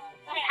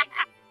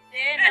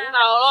 Tena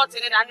lolote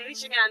nenda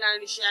anilishe mimi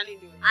ananilishia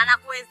nini?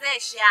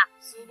 Anakuwezesha.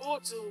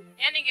 Subutu.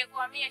 Yaani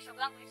ingekuambia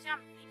shoga yangu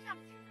ishampisha.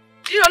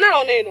 Hiyo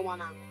nalo neno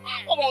mwanangu.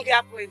 Umeongea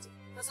hapo hizo.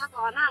 Sasa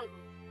hapa wanangu.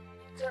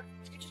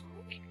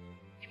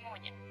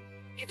 Kimoja.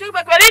 Kitu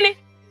kipo kwa nini?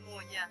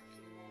 Mmoja.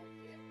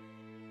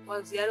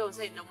 Kwanza leo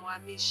sasa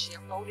ninamhamisha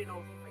kwa uli na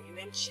uvuma.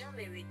 Iwe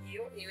mchana iwe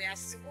jioni iwe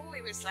asubuhi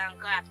iwe saa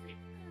ngapi?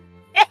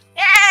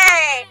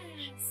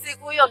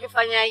 Siku hiyo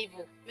ukifanya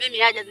hivyo, mimi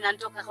haja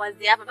zinanitoka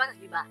kuanzia hapa mpaka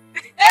Kibaa.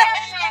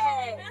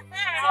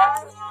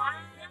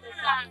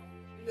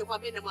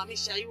 Nimekwambia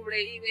namhamisha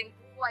yule iwe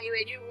mkubwa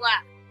iwe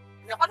jua.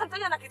 Napata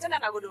mtaja na kitanda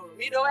na godoro.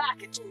 Mido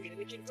yake tu ile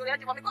nikimtolea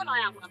kwa mikono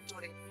yangu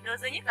namtolea. Ndio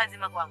zenyewe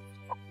kazima kwangu.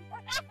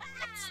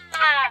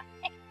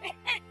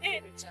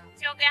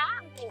 Shoga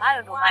yangu.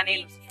 Hayo ndo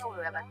maneno sio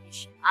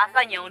uyabakisha.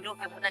 Afanye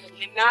aondoke mtaki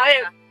kumempa. Na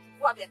wewe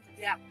kwa viatu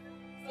vyako.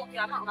 Sio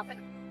kama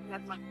unapenda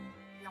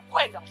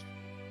nakwenda.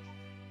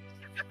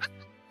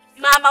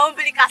 Mama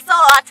umbi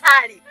likasoro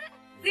hatari.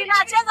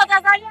 Zinacheza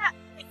Tanzania.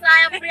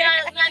 Saya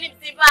mpira nani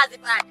Msimbazi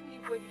pale.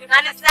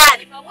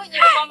 Kanisani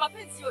pamoja kwa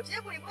mapenzi yote.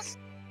 Hebu nipo.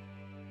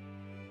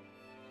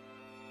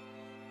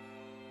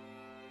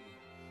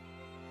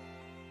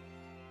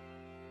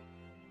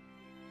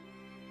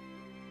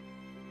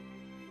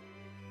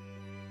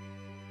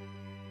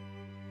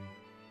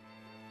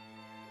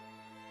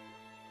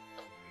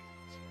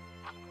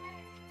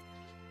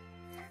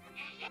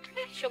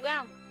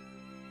 Shogangu.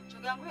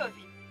 Shogangu hiyo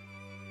vipi?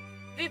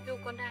 Vipi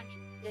uko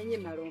ndani? Yenye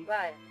maro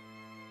mbaya.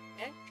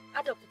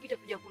 Hata kupita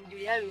kuja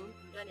kumjulia yeye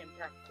mtu ndani ya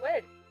mtaa.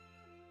 Kweli?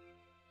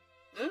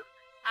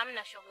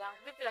 Hamna shogangu.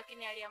 Vipi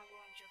lakini hali ya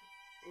mgonjwa?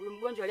 Huyu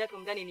mgonjwa hali yake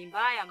ndani ni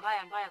mbaya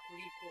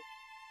kuliko.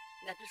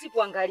 Na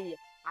tusipoangalia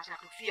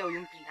atatufia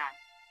huyu mtu ndani.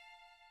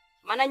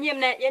 Maana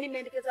nyie yani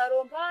mnaendekeza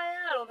roho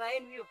mbaya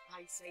yenu hiyo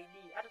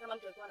haisaidii. Hata kama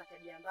mtu alikuwa na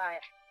tabia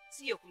mbaya,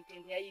 sio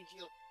kumtendea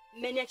hivyo.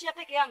 Mmeniachia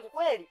peke yangu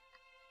kweli?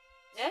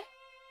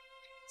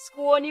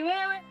 Sikuoni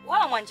wewe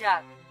wala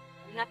Mwanjala.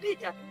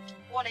 Ninapita tu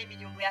kuona hii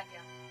mijumbo yake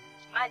hapa.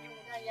 Maji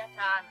ndani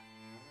hata ana.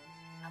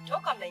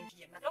 Natoka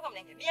mnaingia.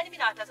 Mimi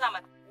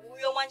nawatazama.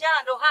 Huyo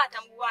Mwanjala ndo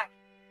hata mguu wake.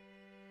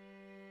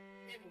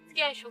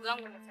 Sikia shoga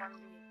yangu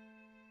nakwambia.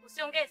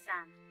 Usiongee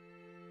sana.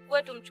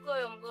 Wewe tumchukue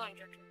huyo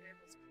mgonjwa tumpeleke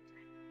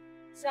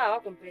hospitali. Sawa,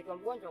 kumpeleka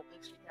mgonjwa kwa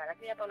hospitali.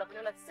 Lakini hapa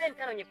unaponiona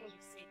senti 5 nyekundu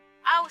si.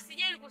 Au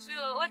sijali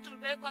kusuyo wewe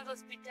tumpeleke kwanza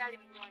hospitali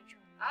mgonjwa.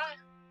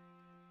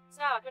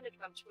 Sawa, twende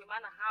tukamchukue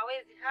maana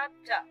hawezi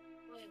hata.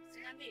 Wewe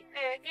usiniambie.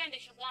 Twende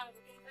shoga yangu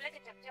tumpeleke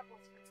chapu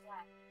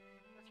hospitali.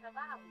 Kwa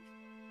sababu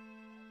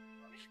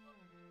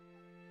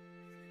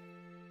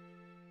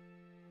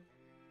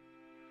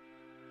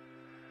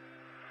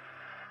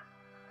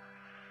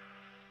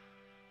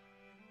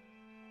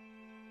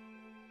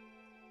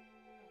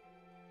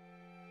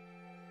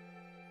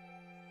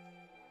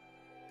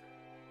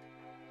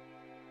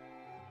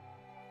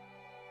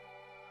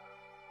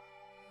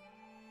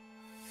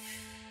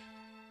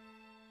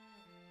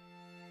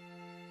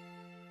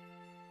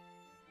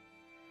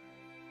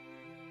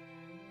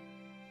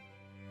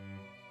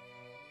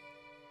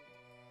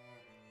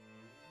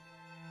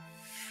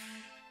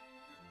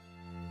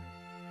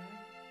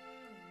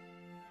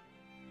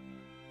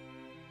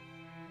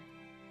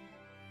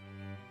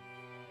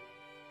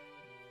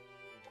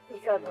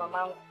Ikawa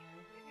mamangu.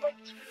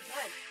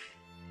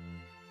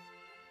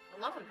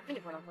 Mamangu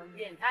ndipo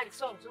anakuambia hali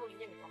sio nzuri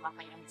yeye kwa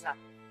mafanya mzaa.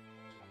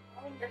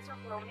 au ndio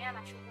kuumia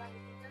na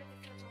shukrani.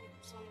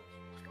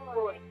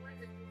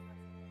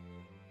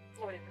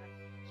 Pole.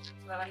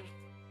 Salama.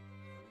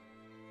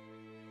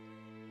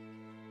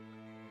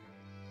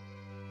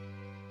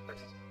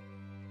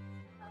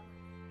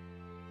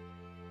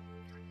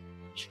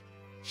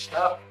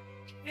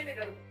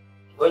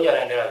 Mgonjwa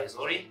anaendelea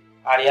vizuri,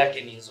 hali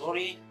yake ni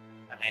nzuri,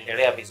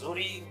 anaendelea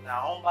vizuri.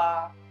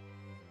 Naomba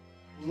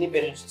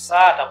nipe nusu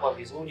saa atakuwa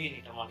vizuri,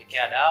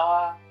 nitamwandikia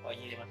dawa kwa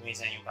ajili ya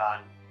matumizi ya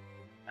nyumbani.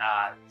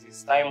 Na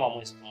this time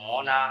hamwezi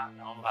kumuona,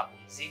 naomba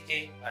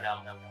apumzike baada ya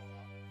muda mdogo.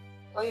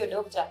 Kwa hiyo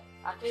daktari,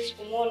 hatuwezi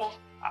kumuona?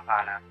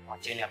 Hapana,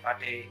 mwacheni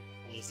apate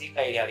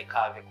kupumzika ili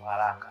alikave kwa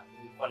haraka.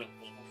 Ilikuwa ni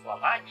upungufu wa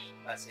maji,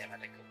 basi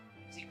anatakiwa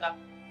kupumzika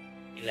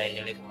ili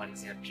aendelee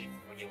kumalizia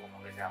treatment kwa ajili ya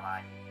kuongeza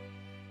maji.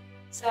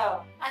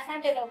 Sawa.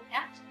 Asante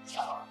daktari.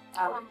 Sawa.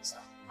 Sawa.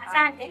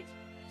 Asante.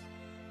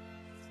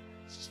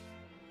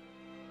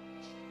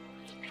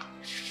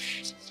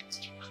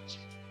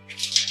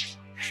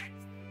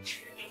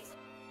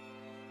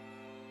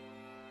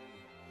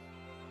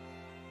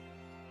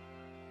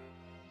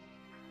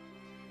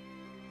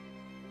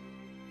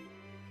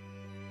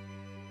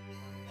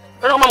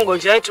 Kama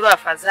mgonjwa wetu wa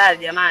afadhali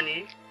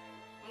jamani.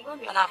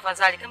 Mgonjwa ana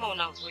afadhali kama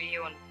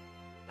unavyoiona.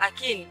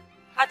 Lakini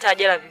hata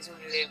ajala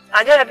vizuri leo.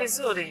 Ajala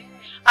vizuri.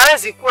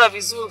 Hawezi kula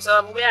vizuri kwa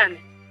sababu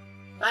gani?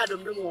 Bado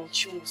mdomo wa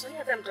uchungu. Sasa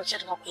hata mtu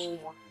achatoka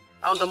kuumwa.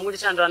 Au ndo mgonjwa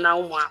tena ndo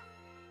anaumwa.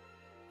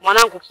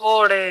 Mwanangu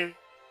pole.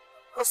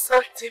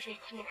 Asante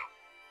mama.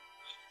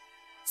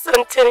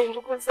 Asante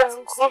ndugu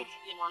zangu.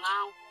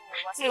 Mwanangu.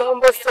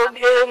 Naomba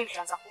sogeni.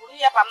 Anza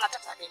kulia hapa hamna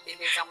tata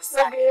kubembeleza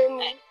msana.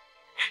 Sogeni.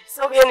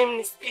 Sogeni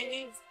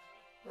mnisikilize.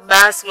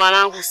 Basi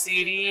mwanangu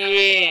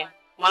usilie.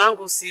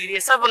 Mwanangu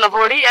usilie. Sasa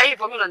unapolia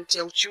hivyo mimi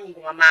unanitia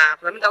uchungu mama.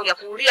 Kuna mimi nitakuja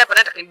kulia hapa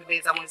naenda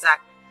kumbembeleza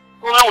mwenzake.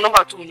 Kwa hiyo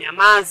naomba tu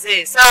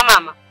unyamaze. Sawa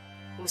mama?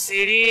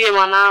 Usilie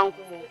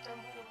mwanangu.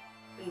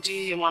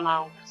 Ndiye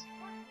mwanangu.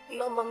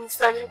 Naomba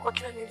mnisamehe kwa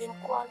kila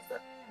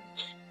nilimkwaza.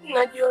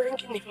 Najua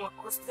wengi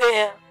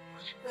nimewakosea.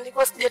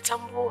 Nilikuwa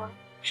sijatambua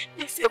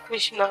jinsi ya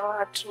kuishi na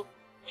watu.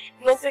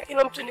 Najua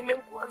kila mtu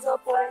nimemkwaza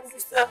hapo wengi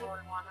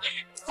sana.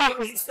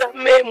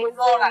 Mnisamehe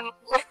mwenzangu.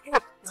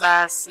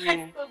 Basi.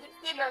 Sina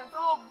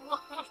ndugu.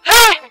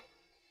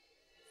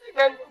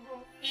 Sina ndugu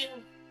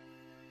mpini.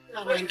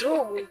 Na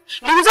ndugu.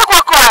 Ndugu zako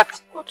wako wapi?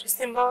 Watu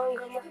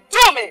Sumbawanga.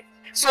 Tume.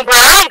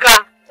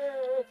 Sumbawanga.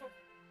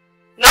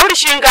 Na uli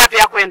shilingi ngapi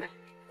ya kwenda?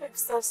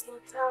 35.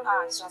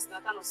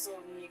 35 sio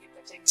nyingi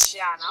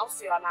tutachangishana au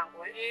sio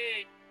wanangu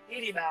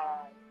ili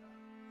baa.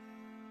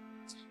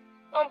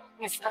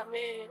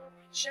 Nisamehe.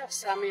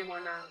 Shakusamehe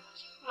mwanangu.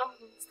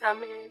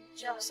 Nisamehe.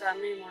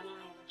 Shakusamehe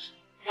mwanangu.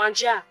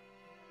 Mwanja.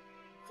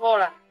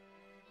 Pola.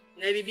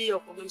 Na bibi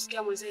yako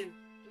umemsikia mwenzenu?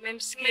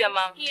 Tumemsikia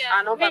mama.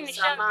 Anaomba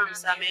msamaha,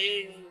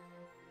 msameheni.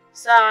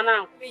 Sawa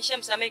wanangu. Mimi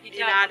nishamsamehe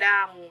kitambo.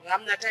 Binadamu,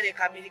 hamna tale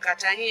kamili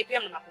katanyie pia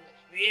mna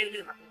mapungufu yenu, mimi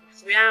na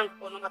mapungufu yangu.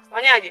 Kwa naomba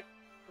tufanyaje?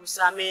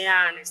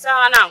 Tusameheane. Sawa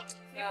wanangu?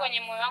 Mimi kwenye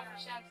moyo wangu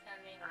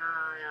nishamsamehe.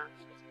 Haya.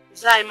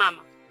 Zai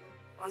mama.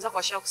 Kwanza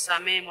kwa shaka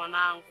kusamehe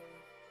mwanangu.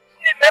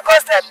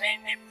 Nimekosa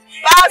nini?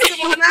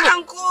 Basi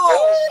mwanangu.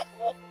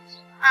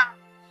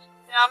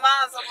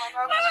 Nyamaza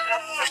mwanangu.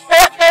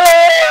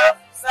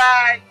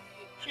 Zai.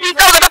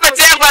 Ndio unataka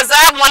tengwa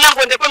zahabu mwanangu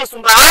ende kwenu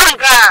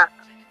Sumbawanga.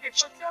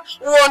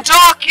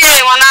 Uondoke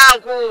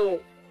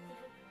mwanangu.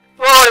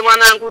 Pole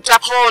mwanangu,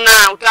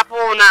 utapona,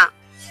 utapona.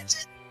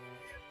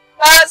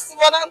 Basi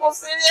mwanangu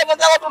usilie,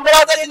 mwanangu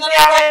tumelaza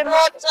kinalala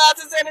moto,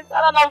 sisemi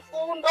sana na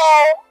mfundo.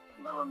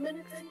 Mama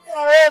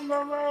amenitendea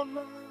wema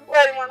mama.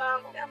 Kweli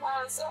mwanangu,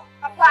 nyamaza.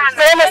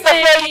 Hapana. Sema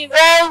safari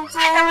zangu.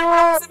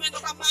 Sema ndo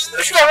kama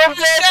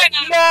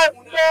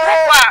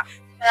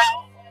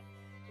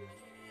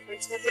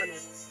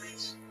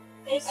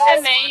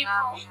Sema hivyo.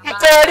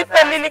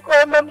 Mtalipa nini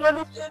kwa mama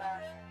mlonipe?